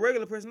got it. a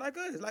regular person like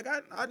us. Like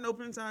I know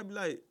plenty of time be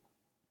like,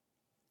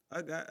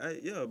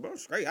 yeah, bro,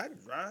 straight. I can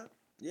drive.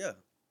 Yeah.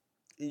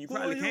 And you Pull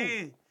probably you.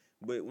 can.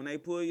 But when they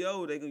pull you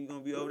over, you gonna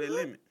be over that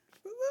limit.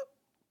 Whoop, whoop.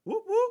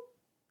 Whoop whoop.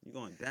 You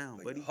going down,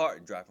 But buddy. your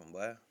heart dropping,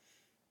 boy.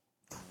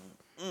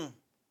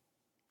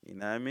 You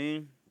know what I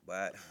mean?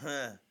 But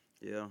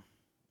Yeah.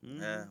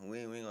 nah, we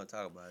ain't gonna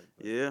talk about it.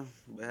 But, Yeah.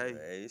 But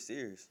hey, it's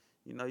serious.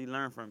 you know you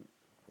learn from it.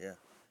 Yeah.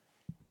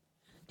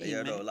 But Hey,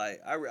 yeah, man. though,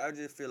 like I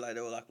just feel like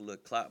they were like a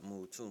little clout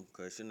move too,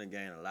 cause shouldn't have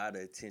gained a lot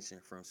of attention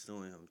from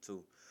suing him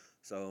too.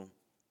 So,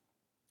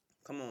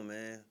 come on,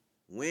 man.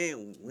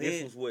 When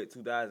This was what,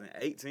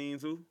 2018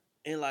 too?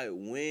 and like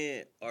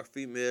when are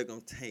female gonna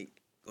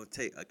take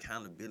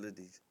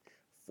accountability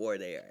for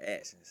their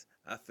actions?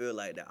 I feel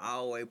like they're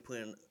always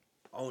putting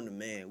on the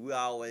man. We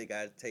always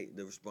gotta take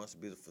the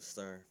responsibility for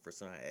certain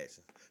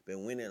actions. But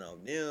when it's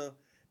on them,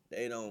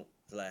 they don't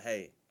like,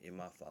 hey, it's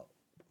my fault.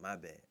 My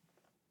bad.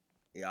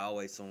 It's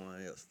always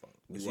someone else's fault.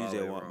 But You you always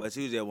just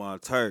wrong.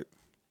 want to turk.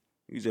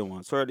 You just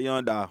want to turk the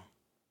young dog.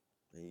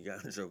 And you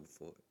got in trouble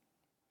for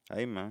it.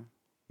 Hey man.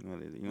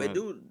 But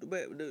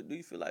do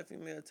you feel like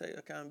females take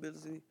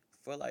accountability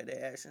for like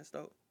their actions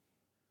though?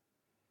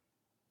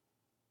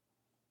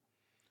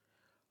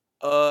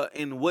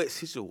 In what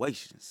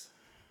situations?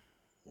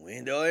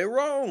 When they're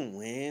wrong.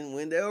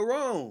 When they're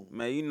wrong.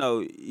 Man, you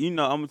know,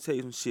 I'm gonna tell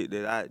you some shit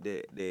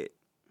that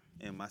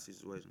in my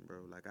situation, bro.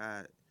 Like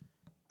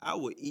I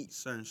would eat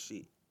certain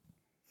shit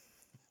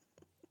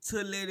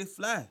to let it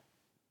fly.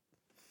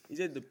 It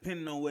just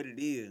depending on what it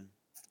is.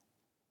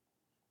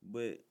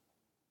 But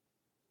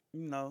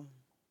you know,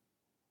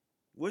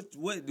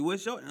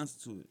 what's your answer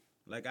to it?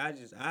 Like I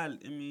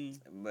mean,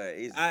 But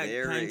it's I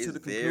very, came it's to the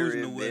very,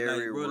 conclusion of what,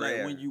 very like, bro,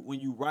 rare. like when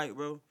you write,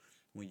 bro,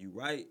 You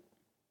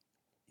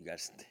gotta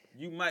stay.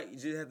 you might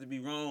just have to be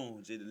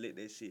wrong just to let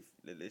that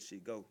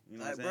shit go. You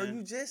know Like, what I'm saying? bro,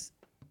 you just.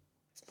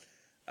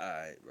 All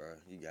right, bro,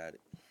 you got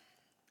it.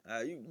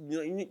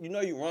 You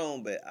know you're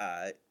wrong, but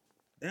all right.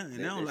 They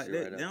don't like shit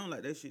that. right They up. don't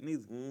like that shit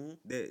neither. Mm-hmm.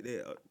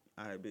 That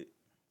I bet.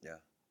 Yeah.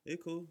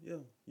 It cool. Yeah,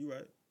 you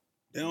right.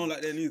 They don't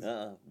like that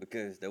neither.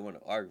 Because they want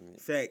an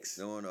argument. Facts.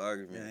 They want an Yeah,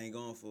 argument. I ain't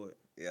going for it.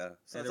 Yeah. And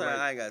Sometimes the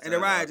I ain't got time. And the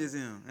to ride argue. just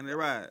him. And the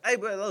ride. Hey,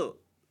 but look,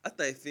 I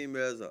think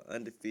females are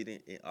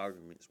undefeated in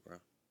arguments, bro.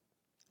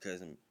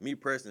 Because me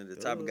personally,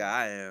 the type of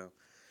guy I am,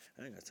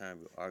 I ain't got time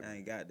to I argue.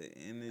 ain't got the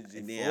energy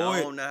And for then I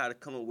it. don't know how to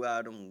come up with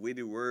all them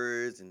witty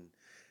words and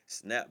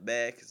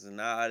snapbacks and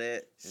all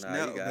that. Nah,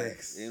 you got it.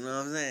 Snapbacks. You know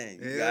what I'm saying?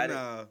 You Hell got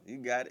nah. it. You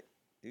got it.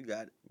 You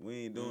got it. We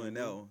ain't doing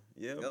that one.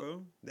 Yeah, Yep.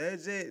 bro.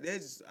 That's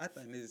just. I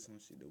think this is some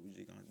shit that we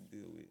just gonna have to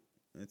deal with.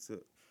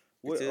 Until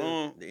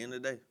Until the end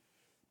of the day.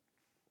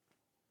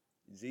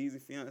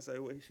 Jeezy fiance,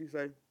 what she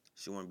say?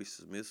 She want to be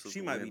submissive.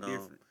 She might be when,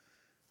 different.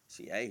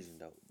 She Asian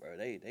though, bro.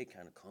 They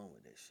kind of come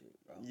with that shit,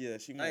 bro. Yeah,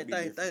 she might be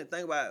different.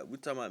 Think about it. We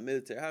talking about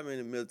military. How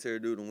many military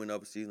dudes went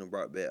overseas and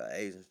brought back an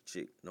Asian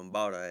chick? Them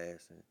bought her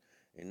ass,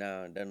 and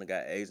now they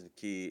got Asian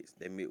kids.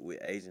 They met with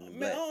Asian and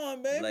black.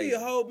 Man, be a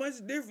whole bunch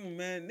of different,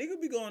 man. Nigga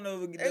be going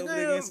over there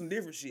getting some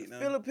different shit now.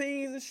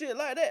 Philippines and shit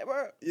like that,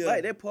 bro. Yeah.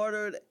 Like that part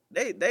of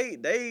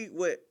they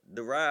what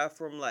derived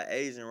from like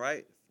Asian,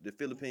 right? The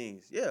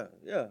Philippines. Yeah.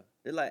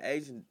 They like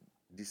Asian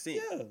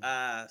descent. Yeah.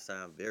 I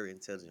sound very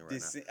intelligent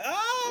right now.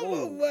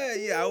 Oh, Ooh. boy,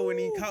 yeah, I wouldn't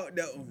even caught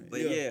that one. But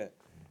yeah.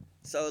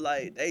 So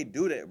like they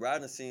do that, bro. I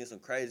done seen some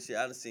crazy shit.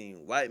 I done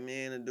seen white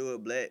men do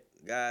it, black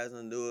guys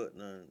done do it.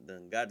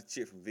 Done got the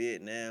chick from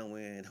Vietnam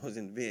when I was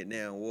in the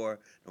Vietnam War.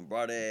 Done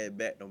brought her ass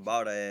back, done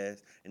bought her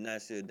ass, and now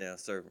she a damn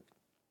servant.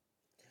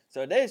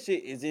 So that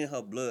shit is in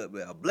her blood.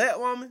 But a black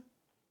woman,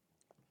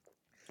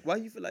 Why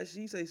you feel like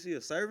she say she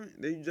a servant?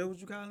 That what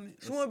you calling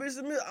it? she want to be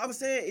submissive. I'm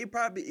saying it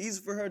probably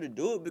easy for her to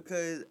do it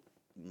because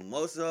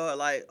most of her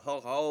like her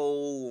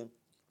whole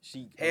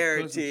She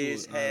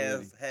heritage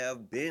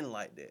have been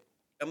like that.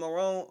 Am I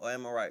wrong or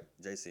am I right,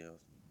 J. Sims?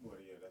 Well,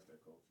 yeah, that's their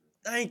culture.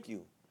 Thank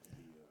you.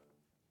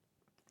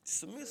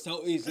 Submissive.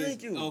 So it's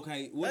Thank just you.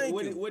 okay.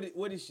 Thank you.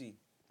 What is she?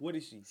 What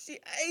is she? She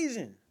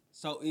Asian.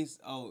 So it's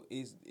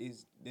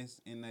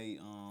this in they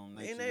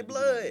In their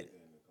blood. In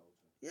the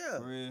culture. Yeah.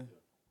 For real.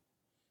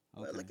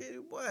 Well, Okay. look at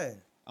it, boy.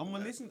 I'm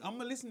gonna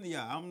listen to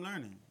y'all. I'm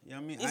learning. You know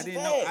what I mean? It's I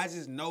didn't facts. know. I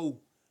just know.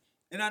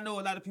 And I know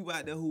a lot of people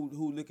out there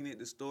who looking at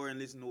the story and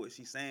listening to what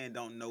she's saying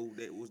don't know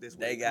that's where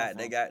They it come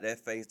got from. that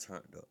face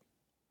turned up.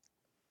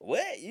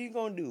 What? You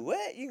gonna do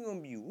what? You gonna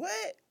be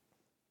what?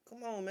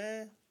 Come on,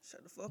 man.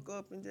 Shut the fuck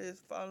up and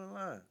just fall in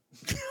line.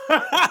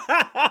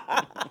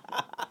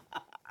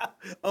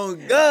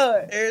 On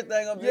God.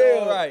 Everything gonna be Yeah.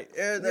 all right.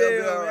 Everything gonna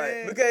be Yeah, all right.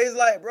 man. Because it's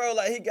like, bro,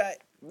 like you ain't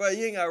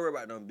gotta worry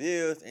about no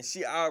bills, and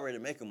she already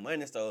making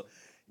money, so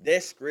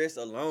that stress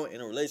alone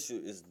in a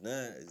relationship is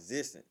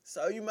non-existent.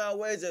 So you might as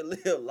well just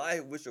live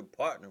life with your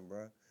partner,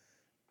 bro.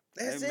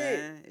 That's hey, it.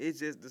 man, it's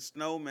just the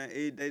snowman.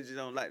 They just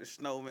don't like the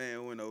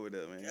snowman went over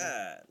there, man.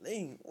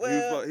 Golly.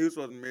 Well, he was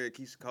supposed to marry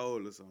Keisha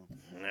Cole or something.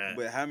 Nah.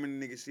 But how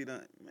many niggas she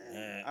done?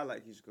 Man, I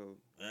like Keisha Cole.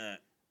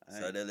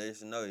 So that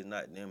lets you know it's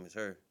not them, it's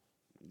her.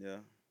 Yeah.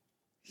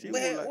 She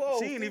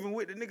ain't even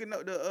with the nigga.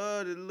 No,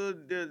 the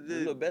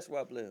little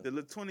basketball player. The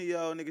little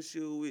 20-year-old nigga she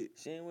was with.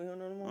 She ain't with him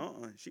no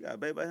more. She got a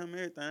baby by him and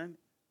everything.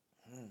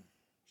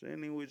 She ain't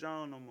even with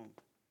John no more.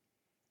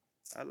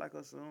 I like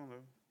her son,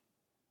 though.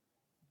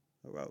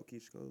 I rock with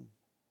Keisha Cole.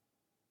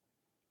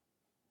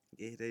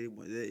 Yeah,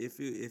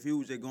 if he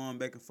was just going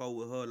back and forth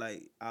with her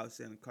like I was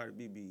saying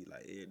Cardi B,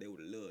 like yeah, they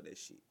would have loved that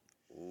shit.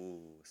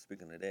 Ooh,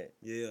 speaking of that.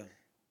 Yeah.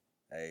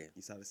 Hey.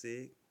 You saw the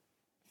sig?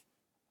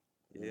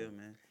 Yeah,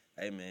 man.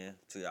 Hey, man,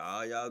 to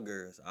all y'all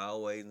girls,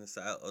 always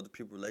inside other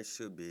people's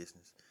relationship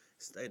business,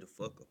 stay the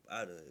fuck up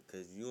out of it,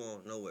 because you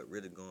don't know what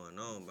really going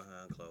on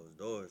behind closed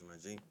doors, my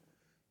G.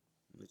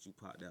 Let you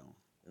pop that one.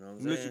 You know what I'm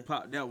saying? Let you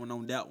pop that one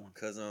on that one.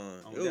 Because it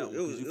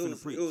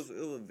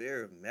was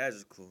very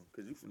magical.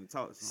 Because you finna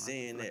talk.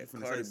 Seeing that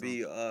Cardi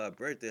B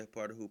birthday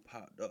party who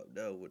popped up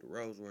there with a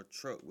Rolls Royce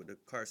truck with a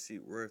car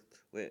seat worth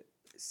with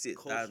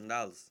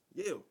 $6,000.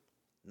 Yeah.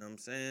 You know what I'm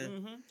saying?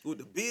 Mm-hmm. With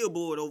the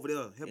billboard over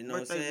there. Happy you know what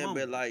I'm saying? Mama.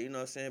 But like, you know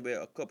what I'm saying?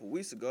 But a couple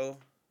weeks ago,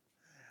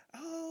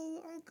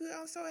 oh, I'm good.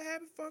 I'm so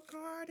happy for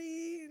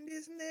Cardi and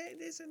this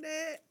and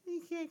that.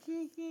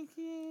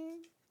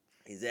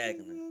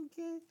 Exactly.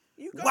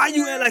 Why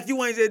you act like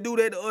you ain't just do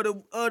that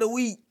the other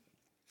week?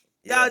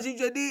 Yeah. Y'all, you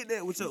just did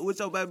that with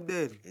your baby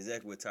daddy.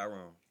 Exactly, with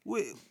Tyrone.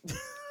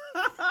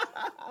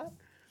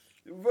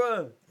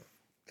 Bruh.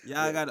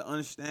 Y'all gotta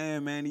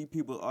understand, man. These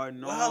people are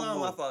normal. Well, hold on,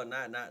 my fault.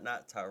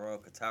 Not Tyrone,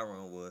 because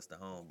Tyrone was the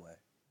homeboy.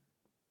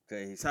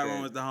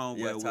 Tyrone was the homeboy.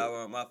 Yeah,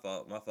 Tyrone. My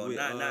fault. With,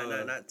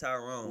 not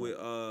Tyrone. With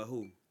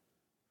who?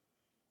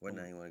 What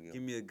name you want to give?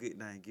 Give me a good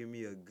name. Give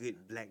me a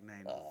good black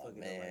name. Oh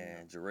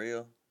man,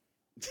 Jarrell.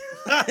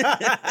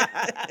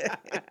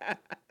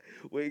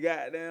 We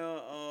got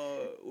down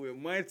with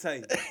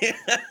Monte.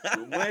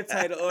 With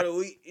Monte the other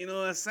week. You know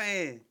what I'm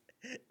saying?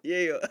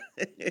 Yeah.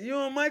 You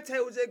and Monte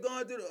was just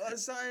going through the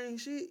same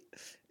shit.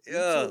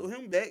 Yeah. You took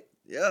him back.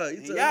 Yeah, you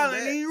and took y'all him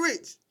ain't back. even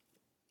rich.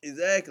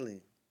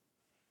 Exactly.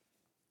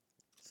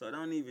 So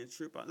don't even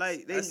trip out.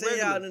 Like they I seen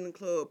regular. y'all in the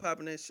club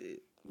popping that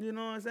shit. You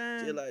know what I'm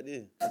saying? Shit like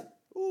this.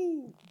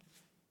 Ooh.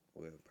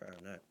 Well,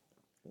 probably not.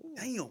 Ooh.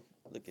 Damn.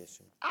 Look at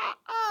you.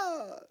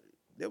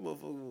 That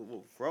motherfucker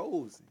was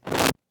frozen.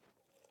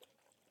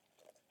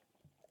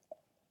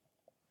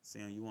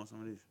 Sam, you want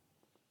some of this?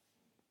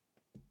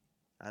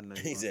 I know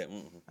you He said,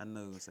 I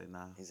know you gonna say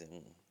nah. He said,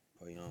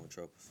 for your own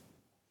troubles.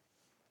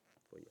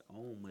 For your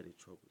own muddy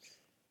troubles.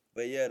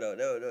 But yeah, though,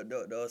 they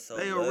were so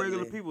they are lovely.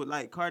 regular people.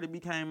 Like Cardi B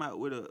came out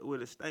with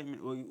a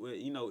statement where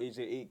you know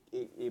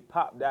it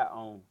popped out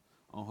on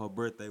her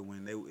birthday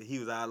when he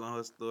was all on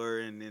her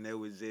story, and then they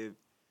was just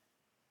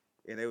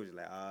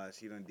like,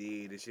 she done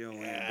did it, she done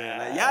went back.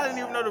 Like y'all didn't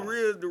even know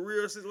the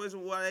real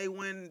situation why they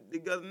went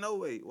together no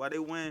way. Why they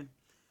went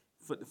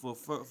for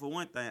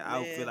one thing, man. I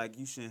would feel like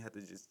you shouldn't have to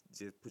just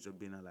put your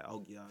business like,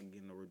 oh yeah, I'm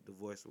getting a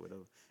divorce or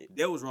whatever.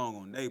 That was wrong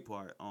on their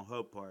part, on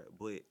her part,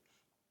 but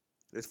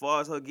as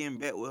far as her getting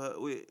back with her,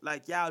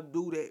 like y'all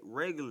do that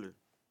regular.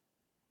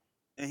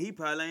 And he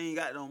probably ain't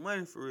got no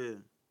money for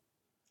real.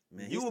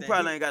 Man, you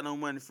probably ain't got no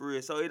money for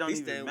real, so it don't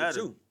even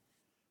matter.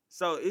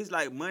 So it's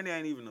like money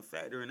ain't even a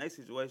factor in that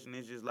situation.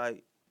 It's just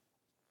like,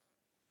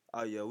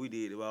 oh yeah, we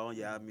did it. Well,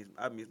 yeah,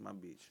 I miss my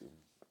bitch.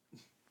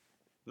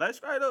 Like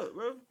straight up,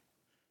 bro.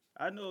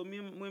 I know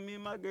when me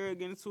and my girl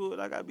get into it,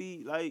 like I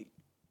be like,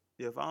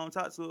 if I don't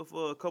talk to her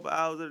for a couple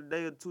hours of the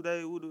day or 2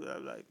 days, we'll do I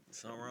be like,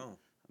 something wrong.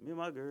 Me and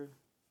my girl.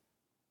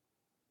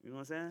 You know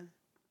what I'm saying?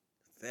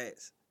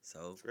 Facts.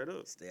 So straight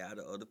up. Stay out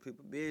of other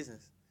people's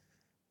business.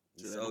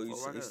 You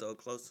so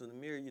close to the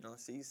mirror, you don't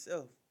see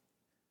yourself.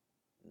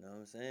 You know what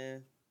I'm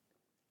saying?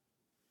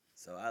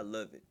 So I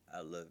love it.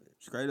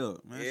 Straight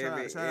up, man.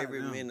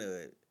 Every minute of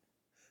it.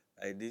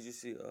 Hey, did you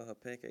see her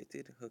pancake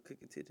titty? Her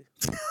cookie titty?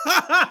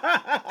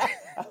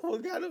 I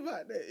forgot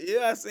about that.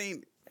 Yeah, I seen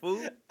it.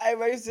 Fool. Hey,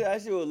 man, you see how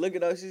she was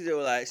looking up? She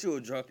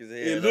was drunk as hell.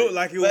 It looked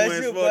like it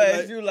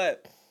was. She was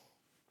like,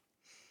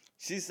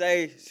 she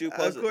say she was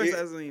supposed to. Of course,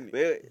 I seen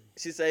it.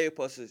 She say she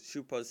was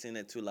supposed to send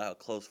that to like her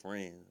close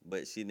friend,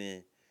 but she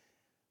didn't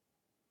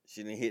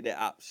hit that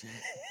option.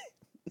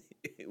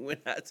 It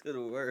went out to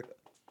the world.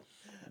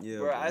 Yeah,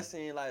 bro. I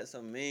seen like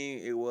some meme.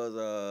 It was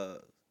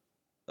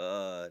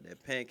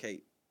that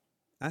pancake.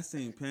 I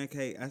seen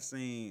pancake. I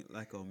seen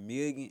like a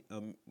million.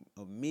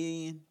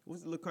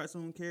 What's the little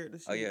cartoon character?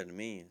 Oh yeah, the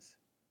Minions.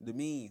 The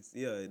Minions.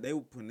 Yeah, they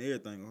were putting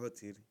everything on her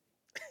titty.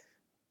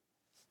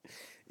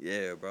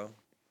 Yeah, bro.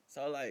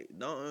 So like,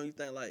 don't you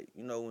think like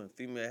when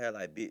female had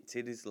like big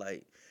titties,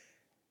 like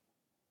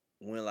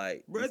when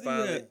like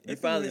Bruh, you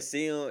finally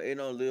see them, it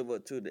don't live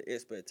up to the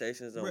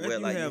expectations of Bruh,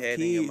 what like you had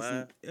kids, in your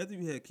mind. After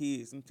you have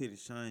kids, some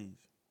titties change.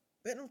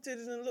 Bet them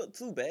titties didn't look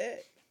too bad.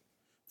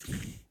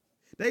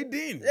 They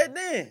didn't. They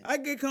did. I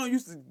get kind of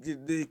used to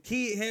the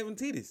kid having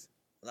titties.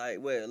 Like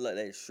what? Like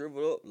they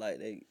shriveled up. Like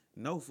they.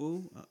 No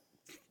fool.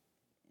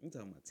 I'm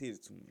talking about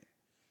titties too much.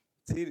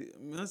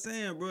 Titties. I'm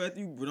saying, bro, after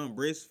you done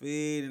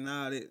breastfed and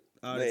all that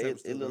type of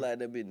stuff. It look like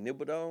they been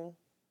nibbled on.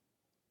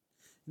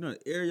 You know,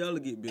 the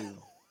areola get bigger.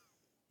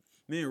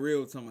 Me and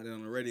Real was talking about that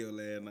on the radio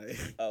last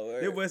night. Oh,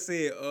 They boy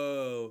said,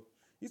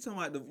 you talking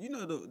about the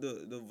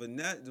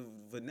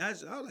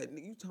vernacular. I was like,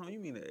 nigga, you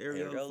mean the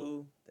areola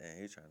fool?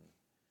 Damn, he trying to.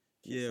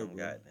 Yeah, some bro.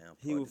 Goddamn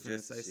He was part finna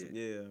of say justice some, shit.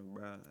 yeah,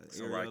 bro.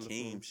 Some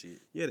Rakim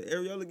shit. Yeah, the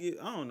areola get,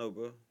 I don't know,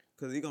 bro.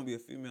 Because he going to be a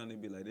female and they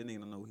be like, that nigga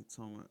don't know what he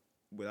talking about.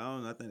 But I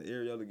don't know, I think the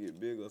areola get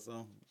big or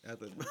something.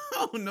 After,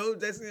 I don't know,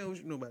 Jackson, what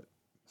you know about it?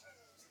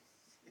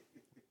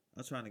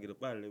 I'm trying to get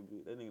up out of there,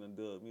 but that nigga done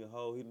dug me a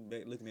hole. He done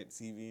back looking at the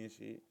TV and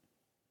shit.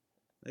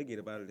 They get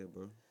up out of there,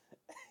 bro.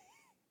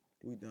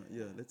 We done,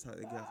 yeah, let's talk,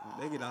 they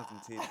get off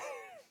some titties.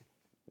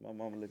 My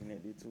mama looking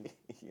at me too.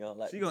 You don't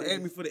like She the gonna titties?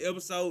 ask me for the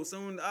episode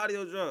soon when the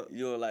audio drop.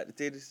 You don't like the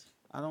titties?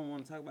 I don't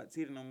want to talk about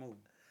titty no more.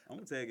 I'm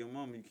gonna tag your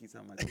mama. You keep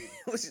talking about titty.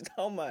 What you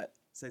talking about?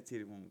 Say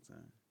titty one more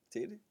time.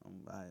 Titty?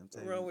 I'm tagging.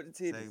 What's wrong with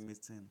the titties? Tagging Miss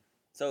Tina.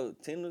 So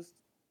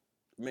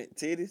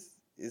titties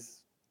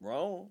is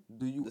wrong.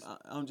 Do you?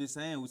 I'm just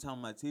saying we talking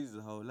about titties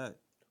a whole lot.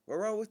 What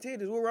wrong with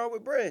titties? What wrong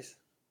with breasts?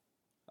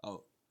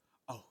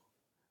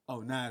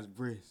 Now it's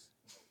breast.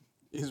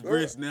 It's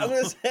breast now. I'm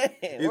just saying.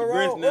 It's what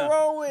breast now. What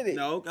wrong with it?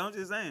 No, I'm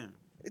just saying.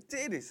 It's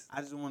titties. I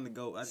just want to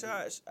go.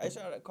 Shout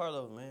out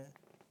Carlos, man.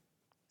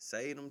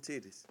 Say them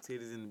titties.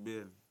 Titties in the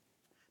building.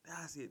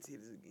 I said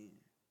titties again.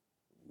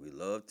 We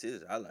love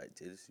titties. I like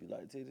titties. You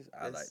like titties?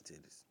 I like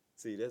titties.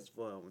 See, that's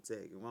fun. I'm gonna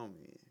tag your mama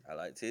in. I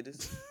like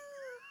titties.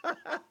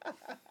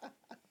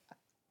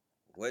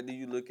 What do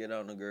you look at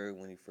on a girl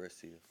when you first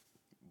see her?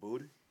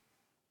 Booty.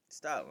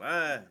 Stop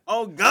lying.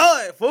 Oh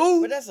God,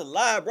 fool! But that's a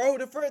lie, bro.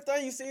 The first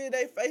thing you see is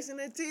they facing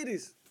their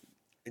titties.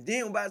 And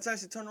then by the time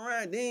she turn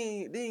around,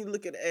 then you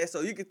look at the ass.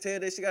 So you can tell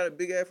that she got a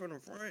big ass from the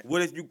front.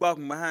 What if you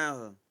walking behind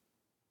her?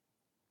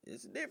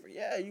 It's different.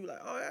 Yeah, you like,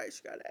 all right,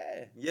 she got an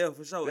ass. Yeah,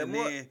 for sure. But And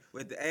then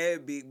with the ass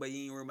big, but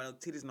you ain't worried about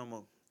no titties no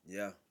more.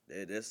 Yeah,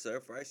 that's the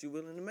price you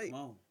willing to make.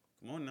 Come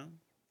on now.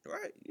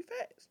 Right, you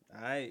fast.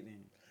 All right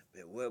then.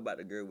 But what about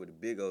the girl with the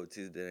big old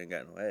titties that ain't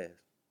got no ass?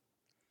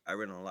 I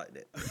really don't like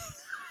that.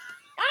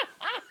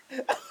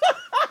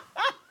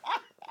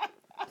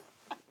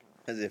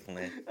 That's it,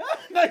 man.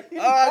 No, you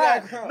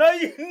not. No,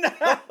 you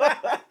not.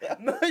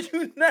 No,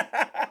 you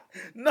not.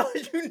 No,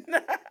 you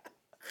not.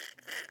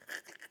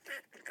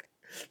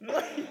 No,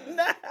 you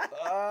not.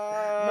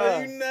 No,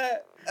 you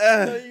not.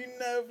 No, you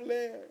not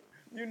playing.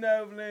 You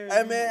not playing.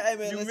 Hey man,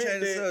 You let's meant change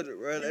the that. subject,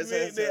 bro. You Let's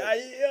meant change the that.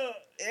 subject.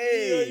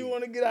 Yeah, you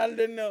want to get out of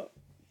there now?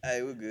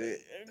 Hey, we're good.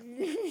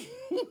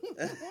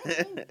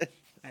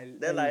 Hey,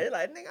 They're like,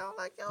 nigga, I don't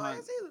like your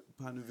ass either.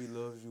 Potna V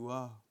loves you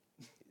all.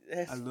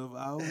 That's, I love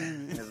all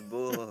women. that's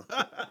bull.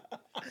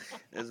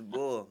 That's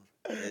bull.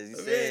 As you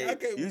Man, said, I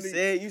can't you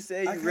believe- said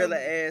I you can't- really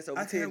ass over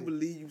I can't titties.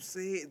 believe you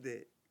said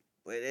that.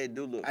 But they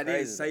do look I crazy.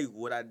 didn't say though.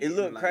 what I did. It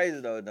look like, crazy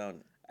though, don't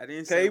it? I didn't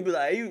Can say. you be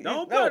like, you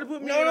Don't no, try to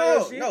put me no, in no,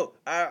 that shit. no.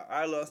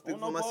 I love speaking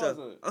Oh, for no myself.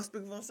 pause. I'm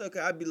speaking for myself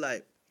because I be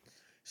like,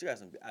 she got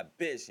some. I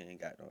bet she ain't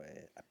got no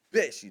ass. I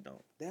bet she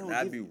don't. They And don't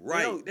I give be you-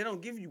 right. They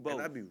don't give you both.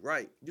 And I be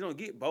right. You don't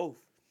get both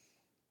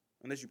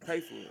unless you pay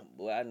for it.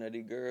 Boy, I know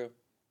these girls.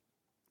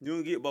 You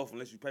don't get both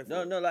unless you pay for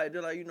No, it. no, like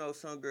they're like, you know,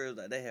 some girls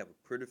like they have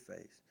a pretty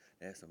face.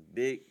 They have some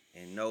big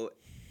and no.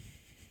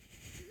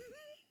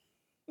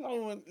 I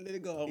don't want to let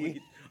it go. I'm gonna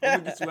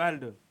get you out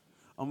of there.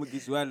 I'm gonna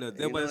get you out of there. That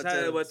You know boy, what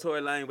shout I'm out to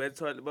Tory Lane, but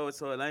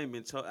Tory Lane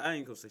been charged. I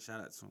ain't gonna say shout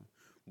out to him,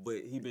 but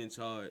he been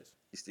charged.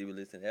 You still be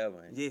listening to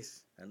album? ain't you?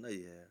 Yes. I know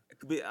you have.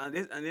 But,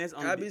 that's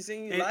on I be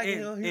seeing you and- liking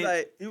and- him. He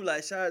and-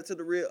 like shout out to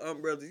the real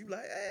umbrellas. You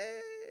like, hey.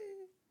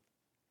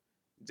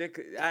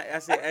 I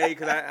said, hey,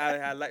 because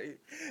I like it.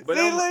 But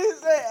See, look, he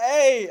said,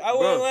 hey, I Bro.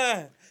 wasn't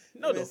lying.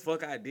 no, the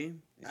fuck I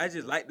didn't. I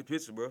just like the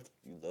picture, bro.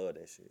 You love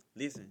that shit.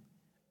 Listen,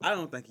 I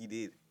don't think he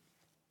did it.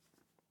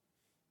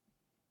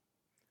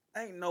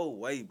 Ain't no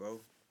way,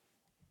 bro.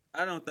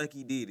 I don't think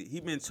he did it.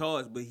 He been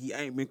charged, but he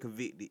ain't been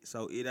convicted,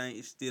 so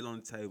it's still on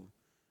the table.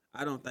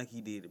 I don't think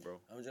he did it, bro.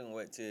 I'm just gonna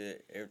wait till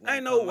everything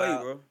Ain't no come way,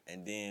 out, bro.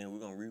 and then we're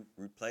gonna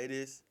replay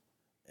this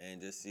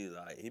and just see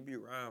like he be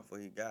around for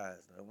his guys.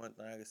 That's one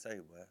thing I can say,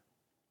 boy.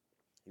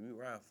 He be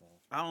around for him.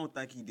 I don't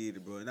think he did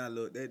it, bro. And I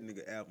love that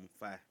nigga album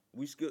fire.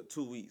 We skipped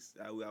 2 weeks.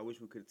 I wish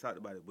we could have talked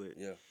about it, but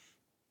Yeah.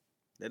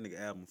 that nigga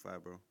album fire,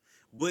 bro.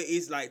 But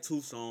it's like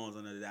 2 songs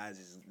on there that I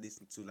just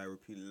listen to like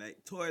repeatedly.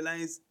 Like Tory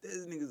Lanez,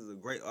 this nigga is a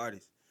great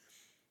artist.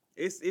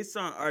 It's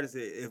some artists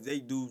that if they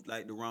do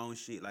like the wrong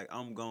shit, like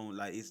I'm going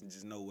like it's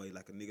just no way.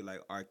 Like a nigga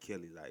like R.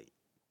 Kelly, like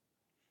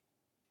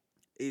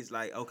it's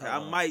like okay,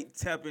 I might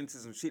tap into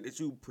some shit that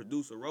you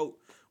produce or wrote,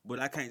 but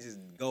I can't just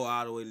go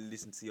all the way to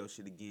listen to your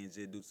shit again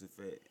just due to the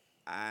fact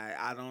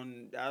I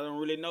don't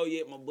really know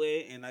yet, my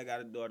boy, and I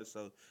got a daughter,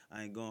 so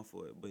I ain't going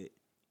for it. But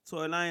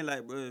Tory Lane,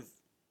 like, bro,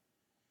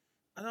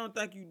 I don't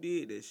think you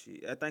did that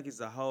shit. I think it's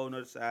a whole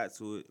nother side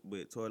to it.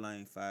 But Tory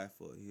Lane fired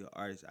for it. He an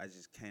artist. I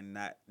just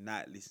cannot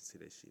not listen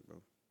to that shit,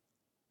 bro.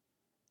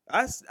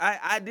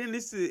 I didn't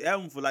listen to the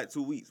album for like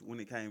 2 weeks when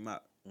it came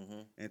out.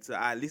 Until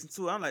I listened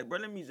to it, I'm like, bro,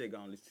 let me just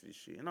go and listen to this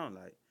shit. And I'm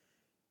like,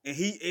 and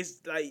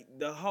it's like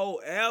the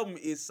whole album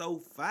is so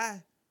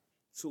fire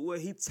to where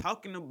he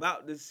talking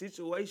about the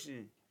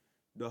situation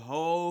the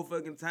whole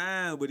fucking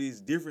time, but it's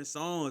different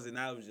songs. And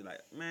I was just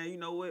like, man, you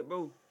know what,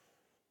 bro?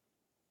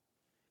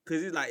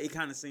 Cause it's like it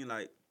kind of seemed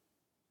like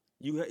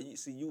you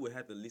would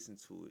have to listen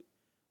to it.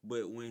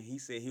 But when he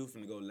said he was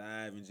finna go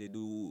live and just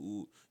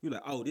do, you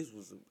like, oh, this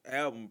was an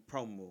album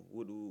promo.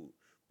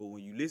 But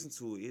when you listen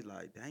to it, it's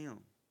like, damn.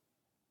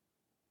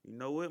 You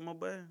know what, my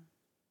boy?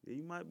 Yeah,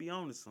 you might be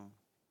on to something.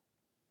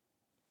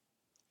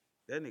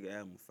 That nigga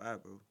album fire,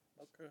 bro.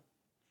 Okay.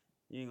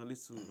 You ain't gonna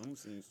listen to it. I'm gonna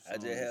see you some I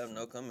just songs. have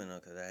no comment on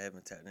because I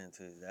haven't tapped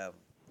into his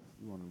album.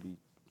 You wanna be,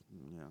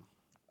 yeah.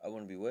 I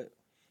want to be what?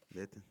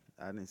 Nothing.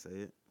 I didn't say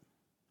it.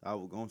 I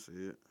was gonna say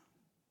it.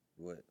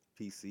 What?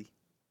 PC.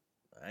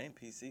 I ain't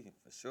PC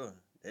for sure.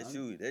 That's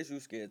you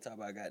scared to talk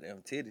about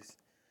goddamn titties.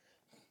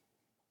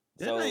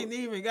 That ain't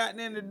even got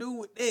nothing to do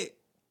with that.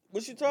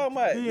 What you talking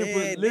about?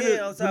 Politically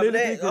on top of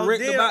that,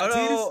 correct about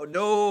titties?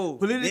 No.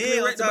 Politically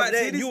correct about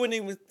titties? You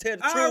wouldn't even tell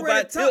the truth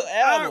about Tilt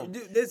album.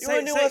 You wouldn't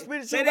even want to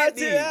speak the truth about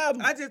Tilt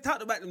album. I just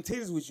talked about them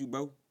titties with you,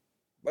 bro.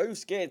 Bro, you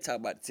scared to talk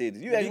about the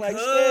titties. You acting like you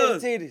scared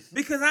of titties.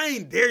 Because I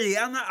ain't there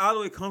yet. I'm not all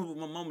the way comfortable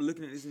with my mama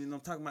looking at this and I'm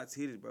talking about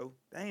titties, bro.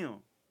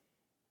 Damn.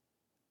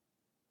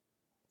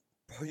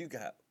 Bro, you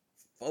got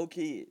 4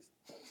 kids.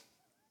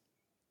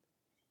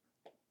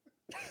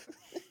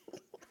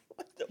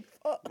 What the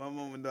fuck? My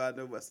mama know I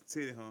know about some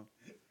titty, huh?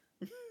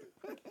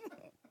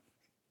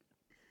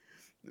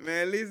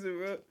 Man, listen,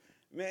 bro.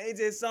 Man, it's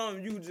just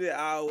something you just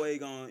always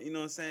gonna, you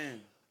know what I'm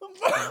saying?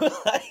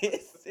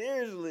 Like,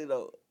 seriously,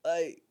 though.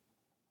 Like,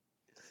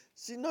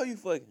 she know you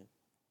fucking.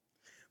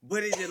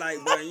 But it's just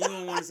like, bro, you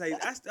don't want to say,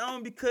 I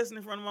don't be cussing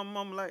in front of my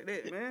mama like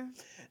that, man.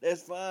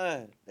 That's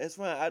fine. That's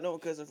fine. I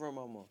don't cuss in front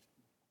of my mom.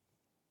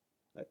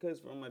 I cuss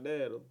from my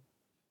dad, though.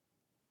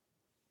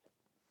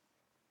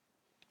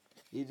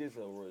 It's just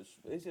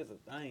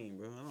a thing,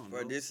 bro. I don't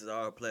bro, know. this is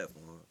our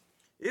platform.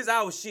 It's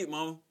our shit,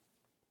 mama.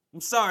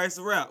 I'm sorry, it's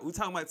a wrap. We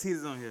talking about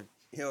titties on here.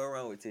 Yeah, what's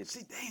wrong with titties?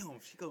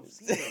 She go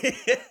see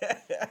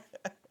that.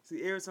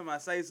 See, every time I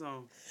say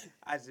something,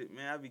 I be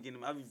trying to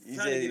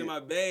get in my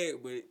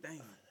bag, but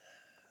damn,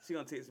 she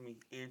gonna text me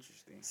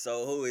interesting.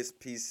 So who is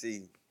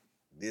PC?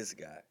 This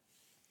guy.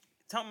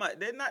 Talking about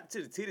they're not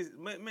to the titties.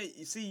 Man,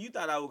 you see, you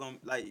thought I was gonna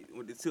like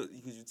with the tilt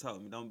because you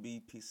told me don't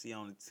be PC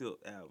on the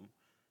Tilt album.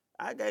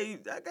 I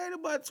gave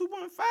about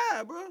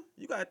 2.5, bro.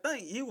 You gotta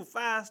think he was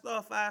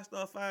 5-star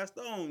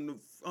on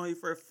his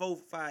first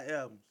 4-5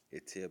 albums.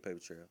 It's till Paper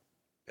Trail.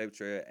 Paper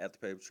Trail after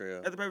Paper Trail.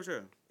 After Paper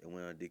Trail, it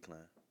went on decline.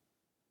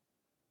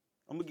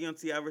 I'm gonna give him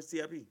T.I. versus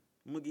T.I.P.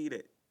 I'm gonna give you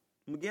that.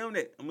 I'm gonna give him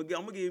that. I'm gonna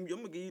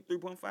give you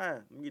 3.5.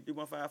 I'm gonna give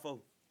 3.54.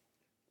 All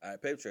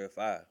right, Paper Trail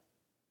 5.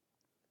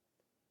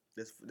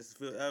 This is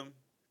Phil album.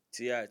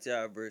 T.I.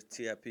 versus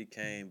T.I.P.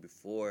 came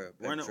before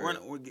Paper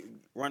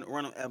Run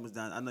them albums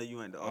down. I know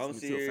you ain't the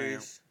ultimate Tilt fan.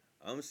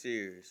 I'm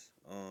serious.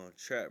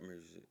 Trap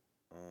music.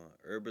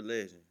 Urban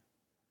Legend.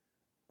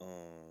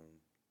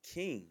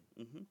 King.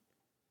 Mm-hmm.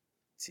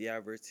 T.I.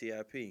 versus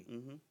T.I.P.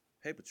 Mm-hmm.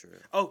 Paper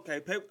Trail. Okay,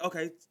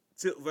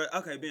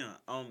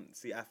 Ben.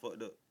 See, I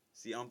fucked up.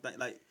 See, I'm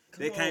thinking like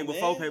they came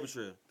before Paper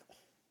Trail.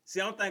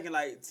 See, I'm thinking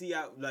like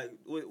T.I. like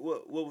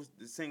what was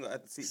the single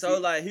at the So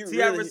like he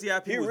T.I. really versus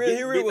T.I.P. was really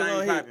big was thing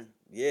on popping.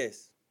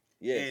 Yes.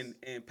 And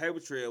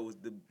Paper Trail was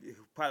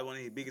probably one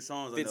of his biggest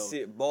songs.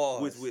 50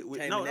 bars. With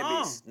came in that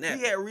bitch snapping.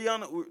 He had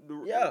Rihanna.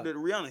 The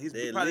Rihanna. His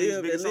probably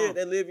his biggest song.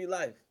 They live your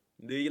life.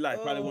 Live Your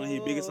Life, probably one of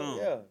his biggest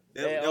songs. Yeah.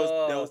 That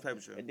was Paper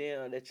Trail. And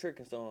then that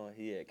tricking song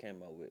he had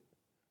came out with.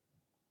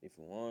 If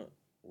you want,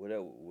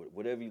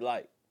 whatever you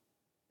like.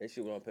 That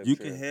shit was on Paper Trail. You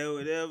can have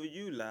whatever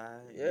you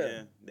like.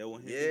 Yeah. That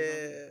one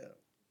his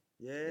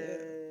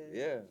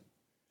Yeah.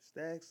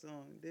 Stack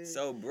song. Dude.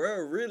 So,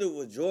 bro, really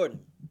was Jordan.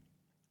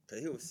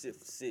 Because he was 6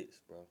 for 6,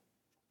 bro.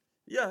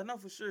 Yeah, no,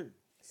 for sure.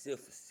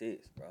 6 for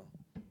 6, bro.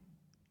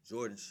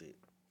 Jordan shit.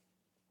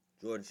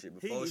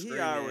 Before he streaming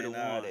already and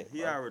won. all that,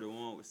 He bro. already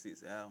won with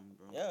 6 albums,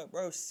 bro. Yeah,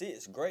 bro,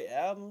 6 great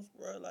albums,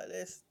 bro. Like,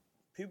 that's...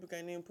 People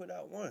can't even put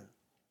out one.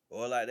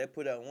 Or, like, they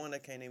put out one, they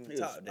can't even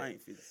top that.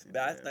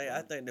 But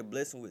I think the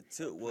blessing with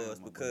Tilt was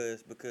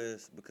because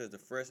the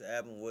first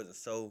album wasn't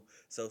so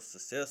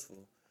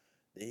successful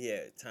that he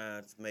had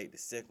time to make the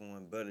second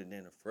one better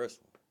than the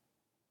first one.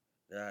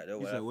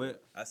 You said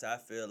what? I said I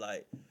feel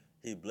like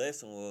his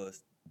blessing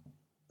was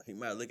he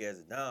might look at it as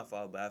a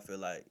downfall, but I feel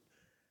like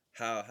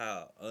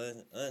how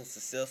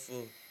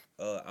unsuccessful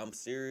I'm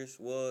Serious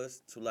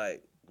was to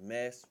like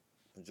mass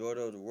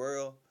majority of the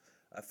world.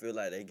 I feel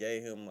like they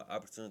gave him an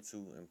opportunity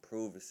to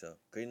improve himself.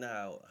 Cause you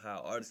know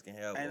how artists can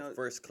have a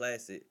first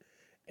classic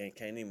and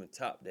can't even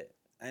top that.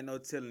 Ain't no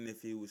telling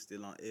if he was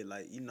still on it.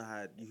 Like, you know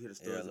how you hear the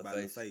stories about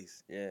the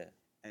face. Yeah.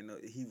 Ain't no,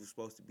 he was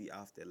supposed to be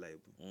off that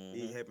label. Mm-hmm.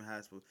 He happened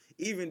high school.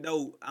 Even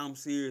though I'm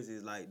serious,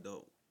 it's like,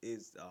 though,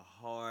 it's a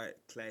hard,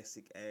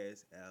 classic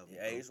ass album. He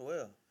aged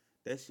well.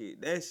 That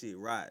shit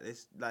right.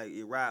 That's like,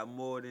 it right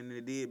more than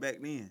it did back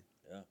then.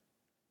 Yeah.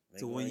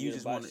 To when you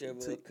just want to,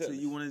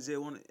 you want to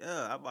just want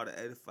to, I bought an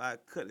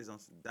 85 Cutlass on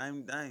some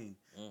dang.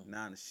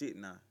 Now the shit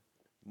now.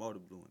 Motor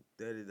Blue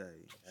in 30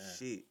 days.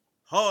 Shit.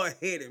 Hard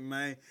headed,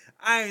 man.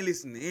 I ain't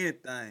listening to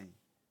anything.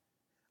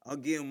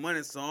 I'm getting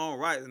money, so I'm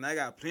right, and I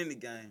got plenty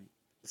of game.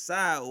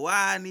 Besides,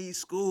 why I need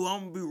school,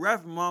 I'm gonna be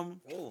rapping, mama.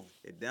 Ooh.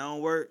 If that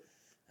don't work,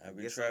 I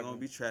guess trapping. I'm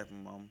gonna be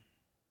trapping, mama.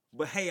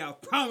 But hey, I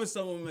promise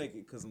I'm gonna make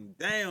it, cause I'm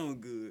down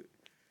good.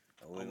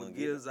 I'm gonna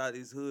get us out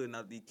this hood and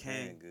out these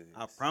can.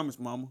 I promise,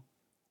 mama.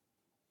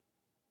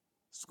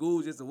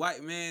 School just a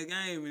white man's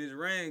game, and it's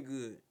ran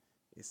good.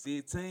 At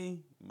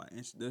 16, my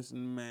introduction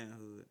to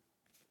manhood.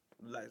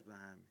 Lights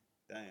behind me.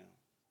 Damn.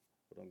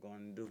 What I'm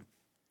going to do.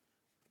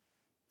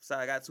 So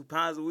I got 2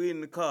 pounds of weed in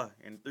the car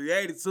and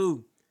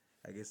 382.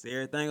 I guess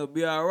everything will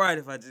be all right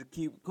if I just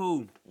keep it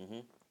cool. Mm-hmm.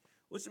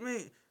 What you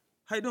mean?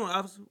 How you doing,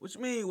 officer? What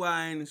you mean why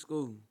I ain't in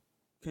school?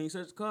 Can you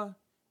search the car?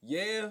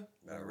 Yeah.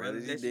 I'd rather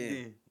you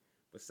did.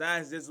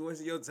 Besides, just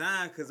wasting your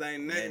time because I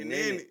ain't nothing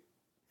in it.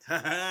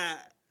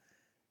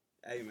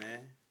 Hey, man.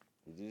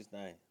 You do this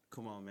thing.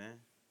 Come on, man.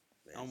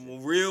 I'm a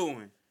real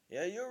one.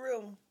 Yeah, you're a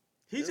real one.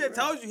 He just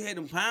told you he had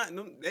them pounds.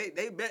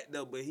 They bet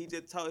though, but he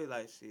just told you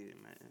like,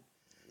 shit, man.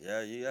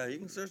 Yeah, you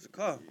can search the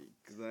car.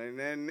 Cause I ain't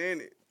nothing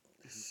in it.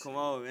 Come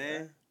on,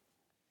 man.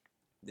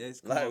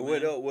 That's like on,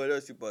 what else? What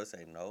else you supposed to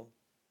say? No.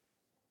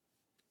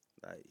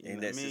 Like you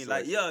know what I mean?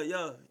 Like yeah,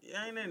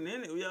 ain't nothing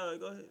in it. Yeah,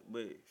 go ahead.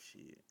 But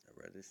shit, I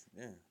read this.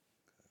 Yeah, I'm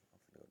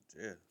finna go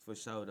to jail for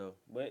sure though.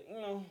 But you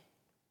know,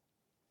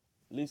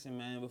 listen,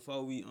 man.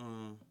 Before we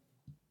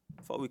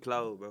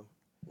close, bro.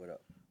 What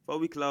up? Before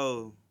we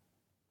close.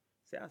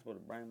 See, I was supposed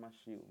to bring my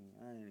shit with me.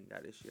 I ain't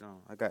got this shit on.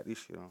 I got this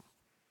shit on.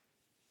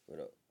 What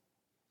up?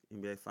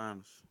 NBA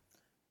Finals.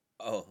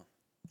 Oh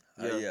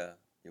yeah.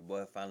 Your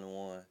boy finally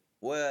won.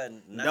 Well,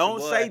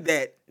 don't say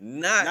that.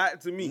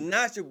 Not to me.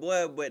 Not your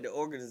boy, but the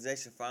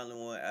organization finally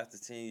won after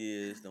 10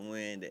 years to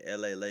win. The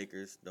LA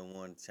Lakers done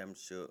won the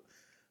championship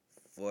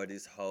for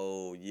this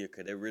whole year,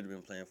 because they've really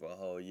been playing for a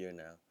whole year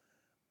now.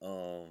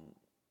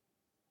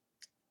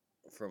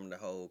 From the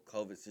whole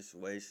COVID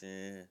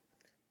situation,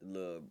 the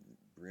little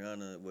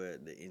Brianna, where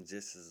the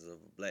injustices of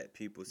black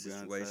people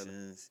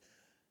situations.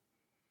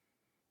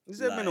 It's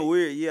just been a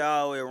weird year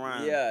all the way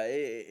around. Yeah,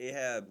 it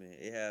have been.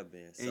 It have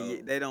been. So,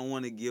 and they don't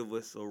want to give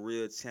us a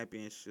real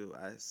championship,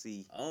 I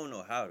see. I don't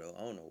know how, though.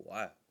 I don't know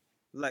why.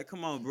 Like,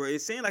 come on, bro. It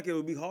seemed like it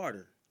would be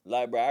harder.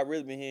 Like, bro, I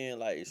really been hearing,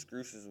 like,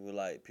 excuses with,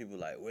 like, people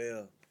like,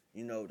 well,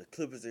 you know, the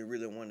Clippers, they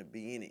really want to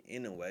be in it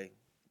anyway.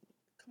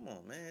 Come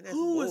on, man. That's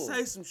Who would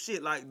say some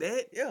shit like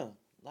that? Yeah.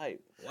 Like,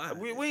 why?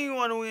 We ain't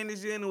want to win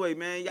this year anyway,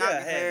 man. Y'all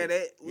can have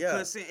that. We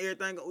couldn't send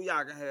everything.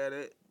 Y'all can have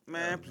that.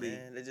 Man, please.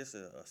 Man, they're just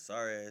a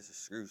sorry-ass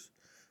excuse.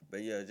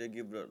 But, yeah, just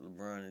give it up to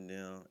LeBron and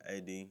them.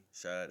 AD.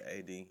 Shout out to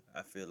AD.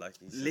 I feel like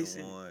he should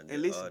have won the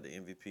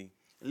MVP.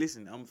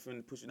 Listen, I'm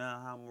finna put you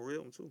down how I'm a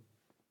real one, too.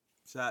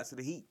 Shout out to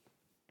the Heat.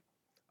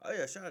 Oh,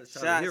 yeah. Shout out to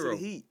the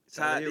Heat.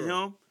 Shout out to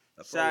him.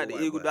 Shout out to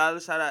Eagle Dollar.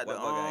 Shout out to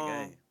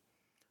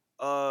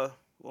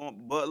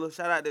Butler.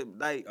 Shout out to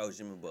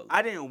Jimmy Butler.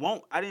 I didn't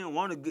want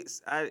to get.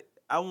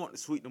 I want to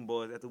sweep them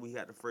boys after we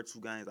had the first 2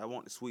 games. I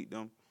want to sweep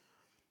them,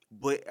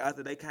 but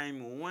after they came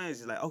and won, it's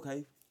just like,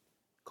 okay,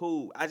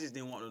 cool. I just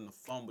didn't want them to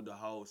fumble the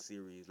whole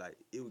series. Like,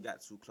 it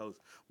got too close.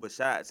 But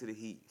shout out to the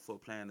Heat for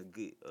playing a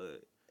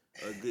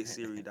good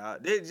series,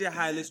 dog. They just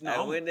high listen.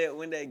 When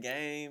that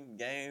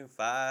game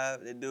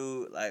 5, that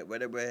dude, like,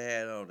 whatever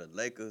had on the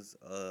Lakers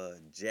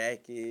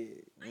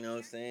jacket, you know what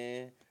I'm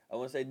saying? I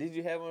want to say, did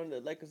you have on the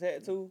Lakers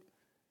hat too?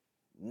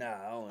 Nah,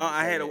 I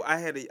don't. I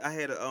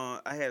had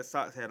a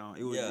socks hat on.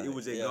 It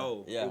was a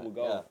gold. Yeah, it was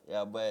gold.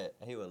 Yeah, but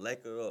he was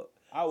Lakered up.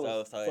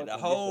 So the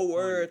whole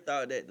world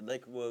thought that the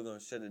Lakers were gonna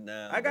shut it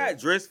down. I got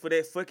dressed for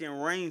that fucking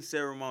ring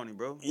ceremony,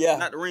 bro. Yeah,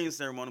 not the ring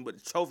ceremony, but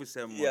the trophy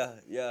ceremony.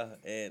 Yeah,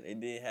 and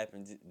it did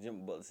happen. Jimmy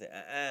Butler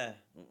said,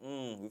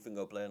 we finna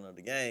go play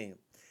another game,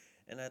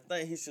 and I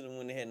think he should have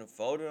went ahead and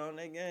folded on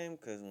that game,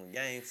 because when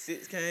Game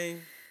 6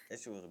 came, that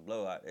shit was a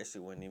blowout. That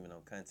shit wasn't even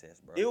no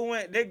contest, bro. I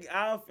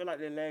don't feel like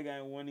that last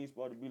game wasn't even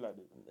supposed to be like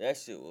that. That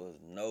shit was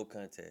no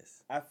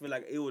contest. I feel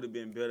like it would have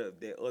been better if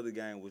that other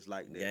game was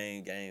like that.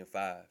 Game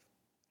 5.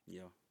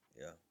 Yeah.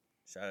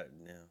 Shout out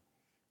to them.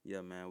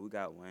 Yeah, man, we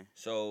got one.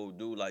 So,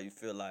 dude, like, you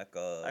feel like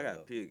I got a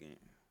pig game.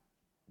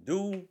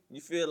 Do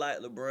you feel like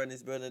LeBron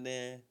is better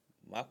than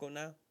Michael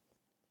now?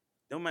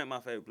 Don't make my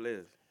favorite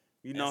players.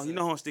 You know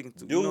who I'm sticking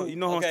to.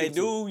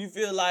 Do you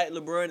feel like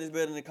LeBron is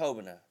better than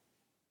Kobe now?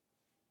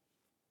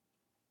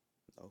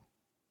 No.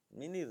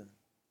 Me neither.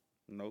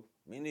 No.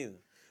 Me neither.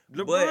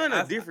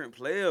 LeBron a different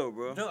player,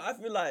 bro. No, I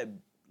feel like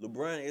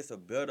LeBron is a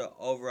better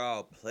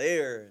overall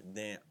player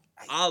than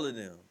all of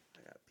them.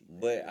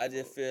 But I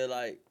just feel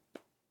like.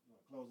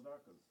 Close it out,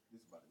 because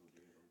this is about to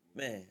go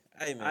Man,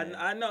 hey man.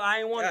 I know I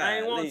ain't want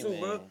to, man.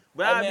 bro.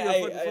 But I'll be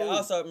a fucking fool.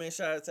 Also, man,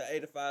 shout out to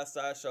 85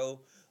 Star Show.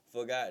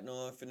 Forgot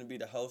knowing finna be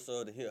the host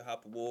of the Hip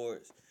Hop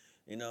Awards.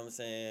 You know what I'm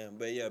saying?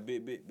 But yeah,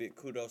 big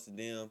kudos to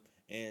them.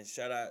 And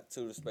shout out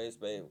to the Space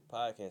Spade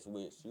podcast,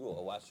 which you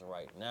are watching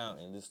right now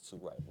and listen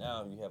to right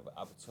now. You have an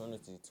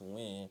opportunity to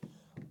win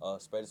a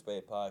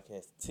Spade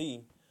podcast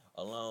tee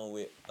along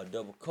with a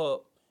double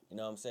cup. You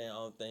know what I'm saying? The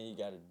only thing you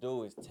got to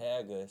do is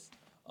tag us,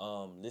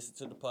 listen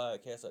to the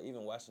podcast, or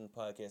even watching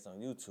the podcast on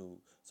YouTube.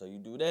 So you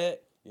do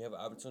that, you have an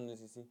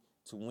opportunity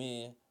to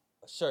win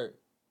a shirt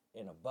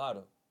and a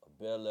bottle of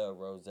Bel Air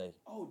Rosé.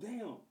 Oh,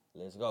 damn.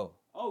 Let's go.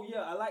 Oh,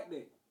 yeah, I like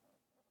that.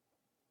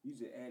 You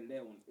just added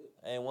that one.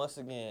 And once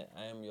again,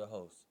 I am your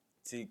host,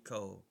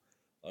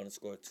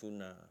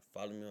 T-Cole_29.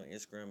 Follow me on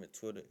Instagram and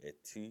Twitter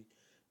at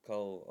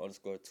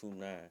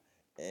T-Cole_29.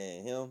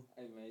 And him.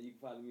 Hey, man, you can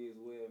follow me as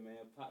well,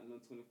 man.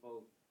 Potna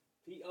 24.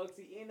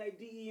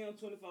 Potnade on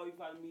 24. You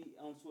follow me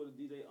on Twitter,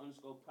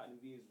 DJ_Potna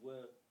V as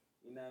well.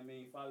 You know what I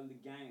mean? Follow the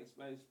gang at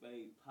Spade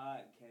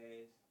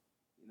Podcast.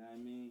 You know what I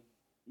mean?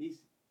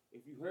 Listen,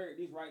 if you heard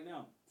this right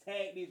now,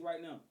 tag this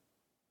right now.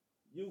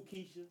 You,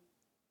 Keisha.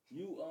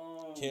 You,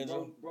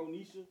 Kendra.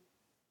 Bronisha.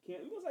 You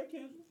gonna say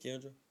Kendra?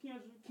 Kendra.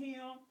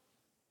 Kim.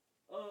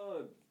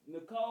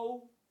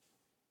 Nicole.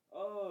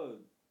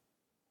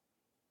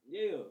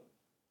 Yeah.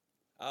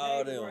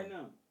 All tag them. right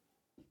now.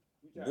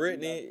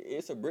 Brittany,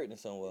 it's a Brittany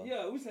somewhere.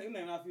 Yeah, we say your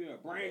name out here.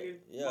 Brandon,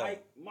 yeah.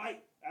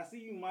 Mike. I see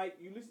you, Mike.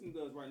 You listening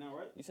to us right now,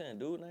 right? You saying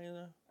dude name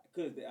now?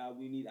 Because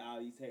we need all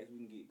these tags.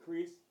 We can get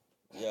Chris.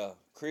 Yeah,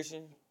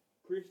 Christian.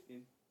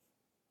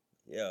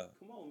 Yeah.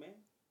 Come on,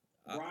 man.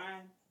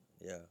 Brian.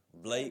 Yeah.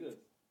 Blake.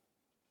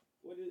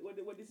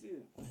 What this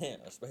is?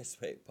 Man, a Space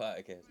Spade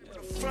podcast.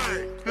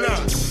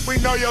 Look, we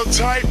know your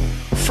type,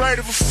 afraid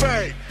of a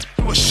fade.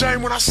 You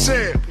ashamed when I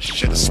said,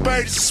 shit, a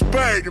spade is a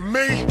spade. To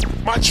me,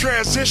 my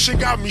transition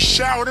got me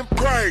showered in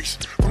praise.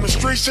 From the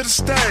streets to the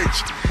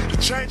stage, the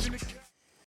changing the